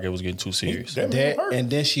she felt like it was getting too serious. And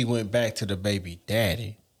then she went back to the baby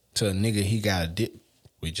daddy, to a nigga he got a dip.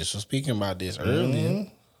 We just were speaking about this earlier.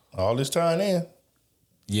 All this time in.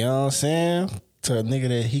 You know what I'm saying? To a nigga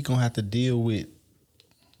that he gonna have to deal with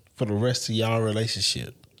for the rest of y'all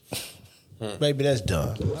relationship. Baby, that's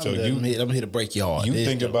done. So I'm here to break your heart. You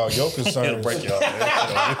think about your concerns. break your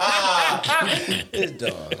heart. It's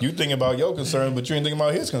done. You think about your concerns, but you ain't thinking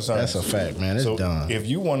about his concerns. That's a fact, man. It's done. If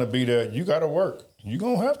you want to be there, you got to work. You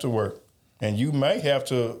gonna have to work, and you may have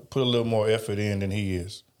to put a little more effort in than he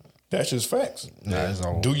is. That's just facts. Nah, it's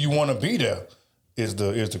over. Do you want to be there? Is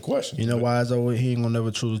the question. You know why it's over? He ain't gonna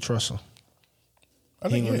never truly trust her.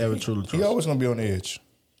 He ain't gonna never truly trust her. He always gonna be on the edge.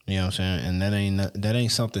 You know what I'm saying? And that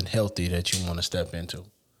ain't something healthy that you want to step into.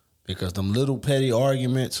 Because them little petty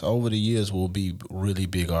arguments over the years will be really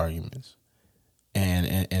big arguments.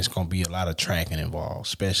 And it's going to be a lot of tracking involved,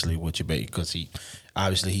 especially with your baby. Because he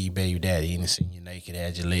baby daddy. He didn't see you naked,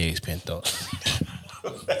 had your legs pent up.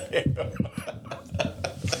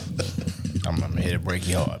 I'm here to break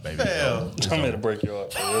your heart, baby. I'm here to break your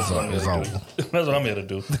heart. That's what I'm here to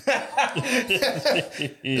do.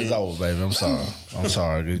 It's over, baby. I'm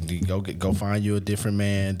sorry. Go find you a different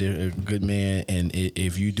man, a good man. And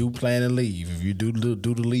if you do plan to leave, if you do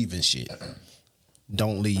the leaving shit,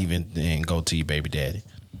 don't leave and go to your baby daddy.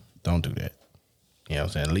 Don't do that. You know what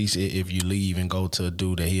I'm saying? At least if you leave and go to a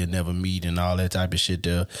dude that he'll never meet and all that type of shit,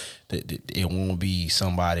 it won't be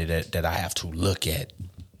somebody that I have to look at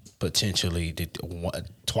potentially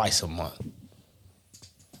twice a month.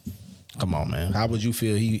 Come on, man. How would you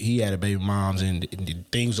feel? He had a baby moms and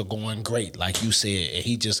things are going great, like you said, and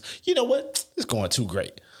he just, you know what? It's going too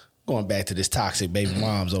great. Going back to this toxic baby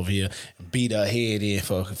moms over here, beat her head in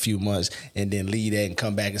for a few months, and then leave that and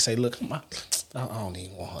come back and say, "Look, I don't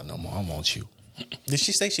even want her no more. I want you." Did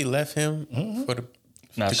she say she left him to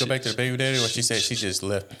go back to the baby daddy, or she said she just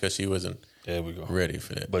left because she wasn't There we go. Ready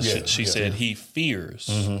for that. But she said he fears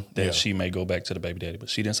that Yeah. she may go back to the baby daddy, but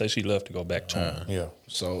she didn't say she left to go back to him. Yeah.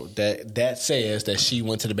 So that says that she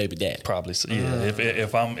went to the baby daddy. Probably. So, yeah.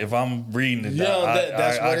 If I'm reading it, Yeah,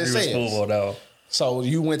 that's what it agree with says. Spoolboy now. So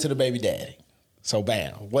you went to the baby daddy. So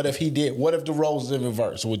bam. What if he did? What if the roles in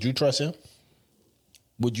reverse? Would you trust him?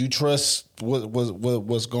 Would you trust what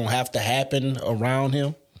was going to have to happen around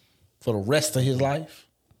him for the rest of his life?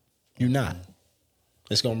 You're not.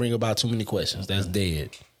 It's going to bring about too many questions. That's dead.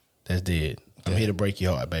 That's dead. I'm here to break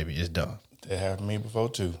your heart, baby. It's done. That happened to me before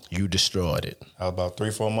too. You destroyed it. I was about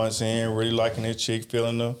 3-4 months in, really liking this chick,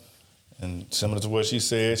 feeling her. And similar to what she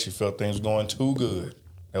said, she felt things were going too good.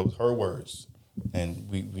 That was her words. And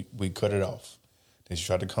we cut it off. Then she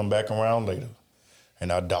tried to come back around later.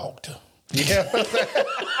 And I dogged her. Yeah.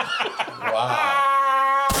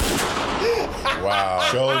 Wow.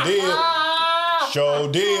 Sure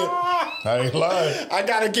did. I ain't lying. I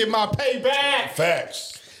got to get my payback.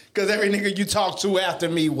 Facts. Because every nigga you talked to after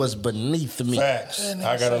me was beneath me. Facts.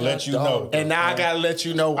 I got to let you know. And now I got to let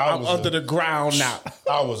you know I'm under the ground now.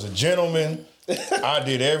 I was a gentleman. I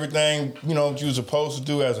did everything, you know, what you were supposed to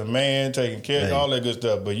do as a man, taking care of all that good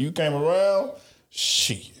stuff. But you came around,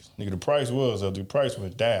 shit. Nigga, the price was up. The price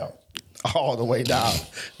went down. All the way down.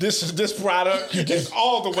 This product is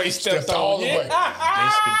all the way stepped on. All the way.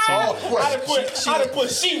 I done put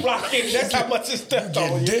sheetrock in it. That's how much it stepped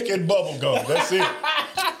on. Dick and bubble gum. That's it.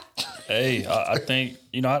 Hey, I think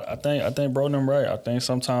I think bro them right. I think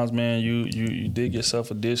sometimes, man, you dig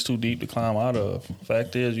yourself a ditch too deep to climb out of.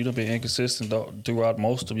 Fact is, you done been inconsistent throughout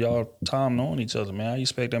most of y'all time knowing each other, man. How you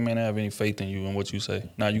expect that man to have any faith in you and what you say?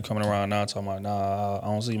 Now you coming around now talking about, nah, I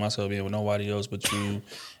don't see myself being with nobody else but you.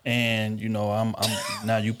 And you know, I'm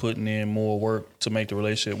now you putting in more work to make the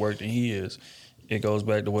relationship work than he is. It goes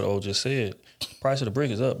back to what O just said. Price of the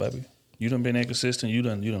brick is up, baby. You done been inconsistent. You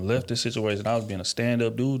done left this situation. I was being a stand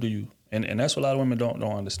up dude to you. And that's what a lot of women don't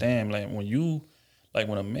understand. Like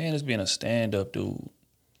when a man is being a stand up dude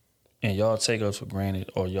and y'all take us for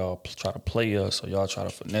granted or y'all try to play us or y'all try to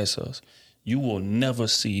finesse us, you will never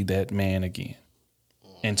see that man again.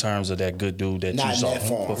 In terms of that good dude that Not you in saw that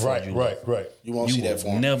form. before you left. Right. You won't see that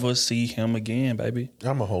form. Never see him again, baby.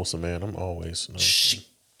 I'm a wholesome man. I'm always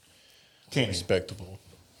respectable.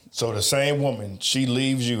 So the same woman, she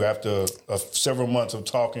leaves you after several months of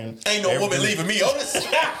talking. Ain't no woman leaving me, Otis.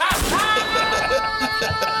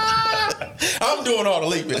 I'm doing all the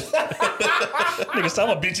leaving. Nigga, so I'm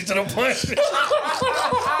gonna beat you to the punch.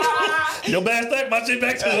 Your bad stack, my shit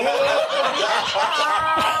back to him.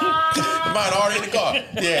 Mine already in the car.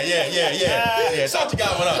 Yeah. Thought you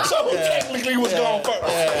got one up. So who technically was going first?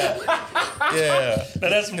 Yeah. Now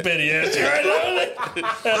that's some petty ass shit right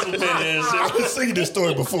now. That's some petty ass shit. I've seen this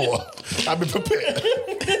story before. I've been prepared.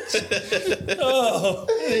 Oh,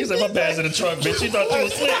 he said, my bag's in the trunk, bitch. You thought you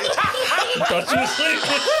was slick.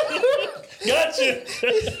 Gotcha.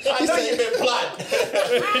 I know you've been plotting.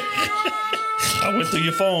 I went through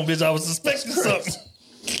your phone, bitch. I was suspecting something.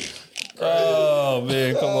 Oh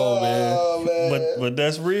man, come on, man. But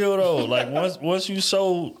that's real though. Like once you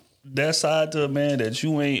show that side to a man that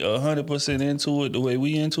you ain't 100% into it the way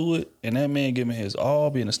we into it, and that man giving his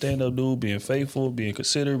all, being a stand-up dude, being faithful, being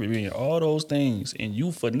considerate, being all those things, and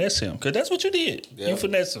you finesse him, because that's what you did. Yep. You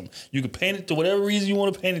finesse him. You can paint it to whatever reason you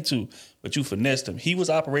want to paint it to, but you finessed him. He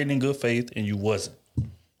was operating in good faith, and you wasn't.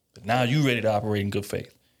 But now you ready to operate in good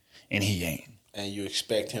faith, and he ain't. And you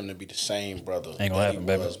expect him to be the same brother Ain't gonna that happen, he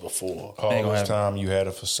baby. was before. All this time you had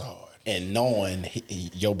a facade. And knowing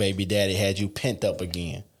your baby daddy had you pent up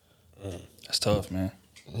again. That's tough, man.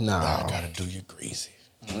 Nah. I gotta do you greasy.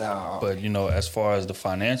 Nah. But, you know, as far as the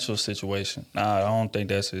financial situation, I don't think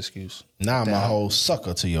that's an excuse. Nah, my whole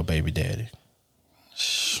sucker to your baby daddy.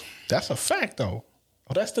 That's a fact, though.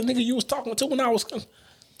 Oh, that's the nigga you was talking to when I was...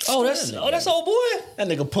 Oh, that's old boy. That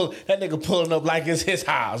nigga pulling up like it's his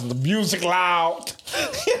house. The music loud.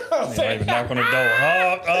 You know what I'm saying? Knock on the door.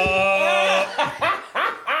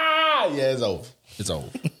 Yeah, it's over. It's over.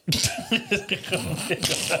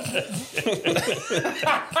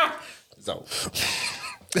 It's over.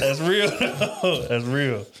 That's real. That's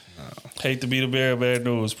real. Hate to be the bearer of bad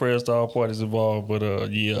news. Prayers to all parties involved, but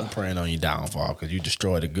yeah. I'm praying on your downfall because you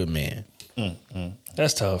destroyed a good man.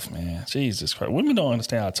 That's tough, man. Jesus Christ. Women don't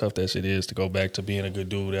understand how tough that shit is to go back to being a good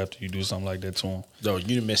dude after you do something like that to them. Yo,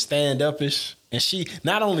 you done been stand-uppish, and she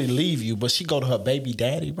not only leave you, but she go to her baby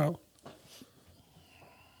daddy, bro.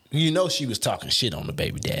 You know she was talking shit on the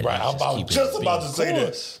baby daddy. Right, I'm about to say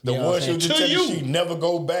that. The one she was just telling you she never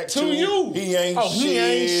go back to you. He ain't shit. He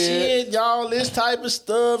ain't shit, y'all. This type of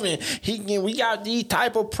stuff, and we got these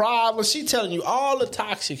type of problems. She telling you all the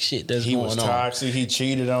toxic shit that's going on. He was toxic. He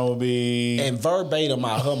cheated on me. And verbatim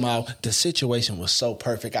out her mouth, the situation was so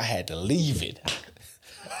perfect, I had to leave it.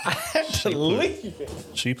 I had to leave it.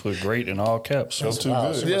 She put great in all caps. That's too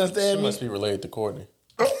good. You understand me? She must be related to Courtney.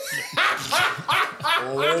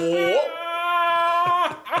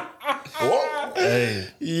 Hey,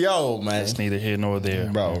 yo, man, it's neither here nor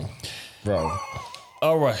there, bro.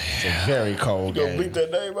 All right, it's a very cold You game. gonna beat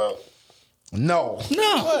that name out? No.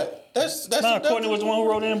 What? That's Courtney was the one who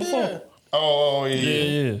wrote in before. Yeah. Oh yeah.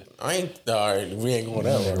 Yeah. I ain't. All right, we ain't going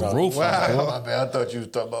that way. Roof. Wow. My bad. I thought you was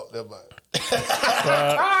talking about that. Wait.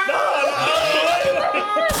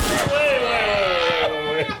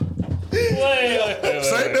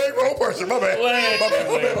 Same name, wrong person. My bad.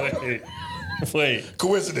 Wait.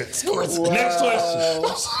 Coincidence. Wow.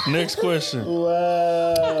 Next question.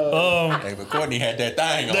 Wow. Hey, but Courtney had that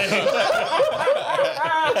thing on.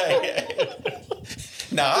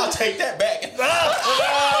 Nah, I'll take that back.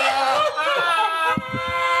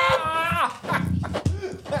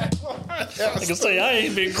 I can say I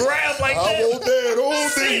ain't been grabbed like that. I want that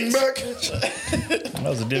old thing back. That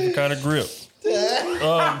was a different kind of grip.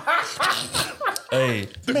 Hey,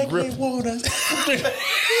 Make me wanna.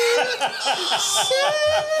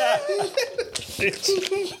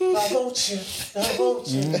 I want you.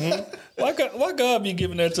 Why God be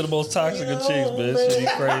giving that to the most toxic of chicks, man? That shit be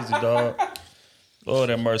crazy, dog. Lord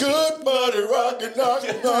have mercy. Good body rockin',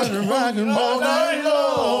 rockin' all night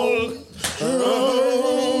long.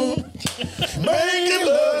 Making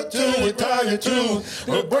love to it, tie it to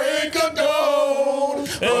the break of dawn.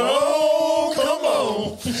 Oh,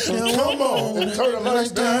 come on, turn the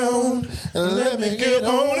lights down and let me get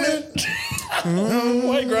on it.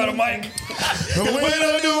 Wait, grab a mic. When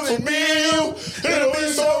I do for me, it'll be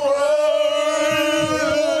so right.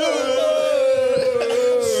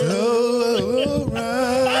 So right.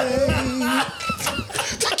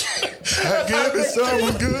 I give it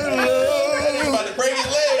some good love. About to break his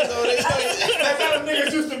legs on it. That's how the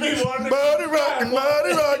niggas used to be. Body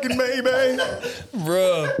rockin', baby.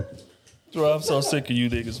 Bro, I'm so sick of you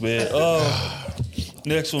niggas, man.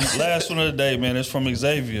 Next one, last one of the day, man. It's from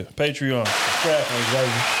Xavier, Patreon. Xavier.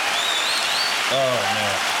 Oh,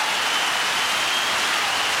 man.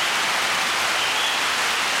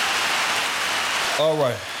 All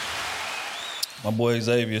right. My boy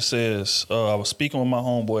Xavier says, I was speaking with my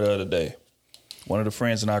homeboy the other day. One of the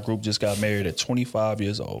friends in our group just got married at 25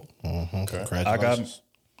 years old. Mm-hmm. Congratulations.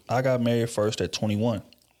 I got married first at 21.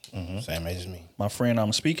 Mm-hmm. Same age as me. My friend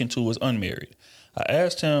I'm speaking to is unmarried. I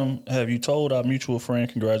asked him, have you told our mutual friend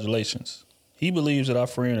congratulations? He believes that our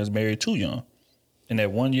friend is married too young and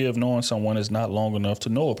that 1 year of knowing someone is not long enough to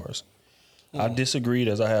know a person. I disagreed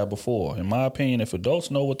as I have before. In my opinion, if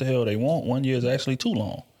adults know what the hell they want, 1 year is actually too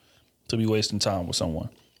long to be wasting time with someone.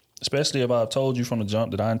 Especially if I've told you from the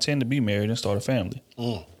jump that I intend to be married and start a family.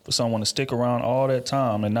 For someone to stick around all that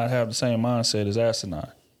time and not have the same mindset is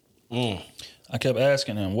asinine. I kept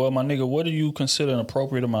asking him, well, my nigga, what do you consider an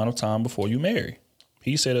appropriate amount of time before you marry?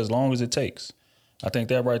 He said as long as it takes. I think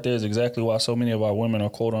that right there is exactly why so many of our women are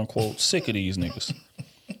quote unquote sick of these niggas.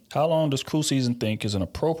 How long does Crew Season think is an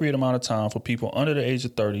appropriate amount of time for people under the age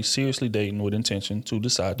of 30 seriously dating with intention to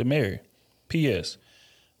decide to marry? P.S.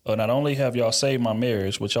 Not only have y'all saved my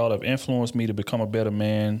marriage, but y'all have influenced me to become a better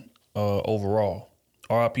man overall.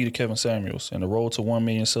 R.I.P. to Kevin Samuels. And the road to 1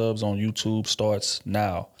 million subs on YouTube starts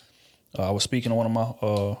now. I was speaking to one of my...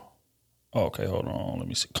 okay, hold on. Let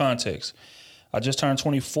me see. Context. I just turned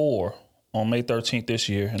 24 on May 13th this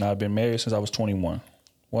year, and I've been married since I was 21.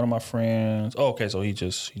 One of my friends... Oh, okay, so he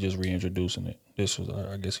just reintroducing it. This was...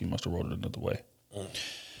 I guess he must have wrote it another way.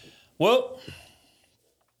 Well,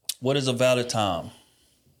 what is a valid time?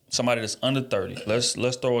 Somebody that's under 30. Let's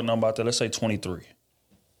throw a number out there. Let's say 23.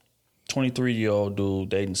 23-year-old dude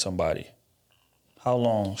dating somebody. How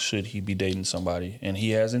long should he be dating somebody? And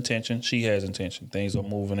he has intention. She has intention. Things are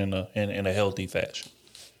moving in a healthy fashion.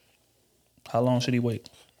 How long should he wait?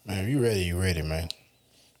 Man, if you ready, you ready, man.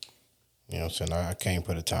 You know what I'm saying? I can't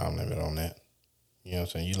put a time limit on that. You know what I'm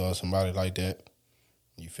saying? You love somebody like that.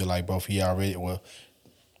 You feel like both of y'all ready. Well,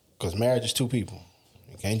 because marriage is two people.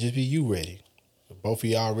 It can't just be you ready. If both of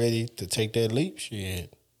y'all ready to take that leap,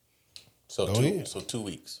 shit. So Go 2 ahead. So 2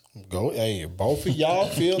 weeks. Go. Hey, if both of y'all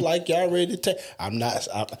feel like y'all ready to take. I'm not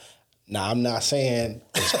saying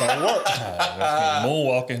it's gonna work.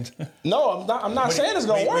 Moonwalking. No, I'm not saying it's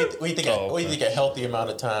gonna work. What do you think? What do you think a healthy amount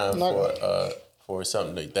of time for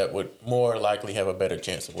something that would more likely have a better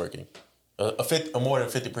chance of working. A more than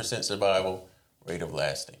 50% survival rate of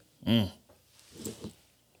lasting.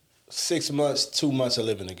 6 months, 2 months of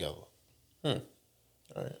living together. All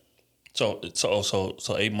right. So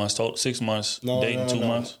 8 months total, 6 months dating, 2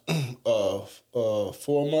 months. 4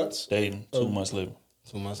 months dating, 2 months living.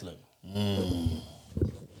 2 months living.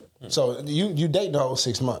 So you date the whole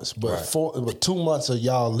 6 months, but but 2 months of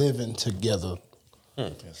y'all living together.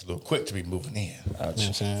 It's a little quick to be moving in. You know what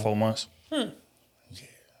I'm saying? 4 months.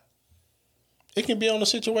 It can be on the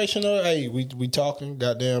situation of, hey, we talking,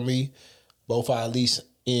 goddamn me, both are at least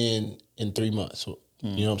in 3 months. You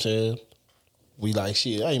know what I'm saying? We like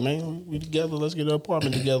shit. Hey man, we together. Let's get an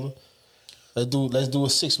apartment together. Let's do a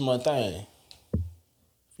 6 month thing.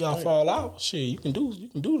 If y'all fall out, shit, you can do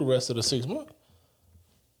the rest of the 6 months.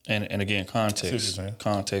 And again, context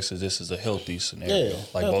is this is a healthy scenario. Yeah,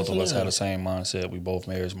 like healthy both of us scenario. had the same mindset. We both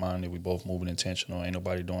marriage minded. We both moving intentional. Ain't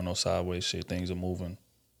nobody doing no sideways shit. Things are moving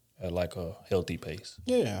at like a healthy pace.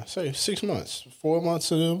 Yeah, say 6 months. 4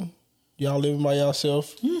 months of them, y'all living by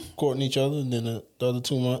yourself, courting each other, and then the other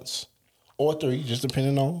 2 months, or 3, just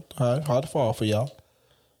depending on how hard to fall for y'all.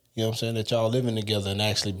 You know what I'm saying? That y'all living together and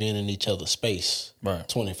actually being in each other's space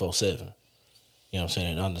 24/7. You know what I'm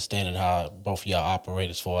saying? And understanding how both of y'all operate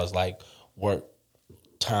as far as like work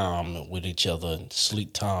time with each other and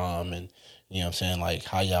sleep time and, you know what I'm saying, like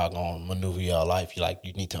how y'all gonna maneuver y'all life.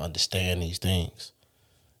 You need to understand these things.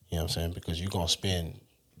 You know what I'm saying? Because you're gonna spend,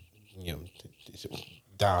 you know,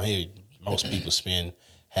 down here, most people spend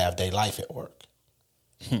half their life at work.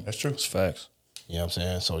 That's true. It's facts. You know what I'm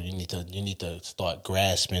saying? So you need to start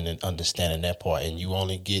grasping and understanding that part. And you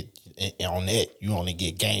only get on that. You only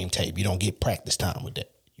get game tape. You don't get practice time with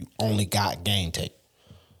that. You only got game tape.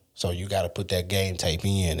 So you got to put that game tape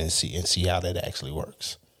in and see how that actually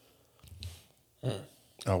works.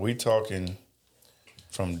 Are we talking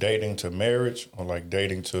from dating to marriage, or like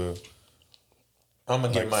dating to? I'm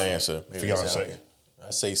gonna like, give my answer. Fiance. I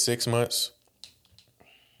say 6 months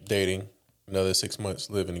dating, another 6 months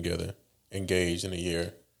living together, engaged in a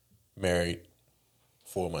year, married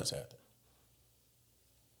 4 months after.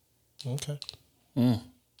 Okay.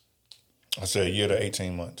 I said a year to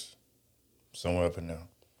 18 months, somewhere up in there.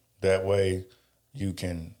 That way, you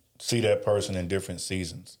can see that person in different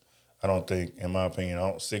seasons. I don't think, in my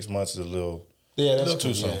opinion, 6 months is a little. Yeah, that's a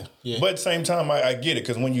little too cool, soon. yeah. But at the same time, I get it,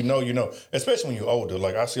 because when you know, especially when you're older.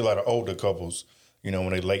 Like, I see a lot of older couples, when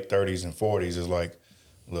they late 30s and 40s, it's like,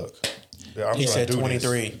 look, I'm He trying said to do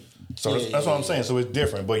 23. this. So that's what I'm saying. So it's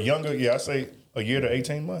different. But younger, I say a year to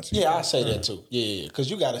 18 months. Yeah, I say that too. Yeah, because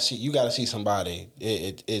you gotta see somebody.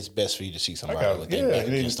 It's best for you to see somebody with their back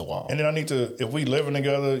against the wall. And then I need to, if we living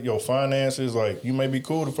together, your finances, like, you may be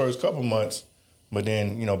cool the first couple months, but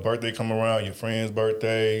then, birthday come around, your friend's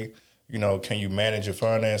birthday, can you manage your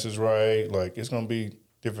finances right? Like, it's going to be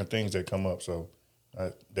different things that come up. So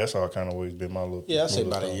that's how kind of always been my little. Yeah, I say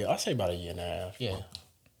about a year. I say about a year and a half. Yeah,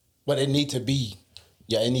 but it need to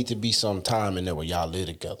be some time in there where y'all live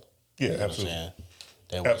together. Yeah, you know absolutely. What I'm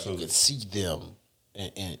saying? That way you can see them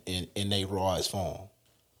in their rawest form.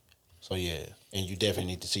 So yeah, and you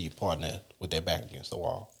definitely need to see your partner with their back against the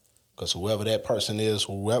wall, because whoever that person is,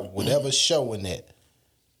 whatever's showing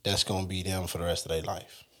that's gonna be them for the rest of their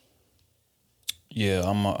life. Yeah,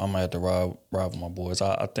 I'm gonna have to ride with my boys.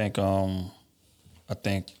 I think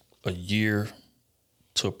a year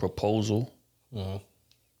to proposal, and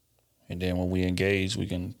then when we engage, we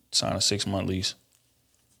can sign a 6-month lease,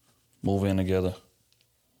 move in together.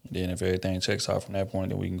 And then if everything checks out from that point,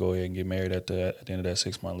 then we can go ahead and get married at the end of that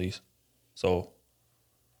 6-month lease. So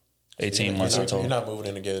 18 months in total. You're not moving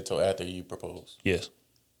in together until after you propose. Yes.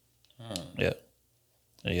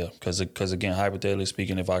 Yeah, because again, hypothetically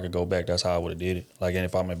speaking, if I could go back, that's how I would have did it. Like, and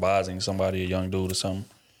if I'm advising somebody, a young dude or something,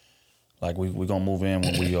 like we gonna move in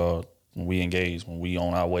when we engage, when we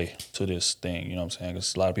on our way to this thing. You know what I'm saying?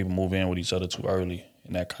 Because a lot of people move in with each other too early,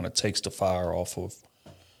 and that kind of takes the fire off of,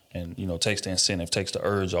 and takes the incentive, takes the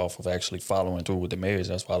urge off of actually following through with the marriage.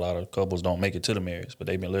 That's why a lot of couples don't make it to the marriage, but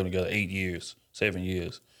they've been living together 8 years, 7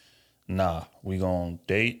 years. Nah, we gonna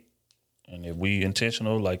date, and if we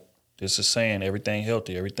intentional, like this is saying, everything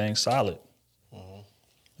healthy, everything solid.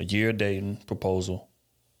 A year dating, proposal,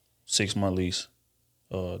 6-month lease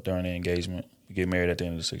during the engagement. We get married at the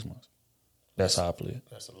end of the 6 months. That's how I play it.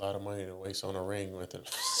 That's a lot of money to waste on a ring within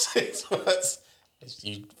 6 months.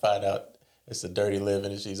 You find out it's a dirty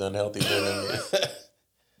living and she's unhealthy living.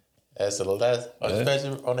 That's a lot,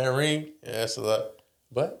 especially on that ring. Yeah, that's a lot.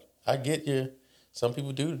 But I get you. Some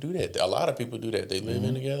people do that. A lot of people do that. They live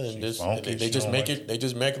in together and they just make it. They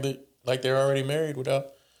just make it like they're already married without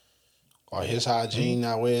or his hygiene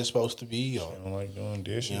not where it's supposed to be, or don't like doing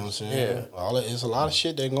dishes. You know what I'm saying? Yeah. All that, it's a lot of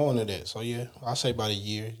shit that go into that. So yeah, I say about a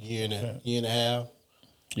year and a half.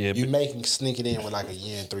 Yeah, you making sneak it in with like a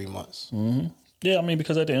year and 3 months. Mm-hmm. Yeah, I mean,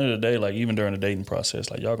 because at the end of the day, like even during the dating process,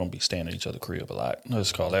 like y'all gonna be staying at each other's crib a lot.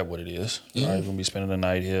 Let's call that what it is. Yeah. Right? You're gonna be spending the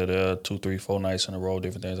night here, there, 2, 3, 4 nights in a row,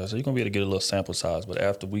 different things. So you're gonna be able to get a little sample size. But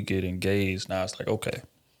after we get engaged, now it's like, okay,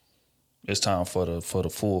 it's time for the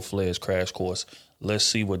full fledged crash course. Let's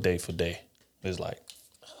see what day for day is like.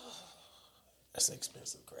 That's an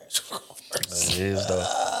expensive crash course. It is though.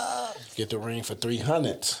 Get the ring for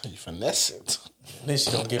 $300. You finesse it. Then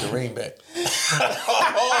she don't get the ring back.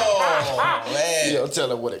 Oh man! You don't tell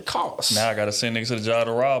her what it costs. Now I gotta send niggas to the job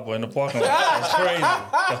to rob her in the parking lot. That's crazy.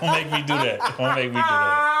 Don't make me do that. Don't make me do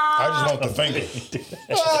that. I just want the finger.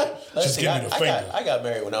 Just give me the finger. I got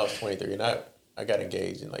married when I was 23, and I got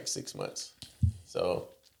engaged in like 6 months. So,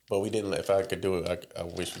 but we didn't. If I could do it, I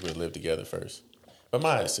wish we would live together first. But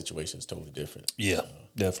my situation is totally different. Yeah,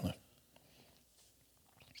 definitely.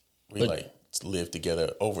 We lived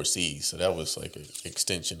together overseas, so that was like an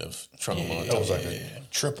extension of trauma. That was like a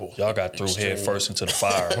triple. Y'all got through head first into the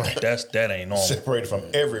fire. That ain't normal. Separated from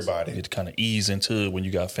everybody. You kind of ease into it when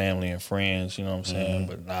you got family and friends. You know what I'm saying?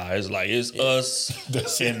 But nah, it's like it's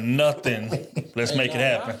us and nothing. Let's make it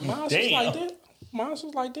happen. Mine's was Damn. like that. Mine's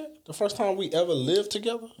was like that. The first time we ever lived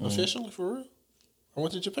together, officially, for real, I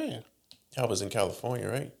went to Japan. I was in California,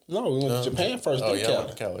 right? No, we went to Japan first. Oh, then yeah, I Cali.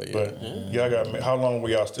 went to Cali. Yeah. But y'all got, how long were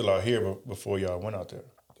y'all still out here before y'all went out there?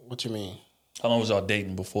 What you mean? How long was y'all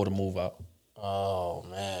dating before the move out? Oh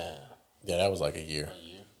man, Yeah, that was like a year.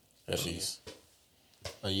 At least.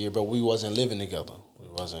 a year, but we wasn't living together. We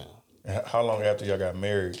wasn't. And how long after y'all got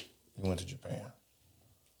married, you went to Japan?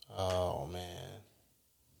 Oh man,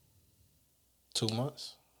 2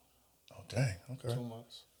 months. Oh dang. Okay. 2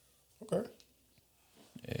 months. Okay.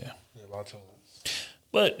 Yeah. Yeah, about 2 months.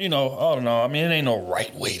 But you know, I don't know. I mean, it ain't no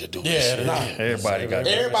right way to do this. nah. Everybody got.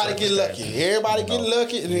 Everybody get lucky. Everybody get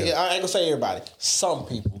lucky. And I ain't gonna say everybody. Some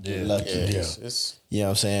people get lucky. Yeah. You know what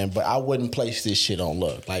I'm saying? But I wouldn't place this shit on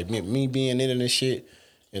luck. Like me being into this shit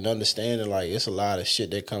and understanding like it's a lot of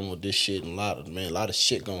shit that come with this shit and a lot of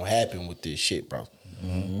shit gonna happen with this shit, bro.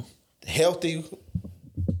 Mm-hmm. Healthy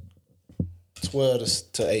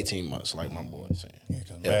 12 to 18 months, like my boy was saying.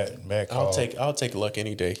 Matt I'll take luck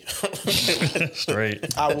any day.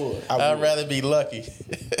 Straight. I would. I'd rather be lucky.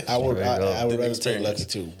 I would rather take experience. lucky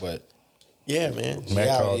too, but Yeah, man.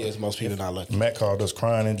 reality is most people not lucky. Matt called us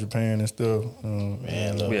crying in Japan and stuff.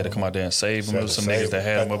 Man, look, We had to come out there and save him. There was some Save niggas him. that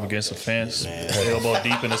had him up against the fence, elbow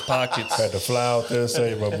deep in his pockets. Had to fly out there and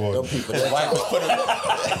save my boy. His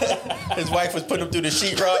wife was putting him through the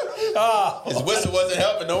sheetrock. His whistle wasn't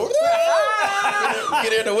helping. No.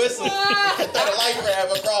 Get in the whistle. Cut that life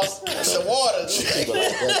raft across the water. She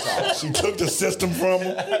took the system from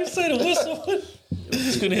him. You say the whistle.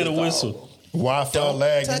 He's gonna hit a whistle. Wi-Fi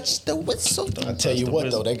lagging. touch the whistle. I tell you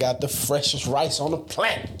what though, they got the freshest rice on the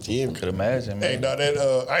planet. Yeah, Could imagine, man. Hey, now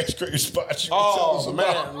that ice cream spot you oh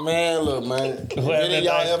man, look, man. Any of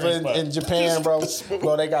y'all ever in Japan, bro?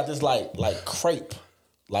 Bro, they got this like crepe.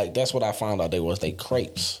 Like that's what I found out they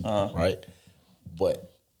crepes, right?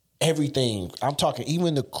 But everything, I'm talking,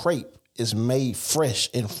 even the crepe is made fresh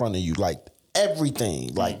in front of you. Like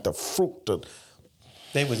everything, like the fruit,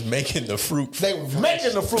 They was making the fruit. They was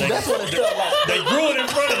making the fruit. That's what it felt like. They grew it in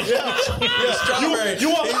front of you. Strawberry. You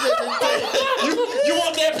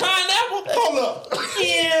want that pineapple? Hold up.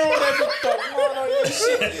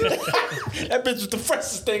 That bitch was the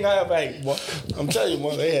freshest thing I ever ate, boy. I'm telling you,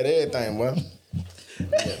 boy, they had everything, boy.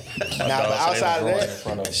 Now, but outside of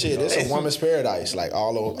that, shit, it's a woman's paradise. Like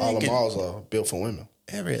all the malls are built for women.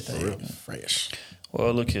 Everything fresh.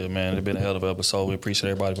 Well, look here, man. It's been a hell of an episode. We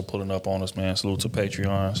appreciate everybody for pulling up on us, man. Salute to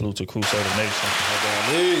Patreon. Salute to Crusader Nation.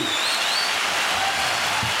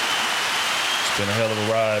 It's been a hell of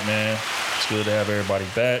a ride, man. It's good to have everybody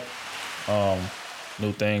back.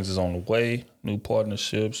 New things is on the way. New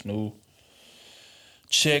partnerships, new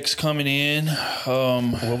checks coming in.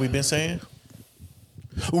 What we been saying?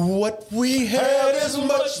 What we had is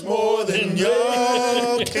much more than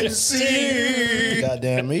y'all can see.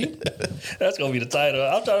 Goddamn me. That's gonna be the title.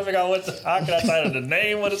 I'm trying to figure out how can I title the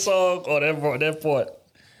name of the song or that part.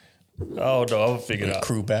 Oh no, I'm gonna figure it out.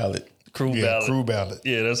 Crew ballad. Crew ballad.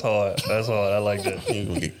 Yeah, that's hard. I like that. You're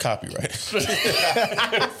gonna get copyrighted.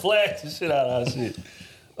 Flash the shit out of our shit.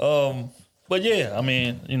 But yeah, I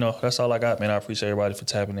mean, that's all I got, man. I appreciate everybody for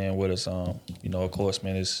tapping in with us. Of course,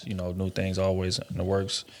 man, it's, new things always in the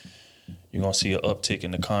works. You're going to see an uptick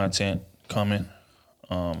in the content coming.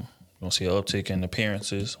 You're going to see an uptick in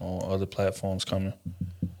appearances on other platforms coming.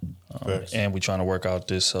 And we trying to work out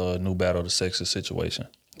this new battle, the sexist situation.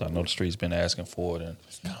 I know the street's been asking for it, and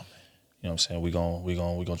you know what I'm saying. We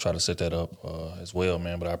gonna try to set that up as well,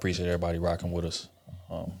 man. But I appreciate everybody rocking with us.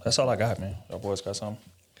 That's all I got, man. Y'all boys got something?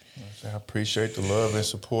 I appreciate the love and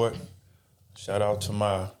support. Shout out to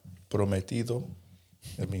my prometido.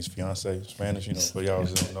 That means fiance in Spanish, you know, for y'all.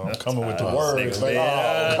 You know, I'm coming with the words. Like,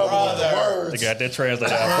 coming with the words. They got that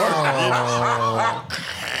translated.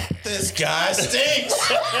 This guy stinks.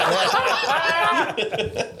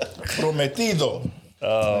 Prometido.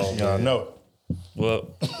 Y'all know. Well,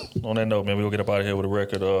 on that note, man, we gonna get up out of here with a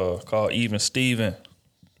record called Even Steven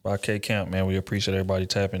by K Camp, man. We appreciate everybody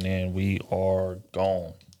tapping in. We are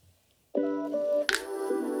gone.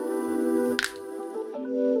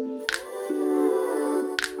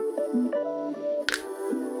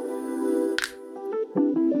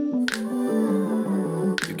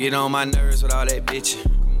 You get on my nerves with all that bitching.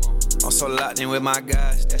 I'm so locked in with my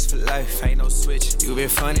guys, that's for life, ain't no switch. You been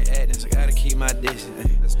funny acting, so gotta keep my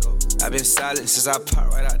distance. Let's go. I been silent since I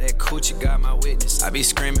popped right out that coochie, got my witness. I be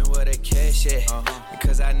screaming where the cash at,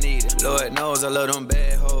 because I need it. Lord knows I love them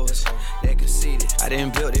bad hoes, they conceited. I done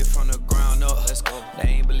built it from the ground up, let's go. They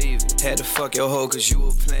ain't believe it. Had to fuck your hoe cause you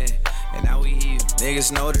were playing, and now we even.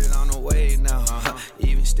 Niggas know that I'm the wave now,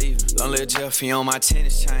 even Steven. Long little Jeffy on my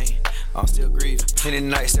tennis chain, I'm still grieving. Plenty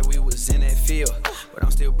nights that we was in that field, but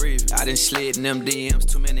I'm still breathing. I done slid in them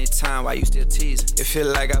DMs too many times, why you still teasing? It feel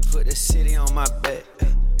like I put the city on my back.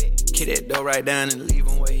 Kick that door right down and leave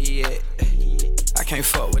him where he at. I can't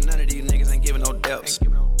fuck with none of these niggas, ain't giving no depths.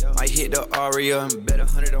 Might hit the Aria and bet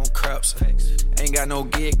 100 on craps. Ain't got no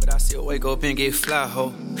gig, but I still wake up and get fly,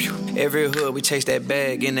 ho. Every hood, we chase that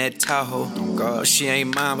bag in that Tahoe. God, she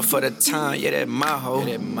ain't mine, but for the time, yeah, that my hoe.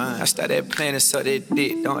 I started playing and suck that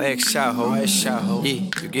dick, don't act shy, ho. Yeah,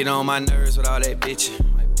 you get on my nerves with all that bitching.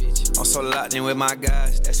 I'm so locked in with my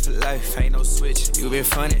guys, that's for life, ain't no switch. You been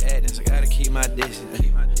funny acting, so gotta keep my distance.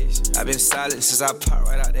 I been silent since I popped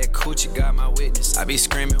right out that coochie, got my witness. I be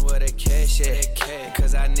screaming where the cash at,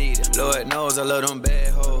 cause I need it. Lord knows I love them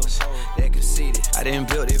bad hoes, they conceited. I done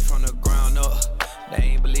built it from the ground up, they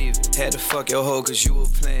ain't believe it. Had to fuck your hoe cause you were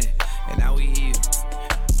playing, and now we even.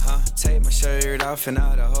 Take my shirt off and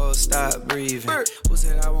all the hoes stop breathing. Who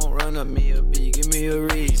said I won't run up me a beat? Give me a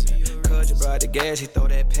reason. Cuz you brought the gas, he throw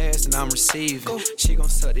that pass and I'm receiving. She gon'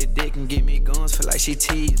 suck that dick and give me guns, feel like she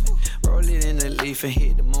teasing. Roll it in the leaf and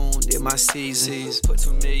hit the moon, did my season. Put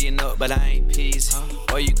 2 million up, but I ain't peasy.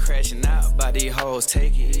 Boy, you crashing out by these hoes,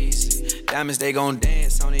 take it easy. Diamonds, they gon'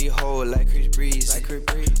 dance on these hoes like Chris Breeze.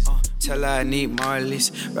 Tell her I need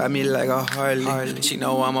Marley's, ride me like a Harley. She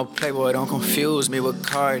know I'm a playboy, don't confuse me with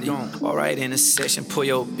Cardi. Alright in the session, pull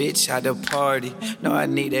your bitch out the party. No, I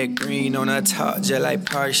need that green on the top, just like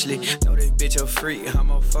parsley. Know this bitch a freak,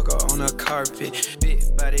 I'ma fuck her on the carpet.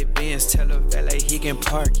 Bit by the Benz, tell her valet he can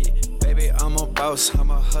park it. Baby, I'm a boss, I'm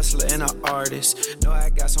a hustler and an artist. Know I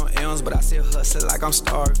got some M's, but I still hustle like I'm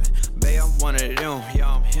starving. Babe, I'm one of them,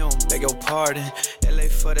 yeah, I'm him, beg your pardon. LA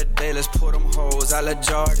for the day, let's pull them hoes out of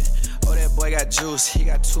Jordan. Oh, that boy got juice, he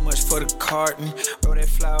got too much for the carton. Roll that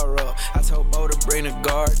flower up, I told Bo to bring the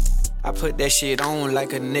garden. I put that shit on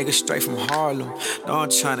like a nigga straight from Harlem. No, I'm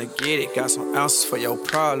tryna get it, got some ounces for your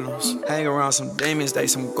problems. Hang around some demons, they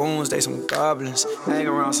some goons, they some goblins. Hang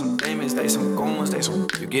around some demons, they some goons, they some...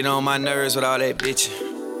 You get on my nerves with all that bitching.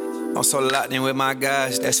 I'm so locked in with my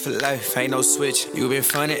guys, that's for life, ain't no switch. You been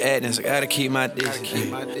funny acting, so gotta keep my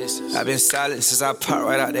distance. I been silent since I popped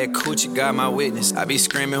right out that coochie, got my witness. I be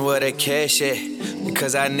screaming where the cash at,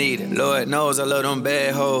 because I need it. Lord knows I love them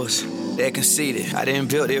bad hoes, they conceited. I done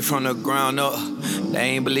built it from the ground up, they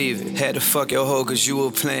ain't believe it. Had to fuck your hoe cause you were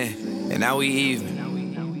playing, and now we even.